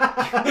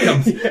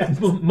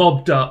 Comes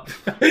mobbed up.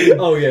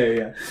 Oh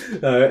yeah.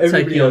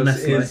 Everybody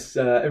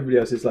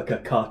else is like a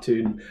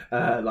cartoon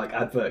like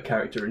advert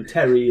character, and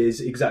Terry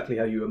is exactly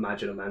how you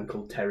imagine a man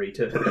called Terry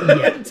to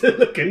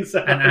look and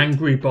sound. An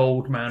angry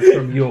bold man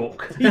from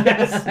York.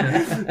 Yes.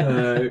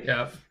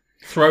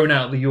 Thrown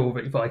out the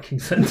Jorvik Viking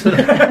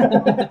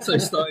Centre. So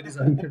started his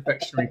own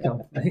confectionery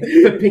company.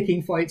 For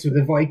picking fights with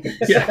the Vikings.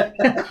 Yeah.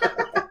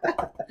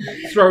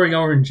 Throwing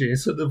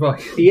oranges at the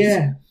Vikings.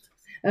 Yeah.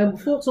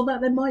 Thoughts on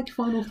that then, Mike?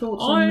 Final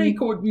thoughts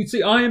You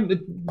see, I am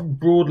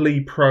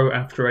broadly pro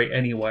After Eight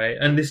anyway,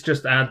 and this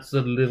just adds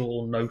a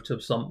little note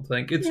of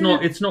something. It's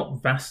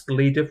not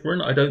vastly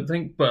different, I don't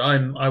think, but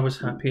I was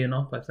happy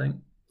enough, I think.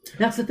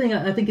 That's the thing.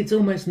 I think it's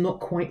almost not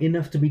quite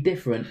enough to be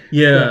different.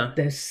 Yeah. But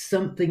there's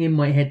something in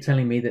my head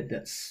telling me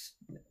that's.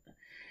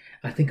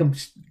 I think I'm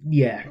just,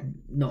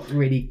 not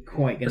really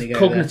quite going to go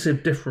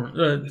cognitive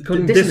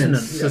cognitive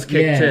dissonance has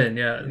kicked in.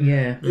 Yeah.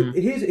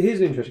 Here's an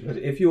interesting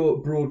question. If you're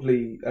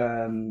broadly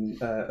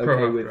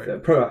okay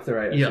with pro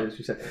After Eight, as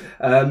you said,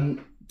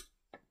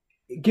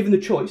 given the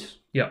choice,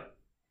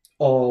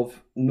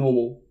 of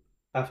normal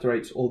After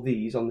Eights or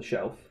these on the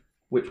shelf,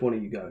 which one are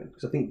you going?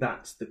 Because I think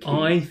that's the key.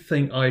 I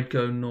think I'd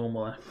go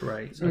normal After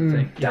Eights.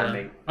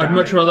 Damning. I'd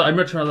much rather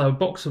have a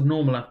box of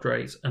normal After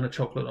Eights and a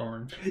chocolate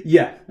orange.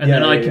 Yeah, and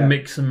then I can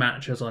mix and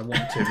match as I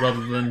want to,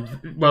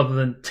 rather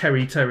than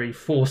Terry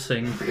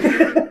forcing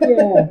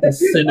the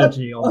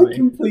synergy on me. I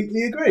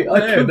completely agree.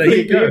 I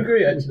completely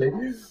agree. Actually,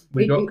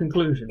 we got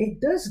conclusion.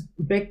 It does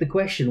beg the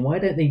question: why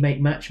don't they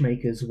make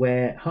matchmakers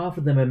where half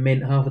of them are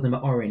mint, half of them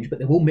are orange, but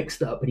they're all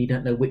mixed up, and you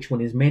don't know which one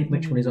is mint,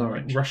 which one is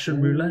orange?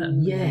 Russian roulette.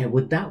 Yeah,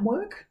 would that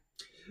work?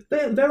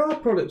 There are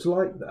products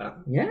like that.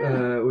 Yeah.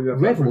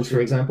 Revels,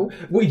 for example.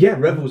 Well, yeah,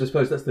 Revels. I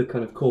suppose that's the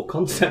kind of core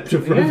concept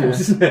of Revels,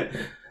 isn't it?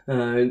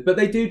 But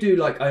they do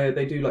like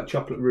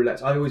chocolate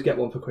roulettes. I always get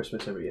one for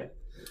Christmas every year.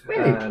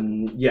 Really?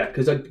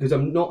 Because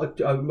I'm not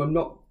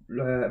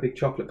a big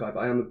chocolate guy, but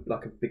I am a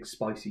big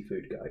spicy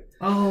food guy.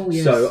 Oh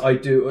yes. So I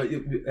do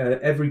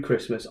every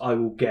Christmas. I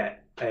will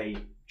get a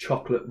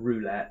chocolate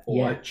roulette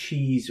or a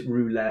cheese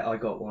roulette. I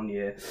got one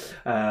year,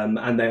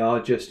 and they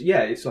are just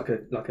it's like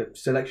a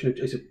selection of,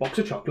 it's a box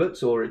of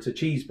chocolates or it's a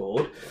cheese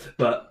board,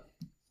 but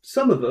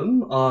some of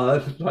them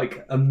are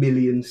like 1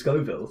 million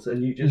Scovilles,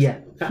 and you just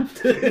have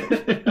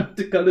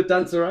to kind of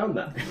dance around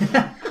that.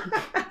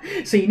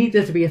 So you need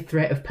there to be a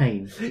threat of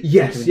pain.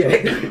 Yes,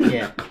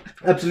 yeah.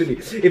 Absolutely.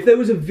 If there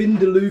was a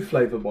Vindaloo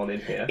flavoured one in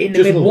here, in the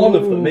just middle, one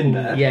of them in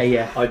there,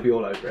 I'd be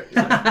all over it.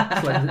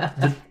 It's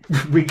like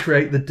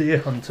recreate the Deer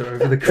Hunter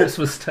over the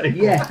Christmas table.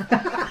 Yeah.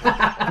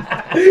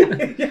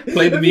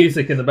 Play the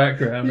music in the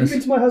background. You've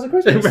been to my house at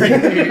Christmas.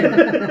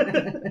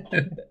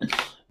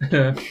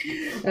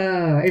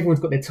 Everyone's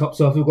got their tops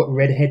off. We've got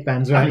red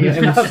headbands around here.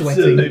 Everyone's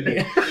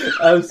sweating.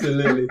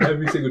 Absolutely.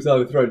 Every single time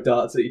we throw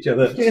darts at each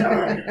other.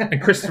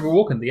 And Christopher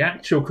Walken, the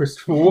actual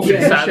Christopher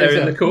Walken, sat there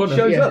in the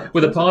corner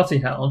with a party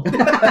hat on.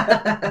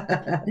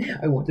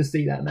 I want to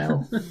see that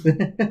now.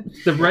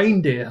 The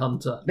Reindeer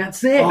Hunter.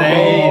 That's it.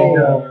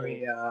 There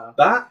you go.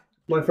 That,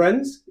 my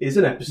friends, is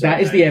an episode.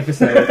 That is the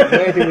episode.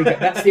 Where do we go?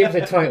 That's the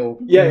episode title.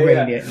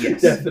 Reindeer.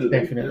 Yes,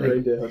 definitely.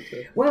 Reindeer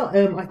Hunter.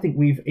 Well, I think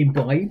we've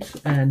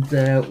imbibed and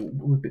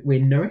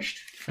we're nourished.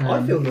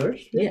 I feel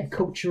nourished. Yeah,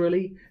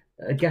 culturally,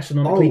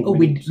 gastronomically.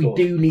 We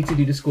do need to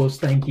do the scores.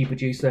 Thank you,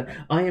 producer.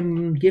 I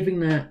am giving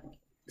that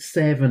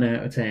 7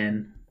 out of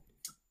 10.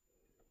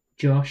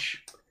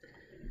 Josh?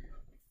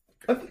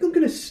 I think I'm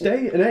going to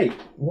stay at an 8.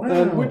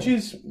 Wow. Which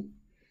is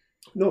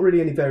not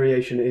really any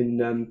variation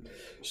in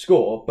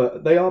score,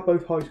 but they are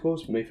both high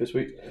scores for me for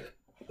Sweets.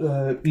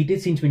 You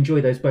did seem to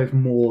enjoy those both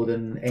more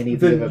than any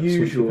of the other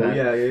usual.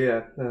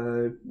 Yeah.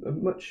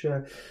 Much.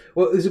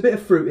 Well, there's a bit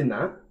of fruit in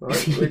that,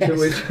 right?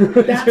 Yes.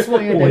 That's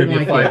why I don't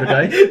like it. A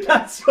day.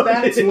 That's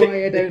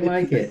why I don't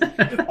like it.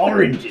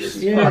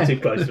 Oranges. Far too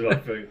close to my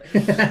food.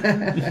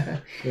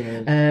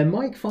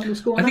 Mike, final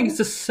score. I think it's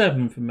a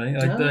 7 for me.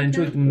 I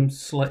enjoyed them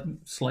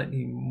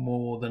slightly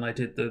more than I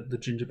did the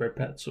gingerbread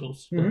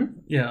pretzels.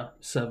 Mm-hmm. Yeah,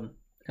 7.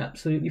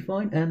 Absolutely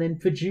fine. And then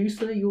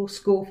producer, your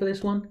score for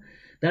this one?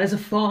 That is a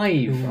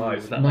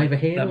 5. Neither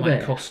here nor there. That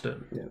might cost it.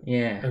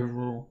 Yeah.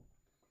 Overall.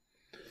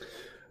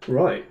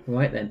 Right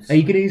then. Are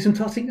you going to do some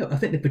totting up? I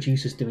think the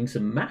producer's doing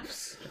some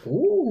maths.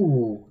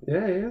 Ooh.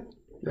 Yeah.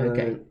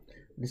 Okay.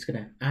 I'm just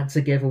going to add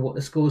together what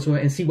the scores were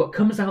and see what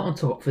comes out on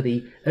top for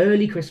the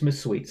early Christmas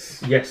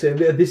sweets. Yes,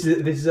 this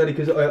is only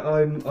because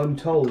I'm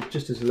told,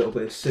 just as a little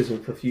bit of sizzle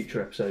for future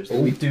episodes,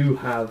 that we do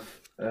have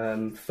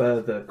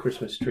further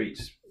Christmas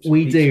treats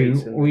We do.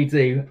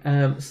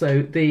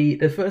 So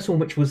the first one,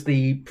 which was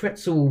the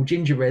pretzel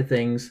gingerbread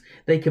things,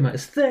 they come out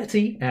as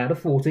 30 out of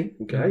 40.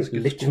 Okay,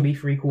 literally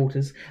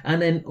 3/4.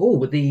 And then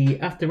the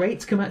After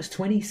Eights come out as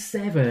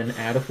 27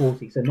 out of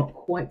 40. So not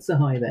quite so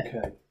high there.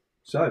 Okay,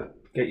 so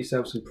get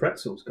yourself some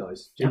pretzels,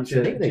 guys.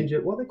 Absolutely.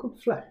 What are they called?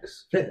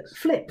 Flips.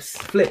 Flips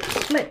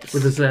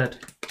with a Z.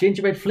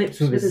 Gingerbread Flips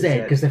with a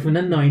Z because they're from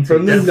the 90s.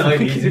 From the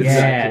 90s, exactly.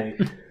 Yeah.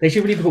 They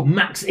should really be called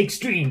Max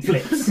Extreme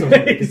Flips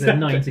because they're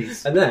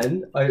 90s. And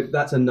then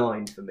that's a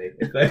 9 for me.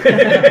 If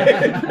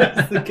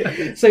that's the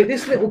case. So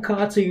this little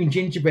cartoon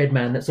gingerbread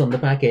man that's on the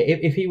packet,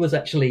 if he was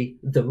actually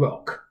The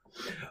Rock.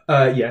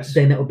 Yes.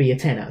 Then it would be a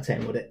 10 out of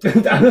 10, would it?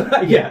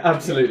 Yeah,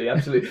 absolutely.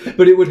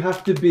 But it would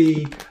have to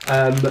be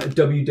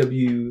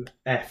WWF/E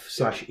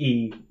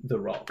The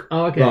Rock,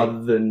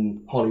 rather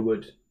than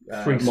Hollywood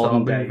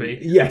modern day movie.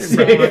 Yes,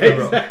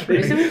 exactly.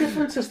 Is there a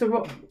difference as The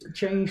Rock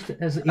changed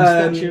as his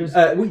stature?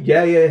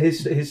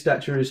 His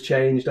stature has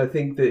changed. I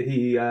think that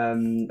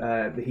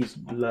he's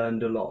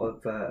learned a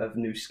lot of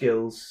new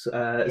skills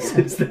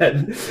since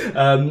then.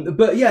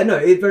 But yeah, no,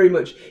 it very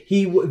much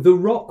The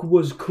Rock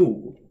was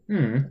cool.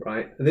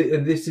 Right,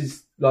 and this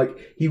is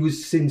he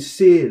was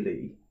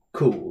sincerely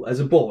cool as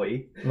a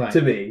boy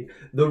to me.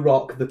 The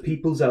Rock, the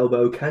people's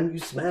elbow. Can you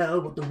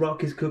smell what The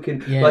Rock is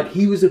cooking? Yeah.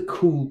 He was a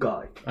cool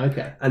guy.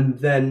 Okay, and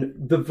then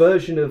the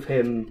version of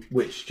him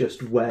which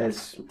just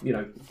wears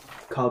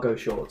cargo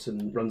shorts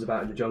and runs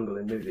about in the jungle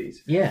in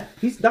movies. Yeah,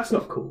 that's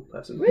not cool,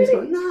 personally.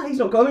 Really? He's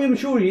not cool. I mean, I'm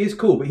sure he is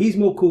cool, but he's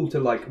more cool to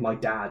my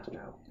dad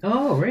now.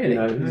 Oh, really?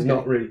 He's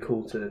not really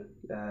cool to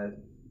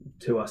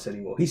us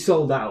anymore. He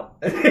sold out.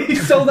 He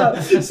sold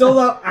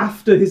out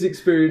after his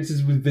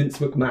experiences with Vince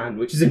McMahon,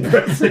 which is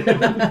impressive.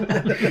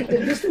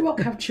 Does The Rock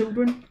have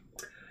children?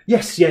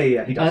 Yes,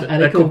 yeah, he does.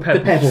 And they're called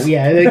the Pebble.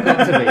 Yeah, they've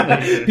got to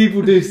be.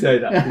 People do say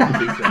that.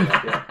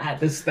 At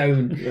the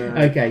Stone.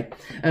 Yeah. Okay.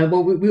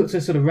 Well, we ought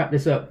to sort of wrap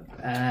this up.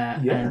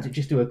 And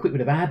just do a quick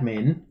bit of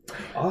admin.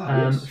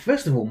 Yes.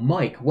 First of all,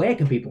 Mike, where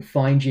can people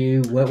find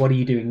you? What are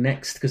you doing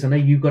next? Because I know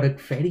you've got a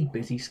fairly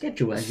busy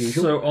schedule as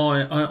usual. So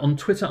I on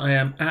Twitter I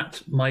am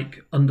at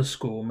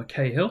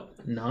Mike_McCahill.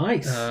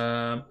 Nice.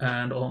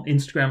 And on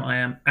Instagram I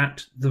am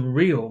at the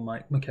real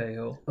Mike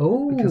McCahill.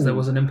 Oh, because there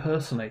was an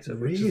impersonator,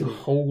 which is a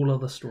whole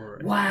other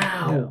story.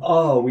 Wow. Yeah.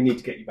 Oh, we need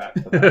to get you back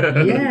for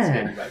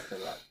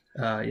that.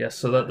 Yes,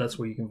 so that's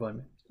where you can find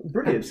me.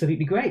 Brilliant.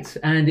 Absolutely great.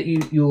 And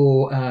you've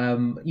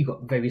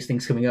got various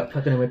things coming up.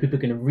 I don't know where people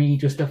are going to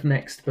read your stuff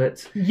next,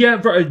 but yeah,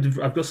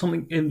 I've got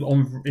something in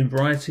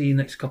Variety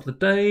next couple of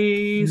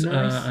days.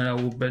 Nice. And I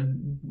will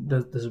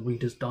there's a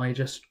Reader's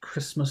Digest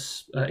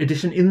Christmas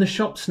edition in the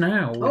shops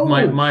now. Oh.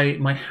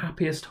 My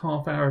happiest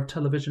half hour of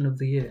television of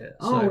the year.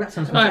 So that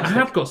sounds fantastic. I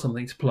have got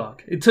something to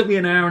plug. It took me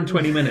an hour and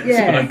 20 minutes,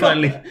 but I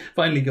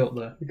finally got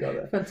there.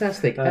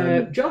 Fantastic.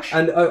 Josh?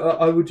 And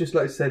I would just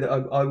like to say that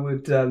I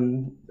would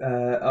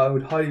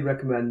highly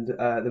recommend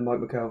the Mike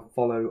McCahill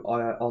follow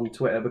on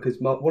Twitter, because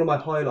one of my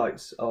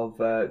highlights of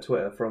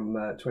Twitter from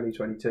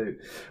 2022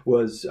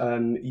 was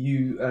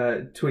you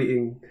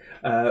tweeting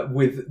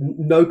with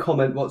no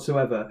comment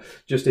whatsoever,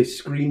 just a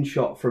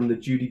screenshot from the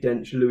Judi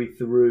Dench Louis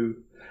Theroux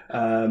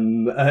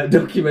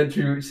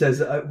documentary, which says,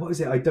 what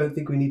is it? I don't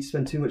think we need to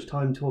spend too much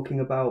time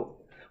talking about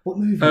what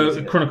movie is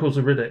it? Chronicles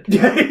of Riddick.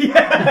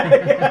 Yeah.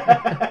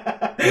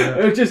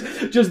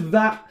 Just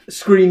that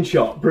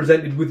screenshot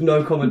presented with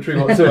no commentary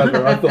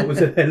whatsoever, I thought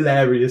was a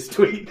hilarious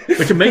tweet.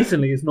 Which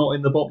amazingly is not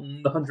in the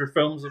bottom 100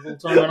 films of all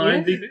time on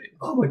IMDb.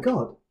 Oh my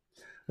god.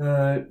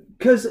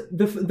 Because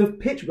the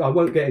Pitch, I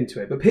won't get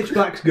into it, but Pitch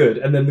Black's good,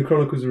 and then the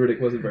Chronicles of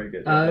Riddick wasn't very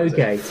good.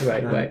 Okay,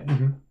 right.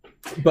 Mm-hmm.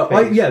 But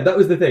that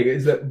was the thing,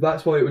 is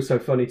that's why it was so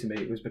funny to me.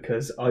 It was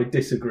because I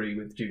disagree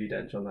with Judi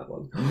Dench on that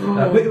one.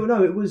 But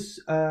it was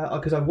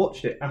because I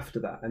watched it after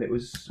that, and it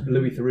was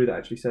Louis Theroux that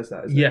actually says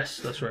that. Yes,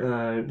 that's right.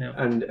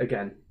 And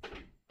again,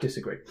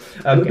 disagree.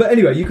 But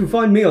anyway, you can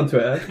find me on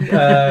Twitter.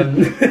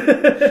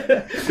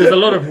 There's a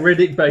lot of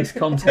Riddick-based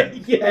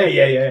content.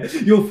 Yeah.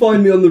 You'll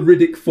find me on the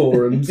Riddick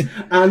forums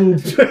and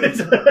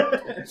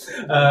Twitter.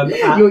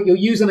 Your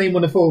username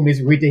on the forum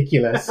is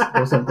ridiculous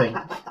or something.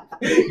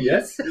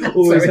 Yes,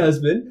 always has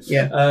been.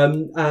 Yeah.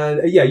 And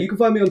you can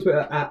find me on Twitter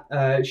at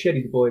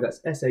Sheddy the Boy.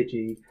 That's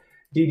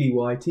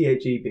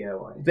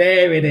SHEDDYTHEBOY.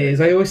 There it is.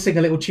 I always sing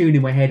a little tune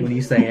in my head when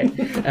you say it.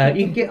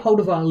 You can get hold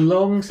of our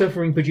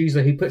long-suffering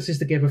producer who puts this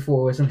together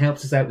for us and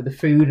helps us out with the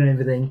food and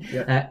everything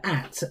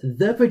at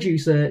the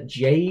producer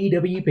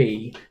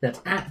JWP.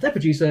 That's at the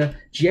producer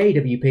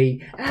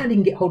JWP. And you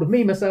can get hold of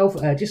me myself.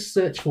 Just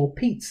search for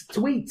Pete's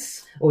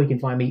Tweets, or you can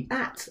find me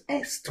at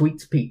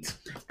STweetsPete.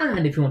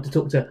 And if you want to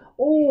talk to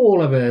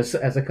all of us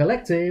as a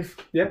collective,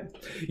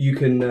 you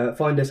can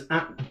find us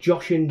at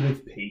Joshin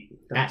with Pete.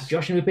 At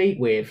Joshin with Pete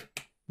with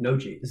no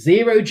G.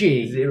 0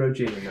 G. 0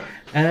 G in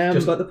that.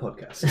 Just like the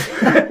podcast.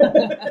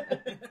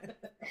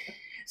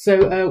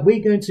 So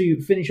we're going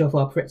to finish off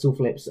our pretzel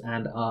flips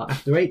and our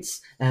after eights.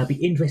 Be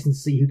interesting to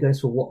see who goes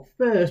for what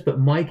first, but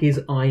Mike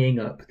is eyeing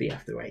up the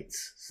after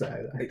eights.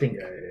 So I think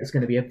it's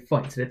going to be a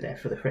fight to the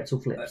death for the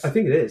pretzel flips. I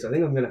think it is. I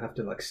think I'm going to have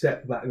to like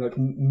step back and like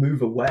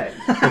move away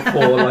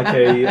before like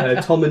a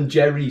Tom and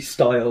Jerry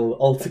style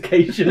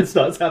altercation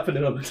starts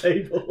happening on the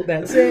table.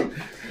 That's it.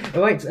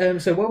 All right.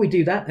 So while we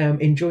do that,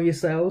 enjoy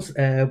yourselves.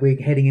 We're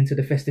heading into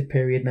the festive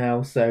period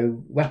now,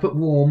 so wrap up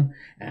warm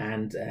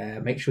and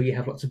make sure you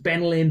have lots of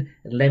Benylin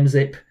and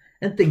Lemsip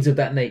and things of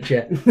that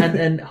nature.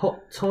 And hot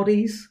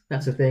toddies,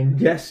 that's a thing.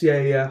 Yes,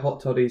 yeah,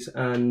 hot toddies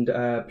and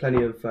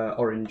plenty of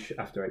orange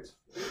after eights.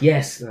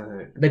 Yes,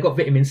 they've got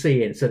vitamin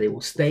C in, so they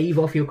will stave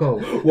off your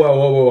cold.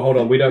 Whoa, hold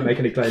on. We don't make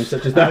any claims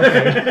such as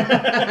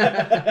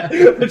that.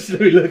 Okay.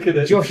 Should we look at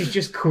it? Josh is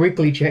just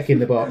quickly checking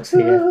the box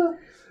here.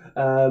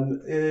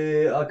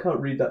 I can't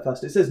read that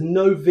fast. It says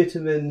no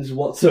vitamins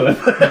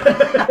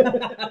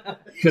whatsoever.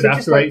 Could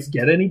after eights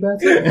get any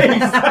better?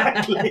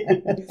 Exactly.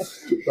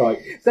 Right.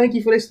 Thank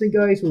you for listening,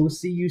 guys. We will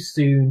see you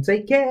soon.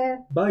 Take care.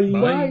 Bye.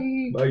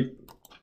 Bye. Bye.